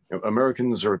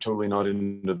 Americans are totally not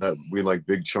into that. We like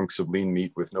big chunks of lean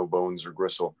meat with no bones or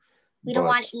gristle. We don't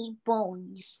want to eat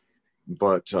bones.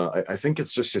 But I think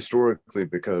it's just historically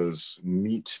because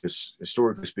meat,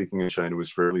 historically speaking, in China was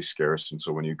fairly scarce. And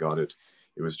so when you got it,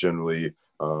 it was generally,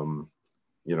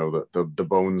 the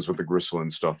bones with the gristle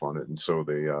and stuff on it. And so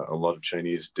a lot of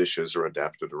Chinese dishes are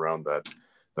adapted around that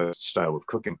style of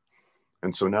cooking.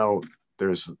 And so now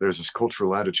there's this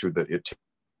cultural attitude that it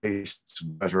tastes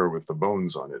better with the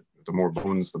bones on it. The more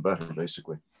bones, the better,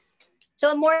 basically.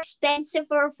 So more expensive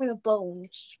for the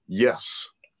bones. Yes.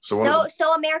 So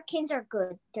Americans are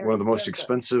good. One of the most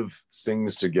expensive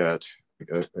things to get,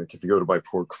 like if you go to buy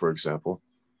pork, for example,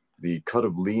 the cut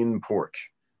of lean pork,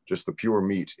 just the pure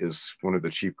meat, is one of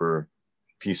the cheaper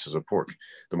pieces of pork.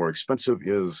 The more expensive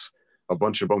is a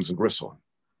bunch of bones and gristle.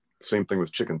 Same thing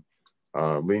with chicken.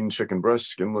 Lean chicken breast,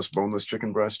 skinless, boneless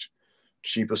chicken breast,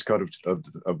 cheapest cut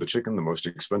of the chicken, the most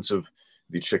expensive,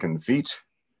 the chicken feet,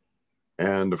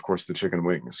 and of course the chicken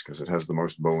wings, because it has the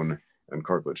most bone and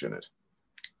cartilage in it.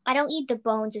 I don't eat the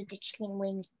bones of the chicken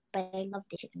wings, but I love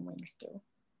the chicken wings too.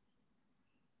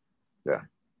 Yeah.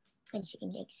 And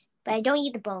chicken legs, but I don't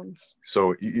eat the bones.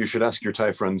 So you should ask your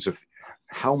Thai friends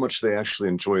how much they actually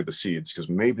enjoy the seeds, because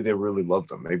maybe they really love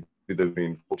them. Maybe they've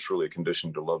been culturally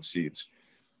conditioned to love seeds.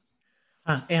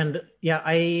 And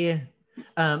yeah,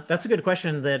 that's a good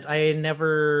question that I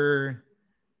never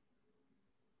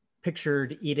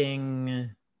pictured eating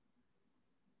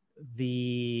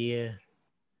the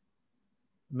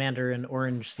mandarin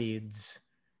orange seeds,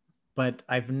 but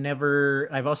I've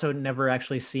also never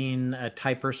actually seen a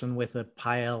Thai person with a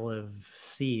pile of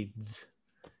seeds,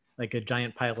 like a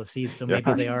giant pile of seeds. So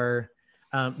maybe they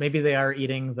are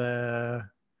eating the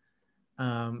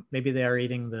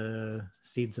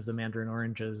seeds of the mandarin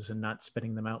oranges and not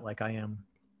spitting them out like I am.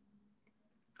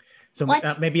 So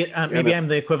maybe I'm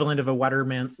the equivalent of a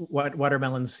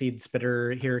watermelon seed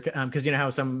spitter here, because you know how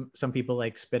some people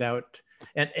like spit out,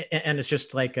 and it's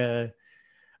just like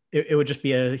it would just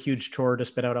be a huge chore to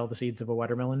spit out all the seeds of a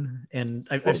watermelon. And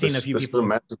I've seen a few people. This is a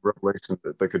massive revelation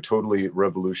that could totally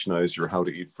revolutionize your How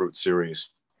to Eat Fruit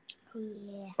series.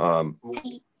 Yeah.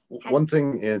 One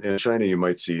thing in China you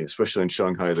might see, especially in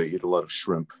Shanghai, they eat a lot of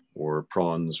shrimp or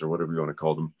prawns or whatever you want to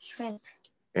call them. Shrimp.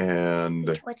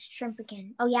 And what's shrimp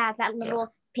again? Oh yeah, that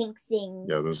little pink thing.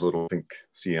 Yeah, those little pink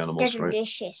sea animals. They're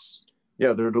delicious.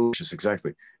 Yeah, they're delicious,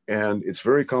 exactly. And it's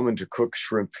very common to cook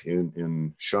shrimp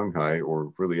in Shanghai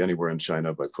or really anywhere in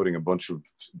China by putting a bunch of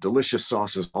delicious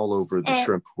sauces all over the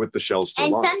shrimp with the shells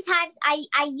still on. And sometimes I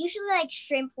usually like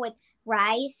shrimp with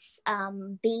rice,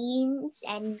 beans,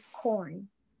 and corn.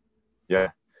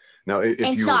 Yeah. Now, if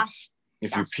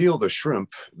you peel the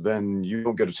shrimp, then you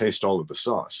don't get to taste all of the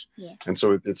sauce. Yeah. And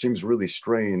so it seems really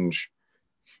strange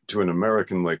to an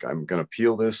American, like, I'm going to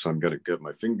peel this, I'm going to get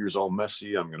my fingers all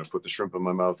messy, I'm going to put the shrimp in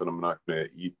my mouth, and I'm not going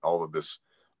to eat all of this.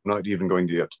 I'm not even going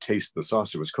to get to taste the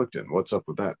sauce it was cooked in. What's up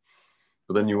with that?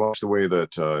 But then you watch the way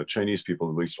that Chinese people,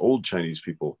 at least old Chinese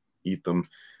people, eat them.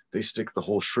 They stick the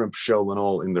whole shrimp shell and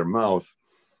all in their mouth,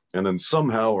 and then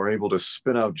somehow are able to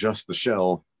spit out just the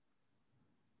shell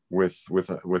with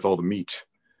all the meat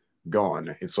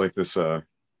gone. It's like this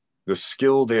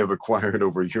skill they have acquired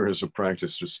over years of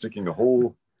practice, just sticking a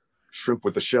whole shrimp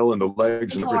with the shell and the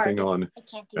legs and everything on,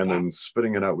 and then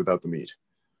spitting it out without the meat.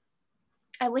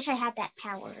 I wish I had that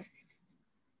power.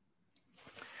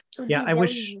 Yeah, I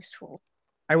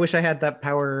wish I had that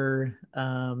power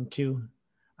too.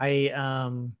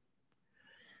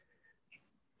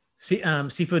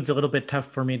 Seafood's a little bit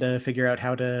tough for me to figure out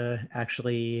how to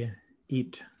actually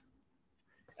eat,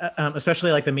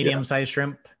 especially like the medium-sized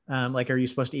shrimp. Like, are you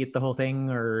supposed to eat the whole thing,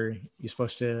 or are you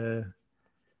supposed to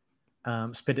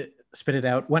spit it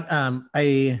out? When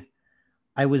I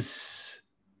was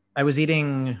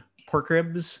eating pork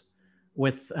ribs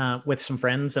with some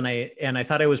friends, and I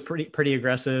thought I was pretty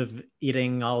aggressive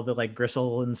eating all the like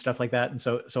gristle and stuff like that, and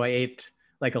so I ate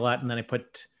like a lot, and then I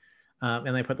put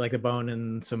like the bone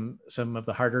and some of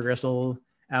the harder gristle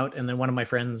out, and then one of my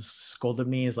friends scolded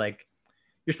me. He's like,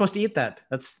 "You're supposed to eat that.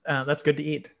 That's good to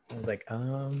eat." I was like,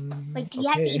 Like, do you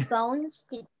have to eat bones?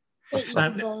 Did they eat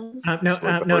bones?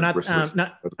 No, not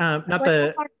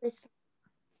the.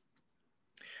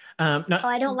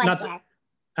 I don't like that.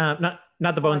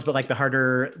 Not the bones, but like the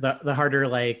harder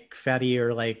like fatty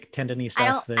or like tendony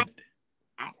stuff.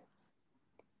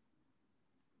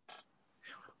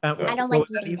 I don't like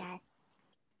eating that.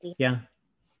 Yeah.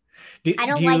 I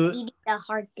don't like eating the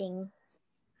hard thing.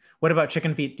 What about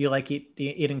chicken feet? Do you like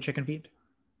eating chicken feet?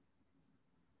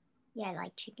 Yeah, I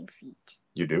like chicken feet.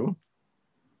 You do?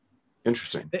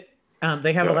 Interesting.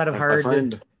 They have a lot of hard. I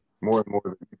find more and more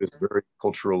that it is very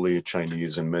culturally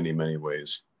Chinese in many, many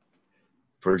ways.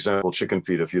 For example, chicken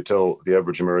feet. If you tell the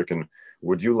average American,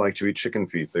 would you like to eat chicken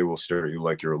feet? They will stare at you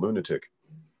like you're a lunatic.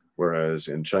 Whereas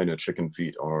in China, chicken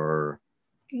feet are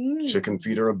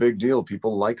a big deal.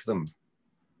 People like them.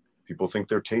 People think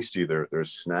they're tasty.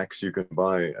 There's snacks you can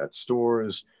buy at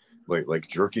stores, like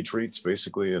jerky treats,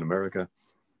 basically, in America.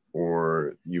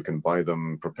 Or you can buy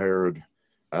them prepared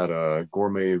at a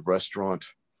gourmet restaurant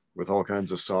with all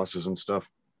kinds of sauces and stuff.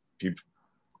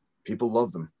 People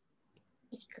love them.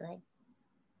 It's good.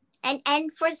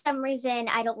 And for some reason,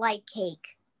 I don't like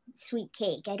cake, sweet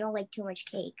cake. I don't like too much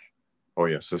cake. Oh,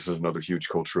 yes. This is another huge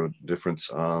cultural difference.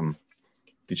 The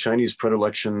Chinese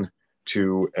predilection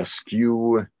to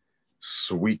eschew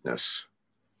sweetness.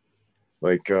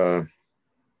 Like, when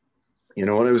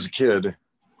I was a kid,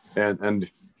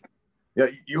 and Yeah,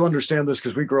 you understand this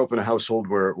because we grew up in a household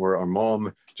where our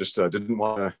mom just didn't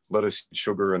want to let us eat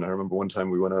sugar. And I remember one time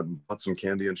we went out and bought some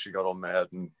candy and she got all mad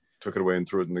and took it away and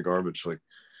threw it in the garbage. Like,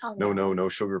 Oh no, no. no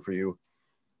sugar for you.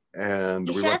 And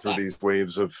You we should went through have. these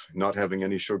waves of not having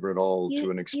any sugar at all to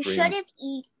an You should extreme. have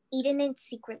eaten it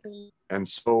secretly. And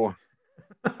so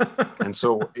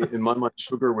in my mind,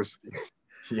 sugar was,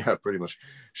 yeah, pretty much.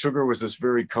 Sugar was this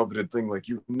very coveted thing. Like,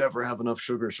 you never have enough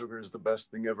sugar. Sugar is the best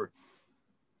thing ever.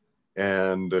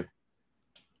 And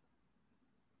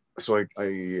so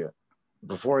I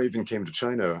before I even came to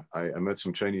China, I met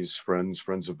some Chinese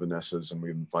friends of Vanessa's, and we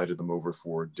invited them over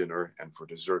for dinner. And for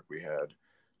dessert, we had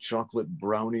chocolate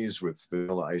brownies with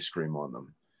vanilla ice cream on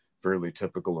them. Fairly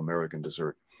typical American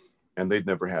dessert. And they'd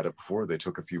never had it before. They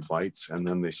took a few bites and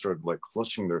then they started like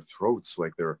clutching their throats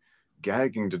like they're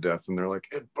gagging to death. And they're like,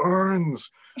 it burns.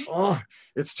 Oh,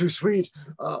 it's too sweet.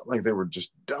 Like they were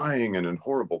just dying and in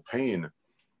horrible pain.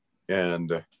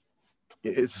 And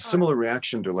it's a similar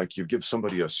reaction to like you give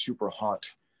somebody a super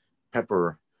hot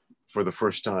pepper for the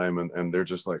first time and they're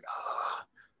just like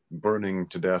burning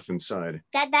to death inside.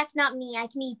 That's not me. I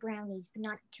can eat brownies, but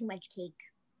not too much cake.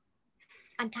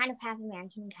 I'm kind of half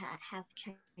American, half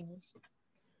Chinese.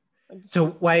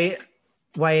 So why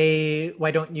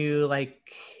don't you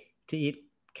like to eat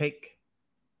cake?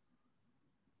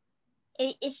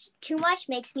 It's too much,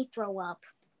 makes me throw up.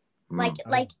 Mm.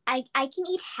 Like I can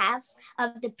eat half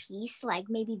of the piece, like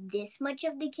maybe this much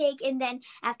of the cake, and then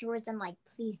afterwards I'm like,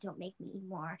 please don't make me eat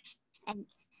more. And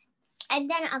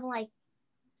then I'm like,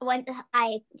 when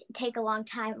I take a long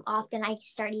time off, then I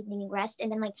start eating the rest,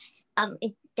 and then like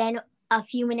then a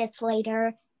few minutes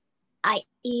later I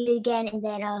eat again, and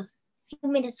then a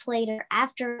few minutes later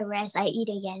after the rest I eat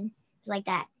again. It's like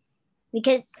that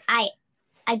because I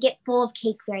get full of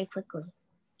cake very quickly.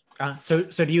 So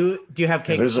do you have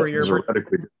cake for your birthday? There's a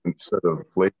radically different set of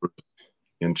flavors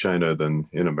in China than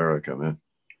in America, man.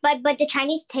 But the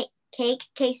Chinese cake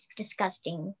tastes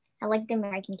disgusting. I like the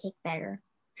American cake better.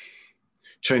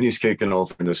 Chinese cake, in all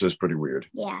fairness, is pretty weird.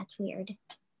 Yeah, it's weird.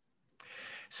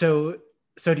 So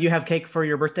do you have cake for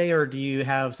your birthday, or do you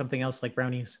have something else like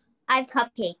brownies? I have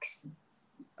cupcakes.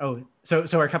 Oh, so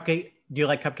are cupcake? Do you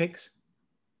like cupcakes?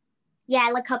 Yeah,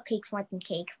 I like cupcakes more than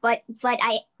cake. But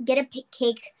I get a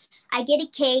cake. I get a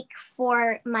cake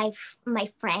for my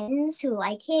friends who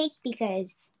like cake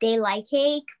because they like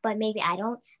cake, but maybe I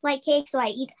don't like cake. So I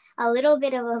eat a little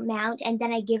bit of amount and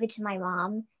then I give it to my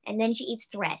mom, and then she eats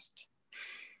the rest.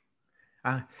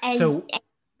 And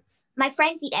my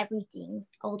friends eat everything,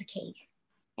 all the cake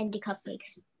and the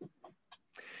cupcakes.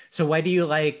 So why do you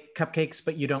like cupcakes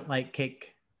but you don't like cake?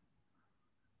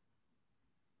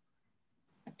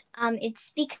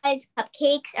 It's because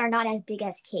cupcakes are not as big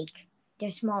as cake.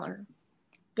 They're smaller.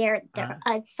 They're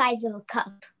a size of a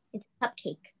cup. It's a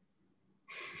cupcake.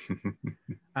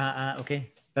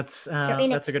 Okay, that's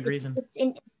a good reason. It's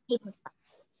in paper cup.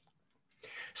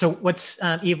 So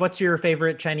Eve? What's your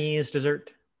favorite Chinese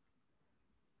dessert?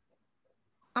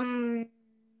 Can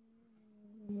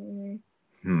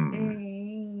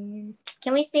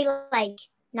we say like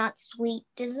not sweet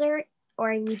dessert? Or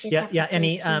we just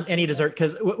any dessert,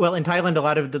 because well, in Thailand a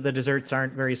lot of the desserts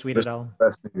aren't very sweet at all.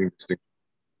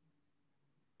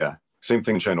 Yeah, same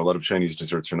thing in China. A lot of Chinese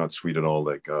desserts are not sweet at all,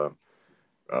 like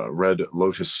red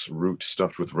lotus root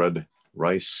stuffed with red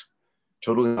rice.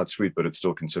 Totally not sweet, but it's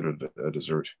still considered a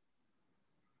dessert.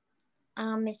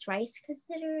 Is rice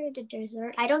considered a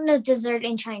dessert? I don't know dessert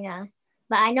in China,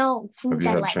 but I know foods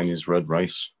Have you had Chinese red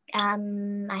rice? I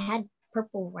had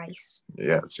purple rice.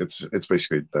 Yeah, it's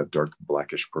basically that dark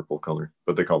blackish purple color,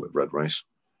 but they call it red rice.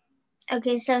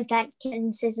 Okay, so is that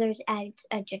considered as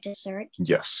a dessert?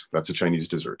 Yes, that's a Chinese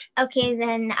dessert. Okay,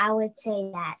 then I would say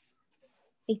that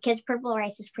because purple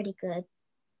rice is pretty good.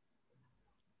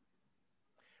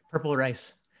 Purple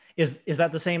rice is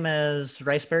that the same as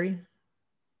riceberry?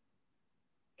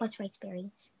 What's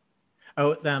riceberries?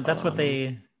 Oh, that's what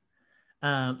they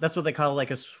call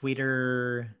like a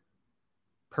sweeter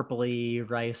purpley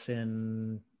rice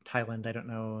in Thailand. I don't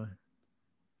know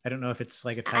if it's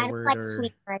like a Thai word like or.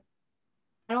 Sweet rice.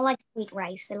 I don't like sweet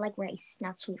rice. I like rice,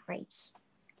 not sweet rice.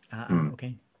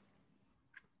 Okay.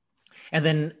 And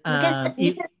then because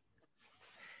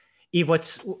Eve,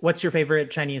 what's your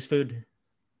favorite Chinese food?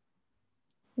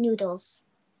 Noodles.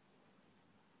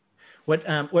 What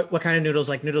kind of noodles?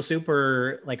 Like noodle soup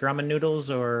or like ramen noodles,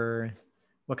 or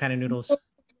what kind of noodles?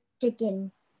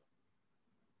 Chicken.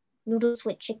 Noodles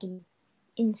with chicken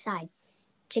inside.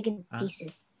 Chicken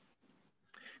pieces.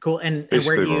 Cool. And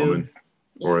basically where do you ramen,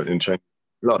 or in China?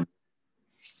 Ramen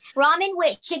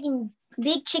with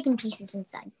big chicken pieces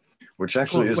inside. which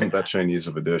actually Cool. isn't that Chinese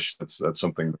of a dish. That's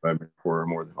something that I make for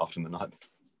more often than not.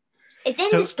 It's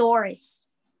in the stores.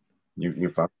 You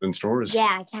found it in stores?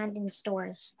 Yeah, I found it in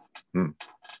stores.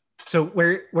 So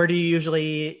where do you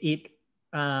usually eat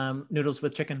noodles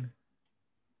with chicken?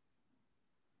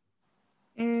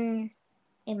 In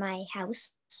my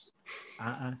house.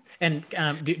 And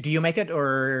do you make it,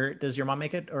 or does your mom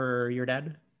make it, or your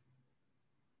dad?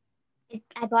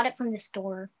 I bought it from the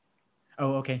store.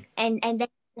 Oh, okay. And then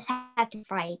just have to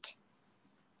fry it.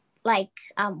 Like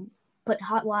put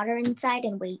hot water inside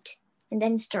and wait, and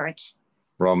then stir it.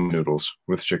 Ramen noodles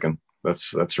with chicken.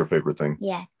 That's your favorite thing.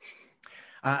 Yeah.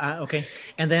 Okay.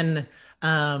 And then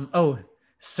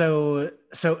so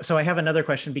I have another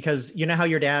question, because you know how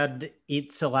your dad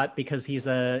eats a lot because he's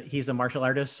a martial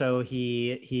artist, so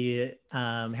he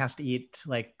has to eat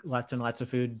like lots and lots of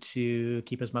food to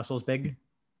keep his muscles big.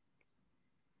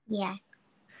 Yeah.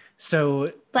 So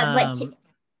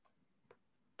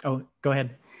oh, go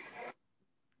ahead.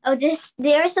 Oh,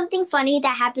 there was something funny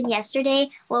that happened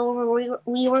yesterday while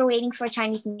we were waiting for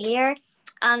Chinese New Year.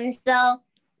 So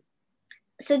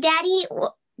Daddy,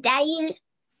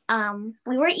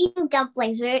 we were eating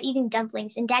dumplings.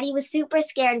 And Daddy was super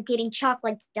scared of getting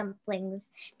chocolate dumplings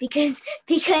because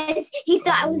he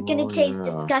thought it was gonna taste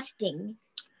disgusting.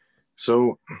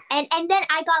 So and then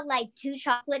I got like 2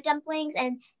 chocolate dumplings,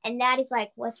 and Daddy's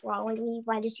like, "What's wrong with me?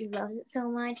 Why does she love it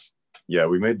so much?" Yeah,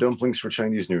 we made dumplings for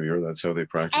Chinese New Year. That's how they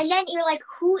practice. And then you're like,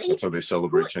 That's how they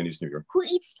celebrate Chinese New Year. Who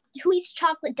eats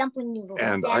chocolate dumpling noodles?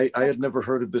 And I had never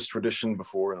heard of this tradition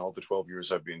before in all the 12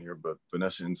 years I've been here, but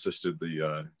Vanessa insisted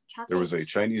there was a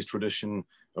Chinese tradition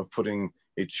of putting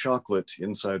a chocolate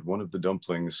inside one of the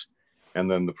dumplings, and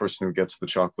then the person who gets the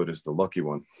chocolate is the lucky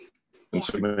one. And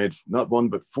so we made not 1,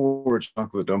 but 4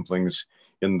 chocolate dumplings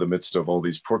in the midst of all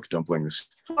these pork dumplings.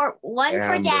 One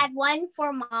for Dad, 1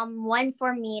 for Mom, 1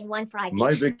 for me, and 1 for Ivy.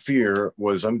 My big fear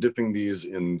was I'm dipping these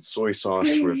in soy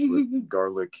sauce with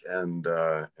garlic and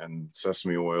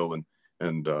sesame oil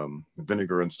and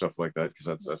vinegar and stuff like that, because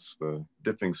that's the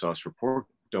dipping sauce for pork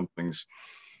dumplings.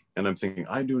 And I'm thinking,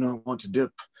 I do not want to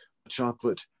dip a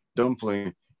chocolate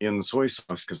dumpling in soy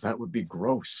sauce, because that would be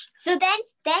gross. So then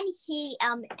he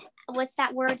what's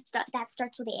that word that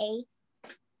starts with the A?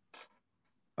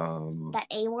 That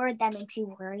A word that makes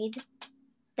you worried.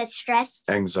 That's stressed.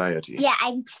 Anxiety. Yeah,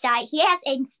 anxiety. He has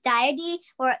anxiety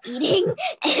or eating,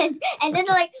 and then they're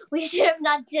like, we should have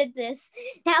not did this.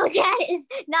 Now Dad is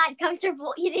not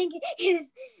comfortable eating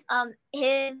his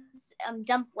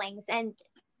dumplings, and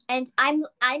I'm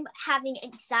having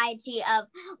anxiety of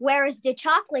where's the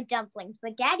chocolate dumplings,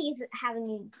 but Daddy's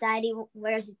having anxiety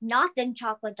where's not the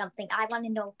chocolate dumpling. I want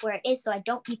to know where it is so I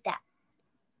don't eat that.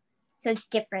 So it's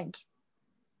different.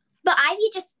 But Ivy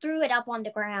just threw it up on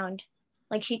the ground.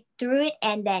 Like she threw it,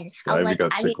 and then Ivy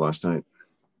got sick last night.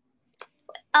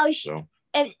 Oh, it's not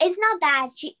that.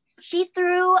 She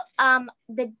threw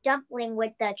the dumpling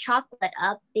with the chocolate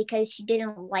up because she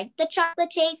didn't like the chocolate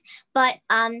taste, but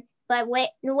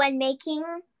when making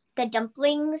the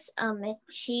dumplings,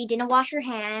 she didn't wash her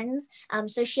hands.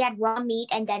 So she had raw meat,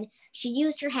 and then she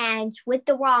used her hands with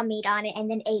the raw meat on it, and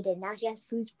then ate it. Now she has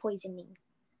food poisoning.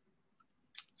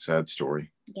 Sad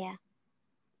story. Yeah.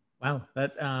 Wow,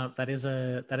 that is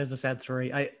a sad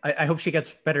story. I hope she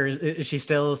gets better. Is she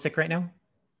still sick right now?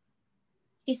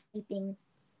 She's sleeping.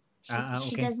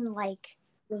 She doesn't like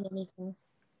doing anything.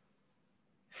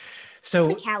 So,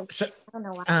 the couch. so I don't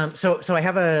know why. So I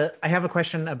have a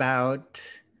question about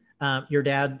your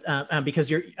dad, because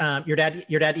your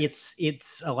dad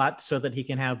eats a lot so that he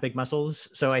can have big muscles.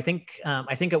 So I think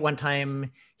at one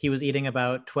time he was eating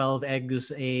about 12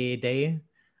 eggs a day.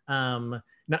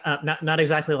 Not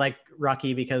exactly like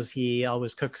Rocky, because he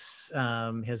always cooks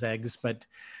his eggs, but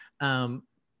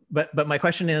my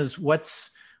question is,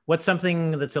 what's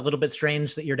something that's a little bit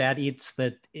strange that your dad eats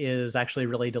that is actually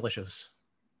really delicious?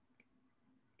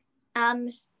 What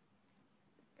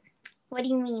do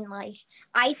you mean? Like,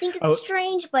 I think it's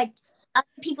strange, but other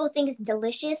people think it's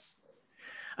delicious.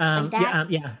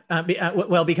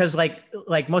 Well, because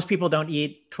like most people don't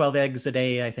eat 12 eggs a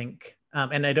day, I think.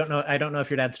 And I don't know if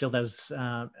your dad still does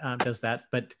that,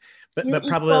 but probably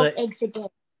 12 eggs a day.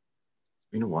 It's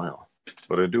been a while,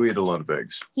 but I do eat a lot of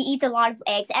eggs. He eats a lot of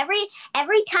eggs every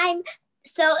time.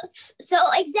 So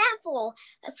example,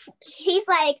 he's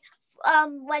like,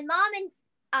 when Mom and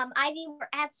Ivy were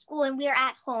at school and we were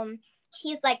at home,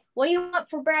 he's like, what do you want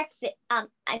for breakfast? I'm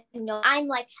like,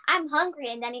 I'm hungry.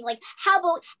 And then he's like, how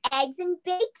about eggs and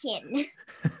bacon?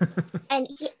 and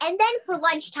then for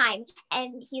lunchtime,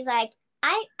 and he's like,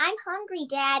 I'm hungry,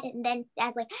 Dad. And then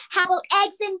Dad's like, how about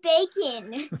eggs and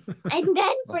bacon? And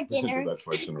then for I didn't dinner. do that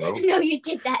twice in a row. No, you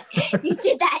did that. You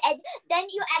did that. And then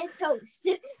you added toast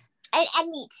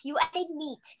and meat. You added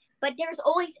meat. But there's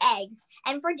always eggs.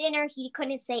 And for dinner, he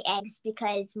couldn't say eggs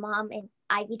because Mom and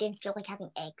Ivy didn't feel like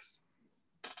having eggs.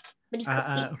 But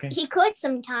he could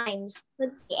sometimes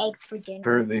put the eggs for dinner.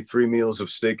 Apparently 3 meals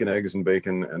of steak and eggs and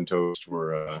bacon and toast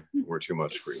were too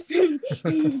much for you.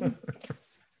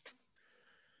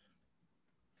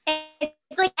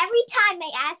 It's like every time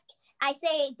I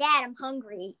say, Dad, I'm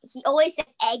hungry, he always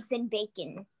says eggs and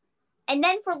bacon. And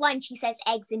then for lunch, he says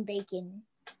eggs and bacon.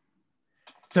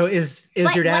 So is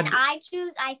your dad... When I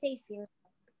choose, I say cereal.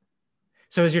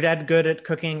 So is your dad good at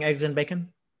cooking eggs and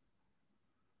bacon?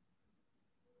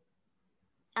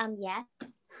 Yeah.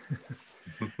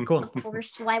 Cool. Of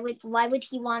course. Why would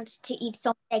he want to eat so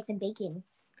much eggs and bacon?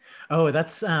 Oh,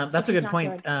 that's a good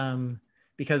point. Good.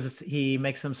 Because he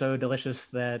makes them so delicious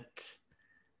that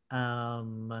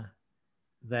that's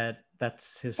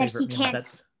his favorite he meal.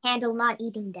 Can't handle not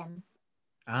eating them.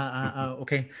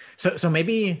 Okay. So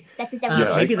maybe that's his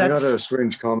maybe I got a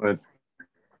strange comment.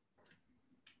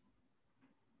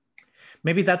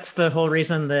 Maybe that's the whole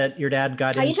reason that your dad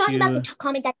got into... Are you talking about the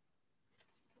comment that...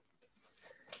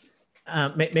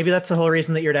 Maybe that's the whole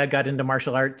reason that your dad got into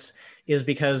martial arts, is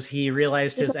because he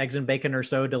realized his eggs and bacon are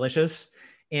so delicious,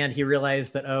 and he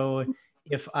realized that, oh,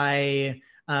 if I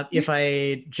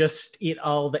just eat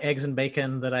all the eggs and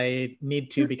bacon that I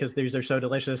need to because these are so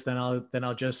delicious, then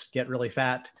I'll just get really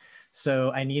fat.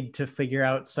 So I need to figure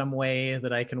out some way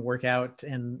that I can work out,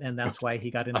 and that's why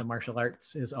he got into martial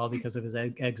arts, is all because of his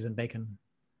eggs and bacon.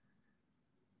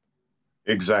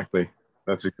 Exactly.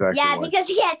 That's exactly why. Because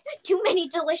he had too many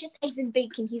delicious eggs and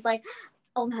bacon. He's like,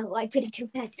 oh no, I'm getting too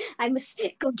fat. I must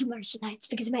go to martial arts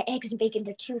because my eggs and bacon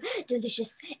are too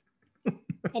delicious.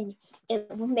 And it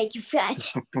will make you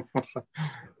fat. It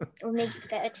will make you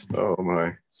fat. Oh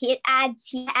my. He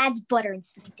adds butter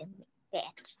inside them.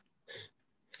 Fat.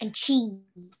 And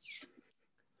cheese.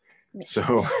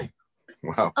 So,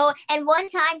 wow. Oh, and one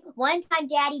time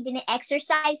Daddy didn't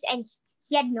exercise and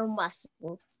he had no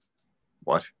muscles.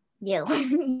 What? Yeah.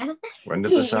 When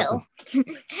did this happen?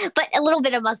 But a little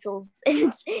bit of muscles.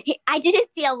 I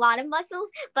didn't see a lot of muscles,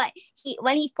 but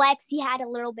when he flexed, he had a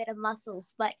little bit of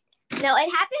muscles. But no, it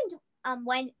happened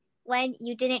when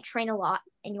you didn't train a lot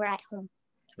and you were at home.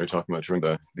 We're talking about during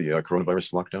the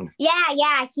coronavirus lockdown.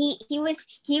 Yeah. He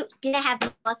didn't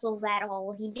have muscles at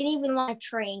all. He didn't even want to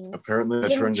train. Apparently, I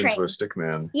turned into a stick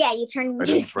man. Yeah, you turned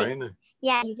into I didn't train.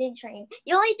 Yeah, you didn't train.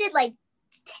 You only did like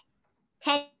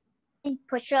 10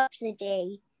 push-ups a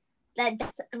day.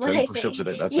 That's what 10 I push-ups say. a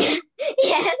day. That's it.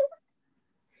 Yes.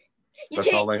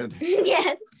 That's all I had.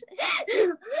 Yes.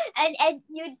 And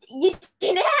you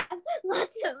didn't have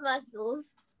lots of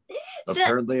muscles.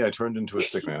 Apparently, I turned into a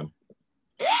stick man.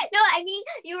 No, I mean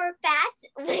you were fat.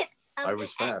 With, I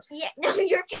was fat. Yeah. No,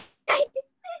 you're kind.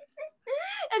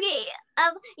 Okay.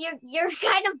 You're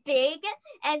kind of big,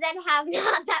 and then have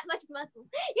not that much muscle.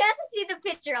 You have to see the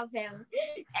picture of him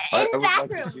in the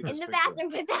bathroom. In the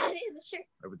bathroom without his shirt.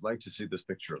 I would like to see this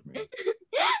picture of me.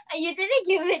 You didn't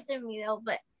give it to me though,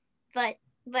 but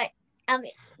I'm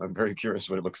very curious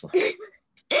what it looks like.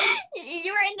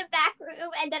 You were in the back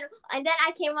room, and then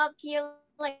I came up to you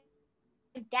like,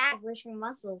 Dad, where's your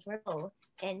muscles?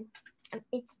 And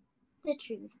it's the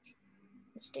truth.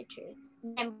 It's the truth.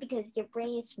 And because your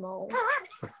brain is small.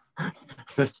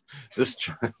 this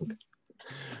child.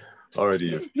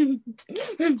 Already.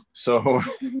 So.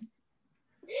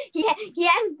 He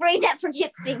has a brain that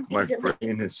forgets things. My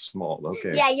brain is small.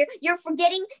 Okay. Yeah, you're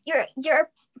forgetting.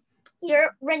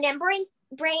 Your remembering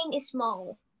brain is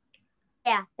small.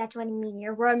 Yeah, that's what I mean.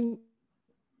 Your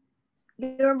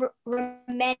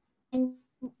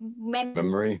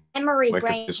memory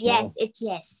brain. Yes, it's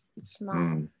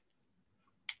small.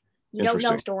 You don't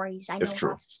know stories. I know lots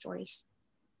of stories.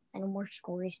 I know more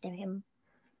stories than him.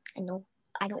 I know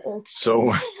old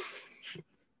stories.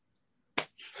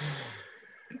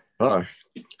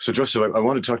 So Joseph, I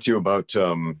want to talk to you about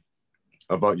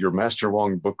your Master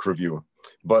Wong book review,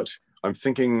 but I'm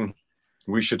thinking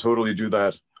we should totally do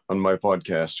that on my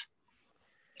podcast.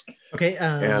 Okay.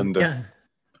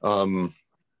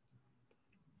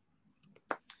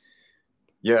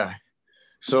 Yeah.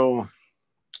 So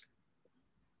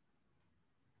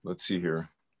let's see here.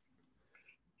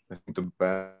 I think the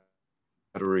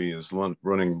battery is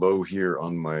running low here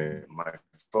on my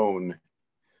phone,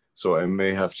 so I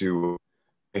may have to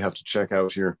check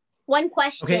out here. One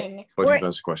question. Okay. But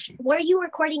that's a question. Were you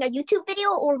recording a YouTube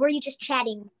video or were you just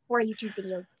chatting for a YouTube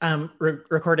video?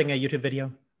 Recording a YouTube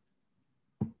video.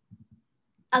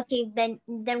 Okay, then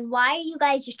why are you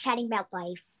guys just chatting about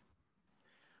life?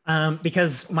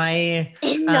 Because my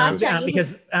Not trying.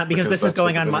 because Because this is that's what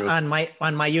going the on video-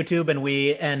 on my YouTube, and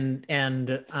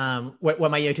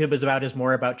what my YouTube is about is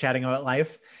more about chatting about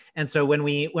life. And so when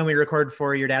we record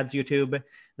for your dad's YouTube,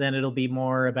 then it'll be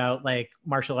more about like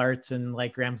martial arts and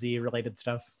like Ramsey related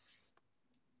stuff.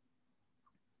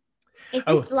 Is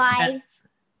this live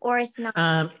or it's not?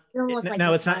 No,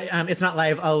 it's not. It's not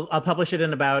live. I'll publish it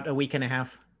in about a week and a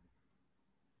half.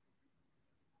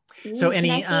 So Can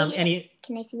I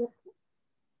see it?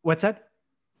 What's that?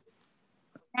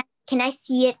 Can I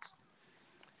see it?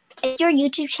 Is your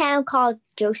YouTube channel called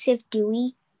Joseph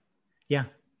Dewey? Yeah,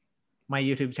 my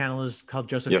YouTube channel is called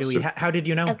Joseph Yes, Dewey. sir. How did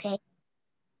you know? Okay.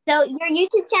 So your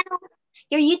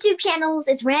YouTube channels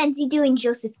is Ramsey Dewey and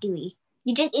Joseph Dewey.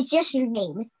 It's just your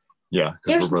name. Yeah,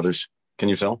 because we're brothers. Can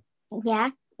you tell?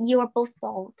 Yeah, you are both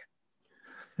bald.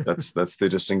 That's the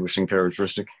distinguishing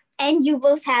characteristic. And you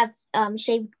both have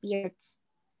shaved beards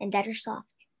and that are soft.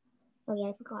 Oh yeah,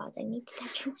 I forgot. I need to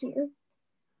touch your beard.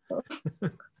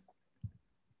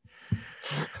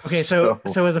 Okay, so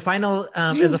as a final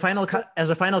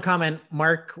comment,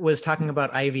 Mark was talking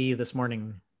about Ivy this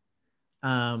morning.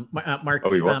 Mark,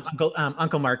 he was?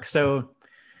 Uncle Mark. So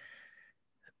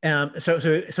he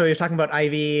was talking about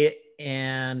Ivy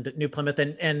and New Plymouth,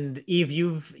 and Eve,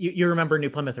 you remember New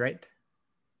Plymouth, right?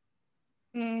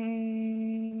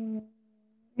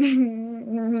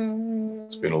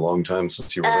 It's been a long time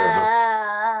since you were there, huh?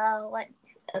 What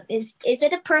is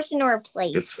it a person or a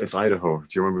place? It's Idaho. Do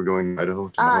you remember going to Idaho,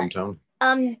 to my hometown?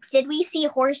 Did we see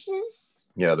horses?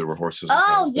 Yeah, there were horses. And Oh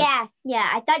cows there. yeah.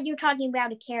 I thought you were talking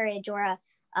about a carriage or a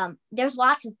there's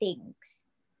lots of things.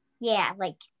 Yeah,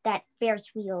 like that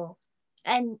Ferris wheel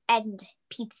and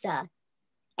pizza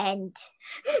and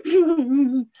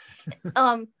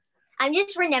I'm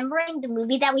just remembering the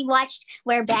movie that we watched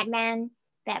where Batman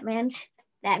said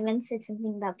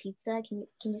something about pizza.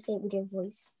 Can you say it with your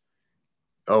voice?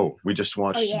 Oh, we just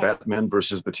watched yeah. Batman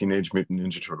versus the Teenage Mutant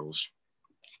Ninja Turtles.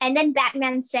 And then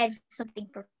Batman said something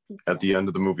for pizza. At the end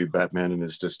of the movie, Batman in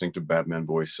his distinctive Batman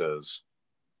voice says,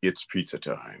 "It's pizza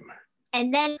time."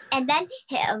 And then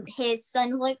his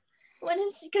son's like, "What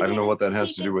is?" I don't know what that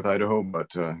has to do with Idaho,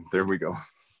 but there we go.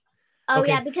 Oh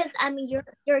Okay. yeah, because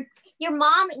your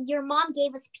mom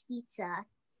gave us pizza.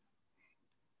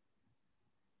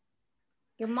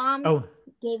 Your mom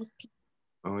gave us pizza.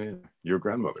 Oh yeah, your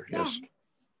grandmother, yes.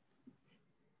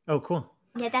 Oh, cool.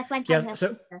 Yeah, that's why I'm Yeah, talking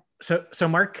about pizza. So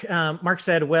Mark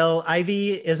said, well,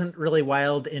 Ivy isn't really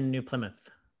wild in New Plymouth,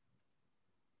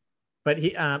 but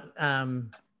he I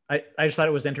just thought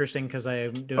it was interesting because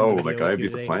I'm doing a video like with Ivy you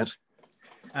the today. plant.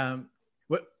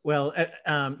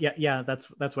 Yeah,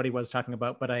 that's what he was talking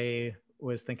about. But I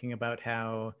was thinking about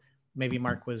how maybe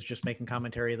Mark was just making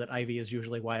commentary that Ivy is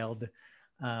usually wild,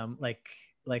 like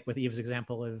with Eve's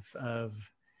example of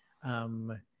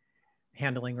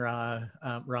handling raw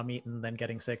meat and then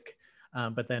getting sick.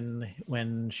 But then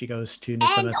when she goes to New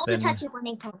Plymouth, also touched a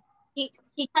burning pan. She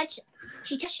touched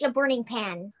a burning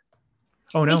pan.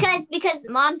 Oh no! Because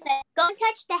mom said, "Go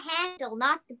touch the handle,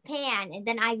 not the pan." And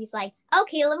then Ivy's like,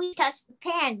 "Okay, let me touch the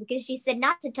pan," because she said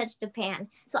not to touch the pan.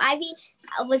 So Ivy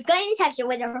was going to touch it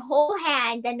with her whole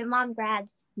hand. Then the mom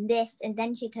grabbed this, and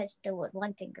then she touched it with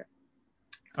one finger.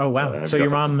 Oh wow! So your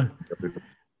mom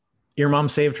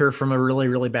saved her from a really,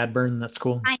 really bad burn. That's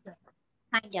cool. Kind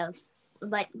of,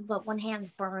 but one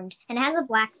hand's burned and it has a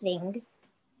black thing.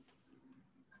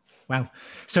 Wow.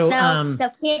 So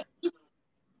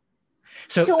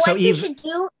what Eve, you should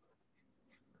do?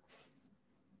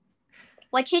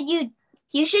 What should you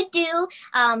should do?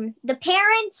 The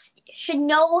parents should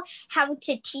know how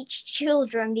to teach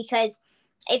children, because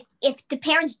if the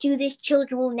parents do this,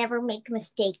 children will never make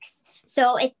mistakes.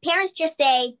 So if parents just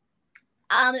say,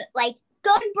 like,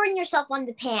 go and burn yourself on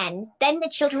the pan, then the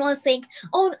children will think,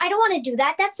 "Oh, I don't want to do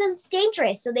that. That sounds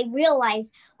dangerous." So they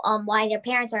realize why their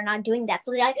parents are not doing that. So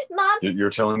they're like, "Mom."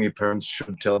 You're telling me parents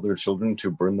should tell their children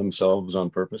to burn themselves on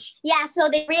purpose? Yeah, so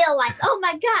they realize, "Oh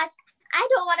my gosh, I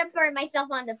don't want to burn myself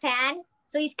on the pan."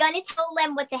 So he's going to tell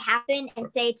them what to happen and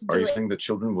say to do it. Are you saying that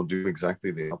children will do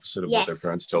exactly the opposite of what their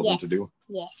parents tell them to do?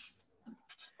 Yes.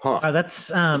 Huh. That's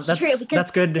true, that's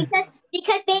good. Because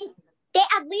they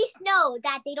at least know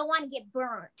that they don't want to get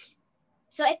burnt.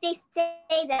 So if they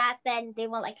say that, then they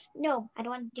will like, "No, I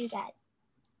don't want to do that.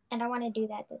 I don't want to do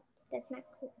that. That's not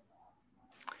cool."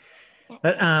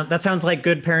 That sounds like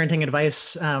good parenting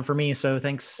advice for me. So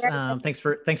thanks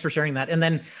for sharing that. And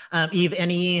then Eve,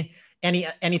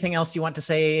 anything else you want to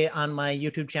say on my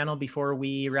YouTube channel before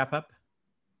we wrap up?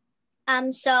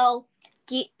 So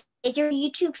is your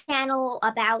YouTube channel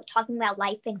about talking about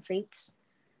life and fruits?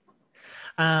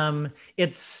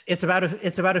 It's about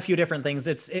a few different things.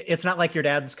 It's not like your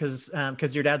dad's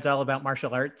because your dad's all about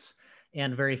martial arts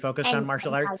and very focused on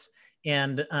martial arts.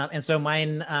 And so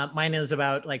mine is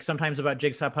about like sometimes about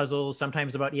jigsaw puzzles,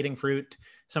 sometimes about eating fruit,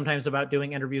 sometimes about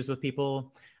doing interviews with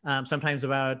people, sometimes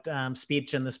about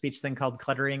speech and the speech thing called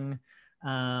cluttering,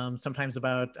 sometimes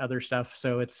about other stuff.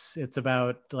 So it's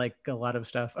about like a lot of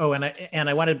stuff. Oh, and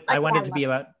I wanted to be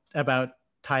about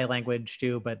Thai language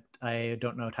too, but I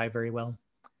don't know Thai very well.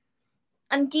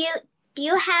 Do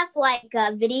you have like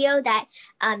a video that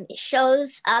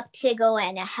shows up to go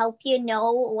and help you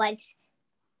know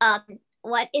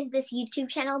what is this YouTube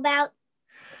channel about?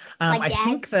 Like I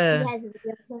think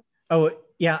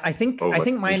I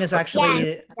think mine is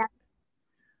actually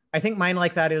I think mine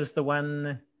like that is the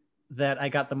one that I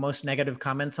got the most negative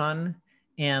comments on,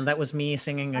 and that was me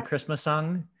singing a Christmas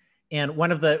song. And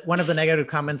one of the negative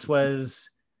comments was,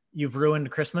 "You've ruined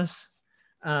Christmas."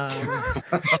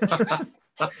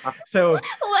 So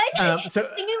what? So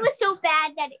I think it was so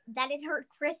bad that it hurt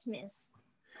Christmas.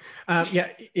 I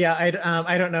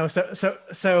don't know.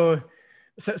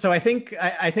 So I think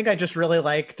I just really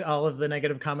liked all of the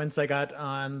negative comments I got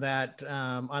on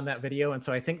that video, and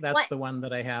so I think that's the one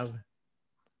that I have.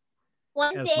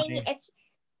 One thing, if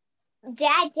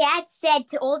Dad said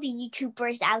to all the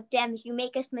YouTubers out there, if you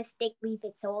make a mistake, leave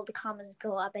it so all the comments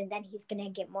go up, and then he's gonna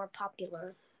get more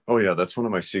popular. Oh yeah, that's one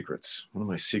of my secrets. One of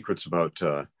my secrets about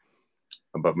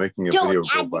making a video go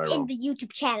viral. Don't add this in the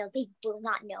YouTube channel; they will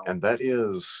not know. And that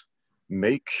is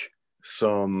make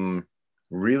some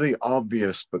really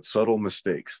obvious but subtle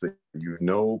mistakes that you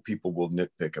know people will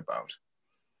nitpick about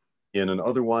in an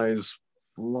otherwise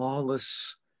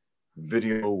flawless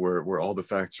video where all the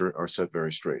facts are set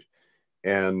very straight.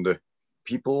 And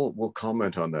people will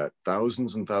comment on that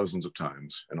thousands and thousands of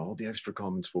times, and all the extra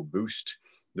comments will boost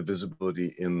the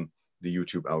visibility in the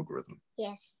YouTube algorithm.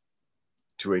 Yes.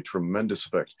 To a tremendous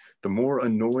effect. The more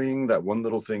annoying that one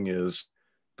little thing is,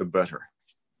 the better.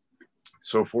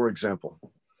 So for example,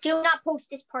 do not post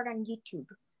this part on YouTube.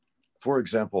 For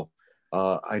example,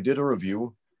 I did a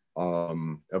review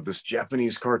of this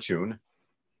Japanese cartoon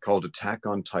called Attack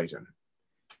on Titan.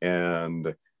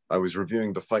 And I was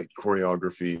reviewing the fight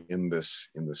choreography in this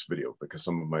video because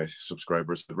some of my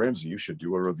subscribers said, Ramsey, you should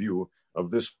do a review of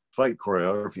this fight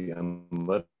choreography and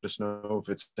let us know if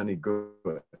it's any good.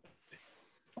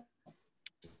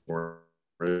 Or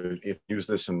if you use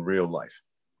this in real life.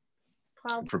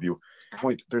 Review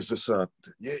point. There's this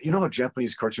you know how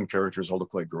Japanese cartoon characters all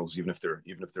look like girls, even if they're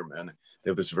men. They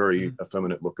have this very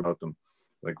effeminate look about them,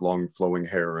 like long flowing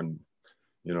hair and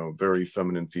very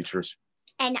feminine features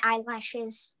and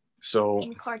eyelashes. So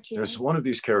in cartoons, there's one of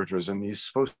these characters, and he's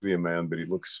supposed to be a man, but he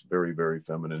looks very, very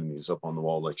feminine. He's up on the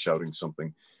wall like shouting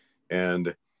something,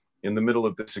 and in the middle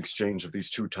of this exchange of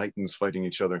these two titans fighting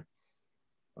each other,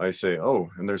 I say,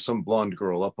 oh, and there's some blonde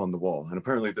girl up on the wall. And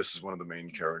apparently this is one of the main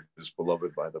characters,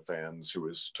 beloved by the fans, who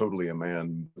is totally a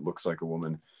man, looks like a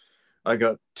woman. I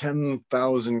got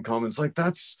 10,000 comments like,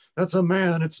 that's a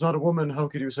man, it's not a woman. How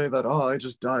could you say that? Oh, I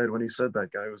just died when he said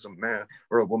that guy was a man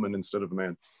or a woman instead of a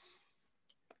man.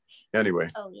 Anyway.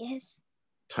 Oh, yes.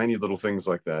 Tiny little things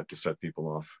like that to set people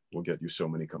off will get you so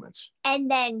many comments. And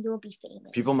then you'll be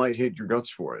famous. People might hate your guts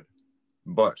for it.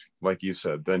 But like you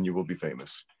said, then you will be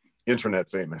famous. Internet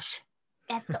famous.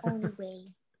 That's the only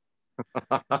way.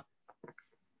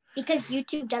 Because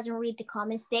YouTube doesn't read the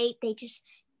comments. They just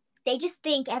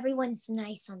think everyone's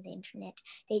nice on the internet.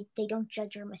 They don't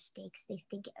judge your mistakes. They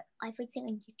think everything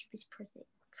on YouTube is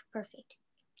perfect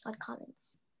on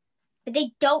comments. But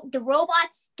they don't. The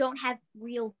robots don't have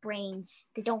real brains.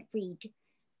 They don't read.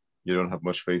 You don't have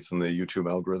much faith in the YouTube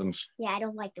algorithms? Yeah, I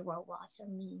don't like the robots. They're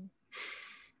mean.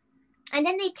 And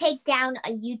then they take down a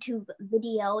YouTube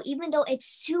video, even though it's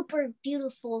super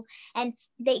beautiful, and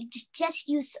they just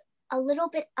use a little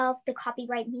bit of the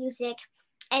copyright music,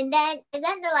 and then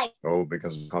they're like, oh,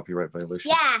 because of copyright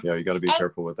violations. Yeah, you got to be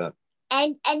careful with that.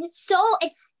 And so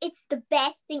it's the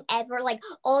best thing ever. Like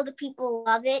all the people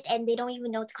love it, and they don't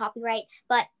even know it's copyright,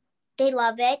 but they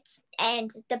love it. And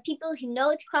the people who know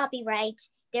it's copyright,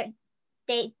 they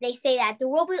say that the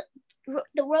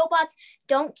robots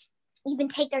don't even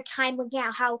take their time looking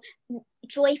at how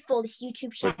joyful this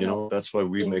YouTube channel. But that's why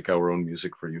we make our own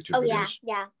music for YouTube videos.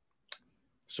 Yeah.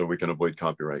 So we can avoid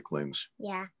copyright claims.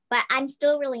 Yeah, but I'm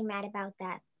still really mad about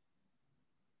that.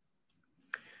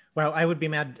 Well, I would be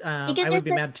mad. I would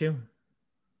be mad too.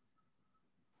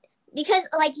 Because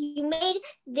like you made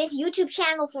this YouTube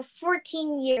channel for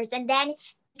 14 years, and then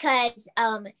because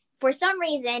for some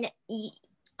reason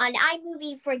on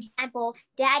iMovie, for example,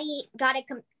 Daddy got a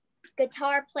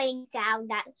guitar playing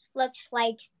sound that looked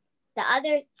like The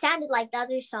other sounded like the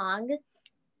other song.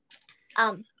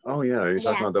 Oh yeah, you're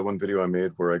talking Yeah. about that one video I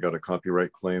made where I got a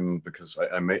copyright claim because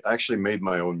I actually made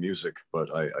my own music,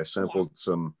 but I sampled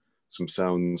some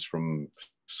sounds from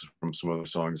some other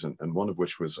songs, and one of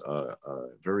which was a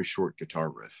very short guitar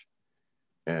riff,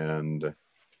 and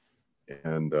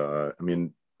I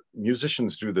mean,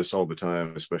 musicians do this all the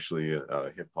time, especially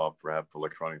hip hop, rap,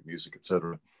 electronic music,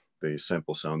 etc. They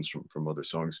sample sounds from other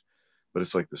songs, but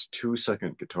it's like this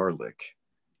 2-second guitar lick,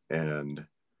 and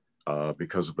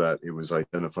because of that, it was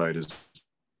identified as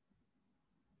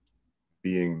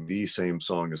being the same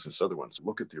song as this other one. So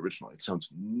look at the original; it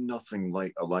sounds nothing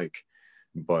like alike.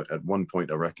 But at one point,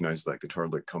 I recognized that guitar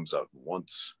lick comes out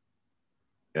once,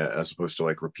 as opposed to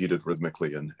like repeated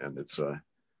rhythmically, and it's I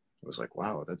was like,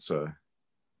 wow, that's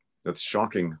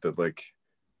shocking that like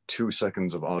 2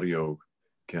 seconds of audio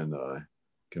can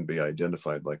be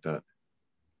identified like that.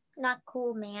 Not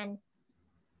cool, man.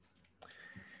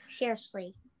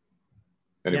 Seriously.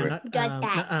 Anyway, Yeah, who does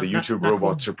that? the YouTube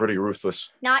robots are pretty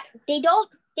ruthless. They don't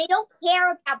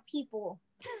care about people.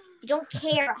 They don't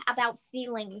care about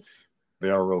feelings. They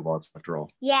are robots after all.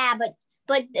 Yeah, but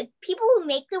the people who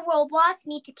make the robots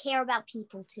need to care about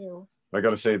people too. I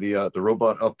gotta say, the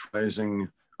robot uprising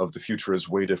of the future is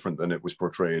way different than it was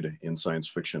portrayed in science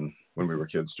fiction when we were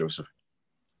kids, Joseph.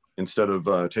 Instead of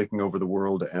taking over the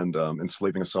world and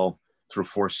enslaving us all through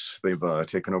force, they've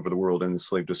taken over the world and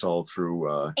enslaved us all through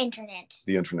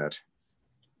the internet.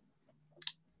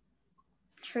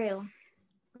 True.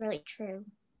 Really true.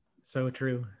 So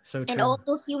true. So true. And all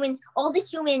the humans on the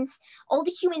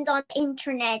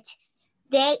internet,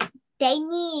 they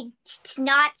need to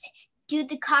not do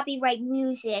the copyright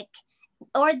music,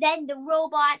 or then the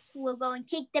robots will go and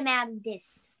kick them out of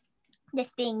this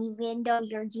thing, even though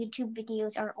your YouTube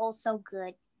videos are also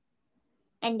good.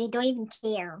 And they don't even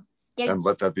care. And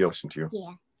let that be a lesson to you.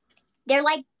 Yeah.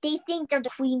 They think they're the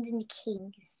queens and the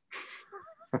kings.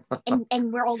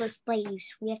 and we're all the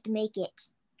slaves. We have to make it.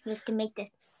 We have to make this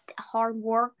hard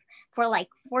work for like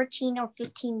 14 or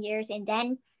 15 years, and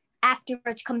then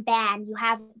afterwards come banned. You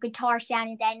have guitar sound,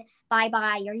 and then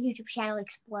bye-bye, your YouTube channel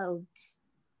explodes.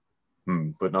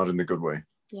 But not in the good way.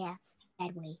 Yeah,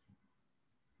 bad way.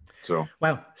 So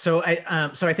wow. So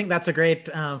I think that's a great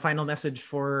final message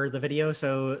for the video.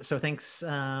 So thanks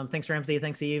Ramsey,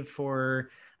 thanks Eve for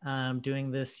doing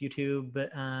this YouTube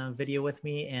video with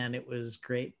me, and it was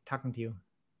great talking to you.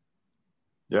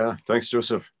 Yeah, thanks,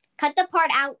 Joseph. Cut the part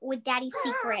out with Daddy's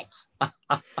secret. You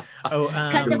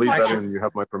can leave that in. You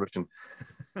have my permission.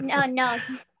 No,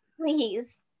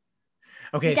 please.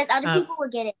 Okay. Because other people will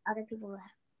get it. Other people will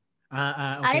have.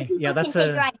 Okay. Other people Yeah, that's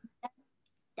can take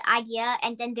the idea,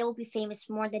 and then they will be famous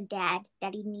more than Dad.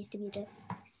 Daddy needs to be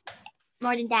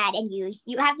more than Dad, and you.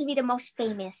 You have to be the most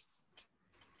famous.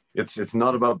 It's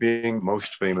not about being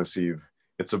most famous, Eve.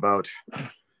 It's about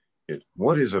it.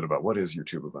 What is it about? What is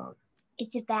YouTube about?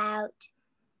 It's about.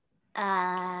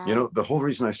 The whole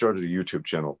reason I started a YouTube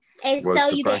channel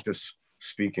was to practice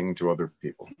speaking to other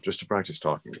people, just to practice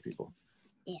talking to people.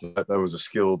 Yeah. That was a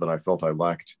skill that I felt I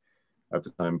lacked at the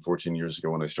time 14 years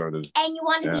ago when I started. And you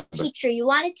wanted to be a teacher. You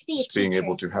wanted to be a teacher. Being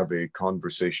able to have a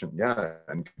conversation,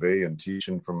 and convey and teach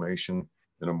information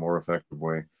in a more effective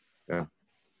way. Yeah.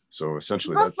 So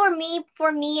essentially, well, for me,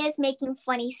 is making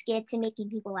funny skits and making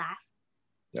people laugh.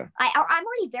 Yeah. I'm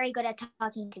already very good at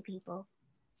talking to people.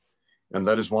 And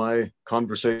that is why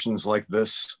conversations like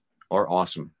this are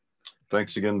awesome.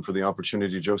 Thanks again for the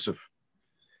opportunity, Joseph.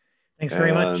 Thanks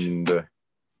very much. And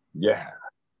yeah.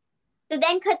 So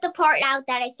then cut the part out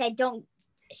that I said don't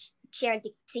share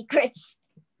the secrets.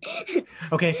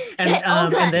 Okay,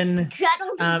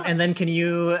 and then can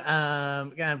you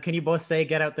both say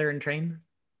get out there and train?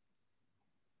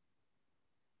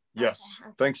 Yes.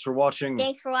 Okay. Thanks for watching.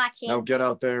 Thanks for watching. Now get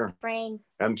out there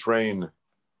and train.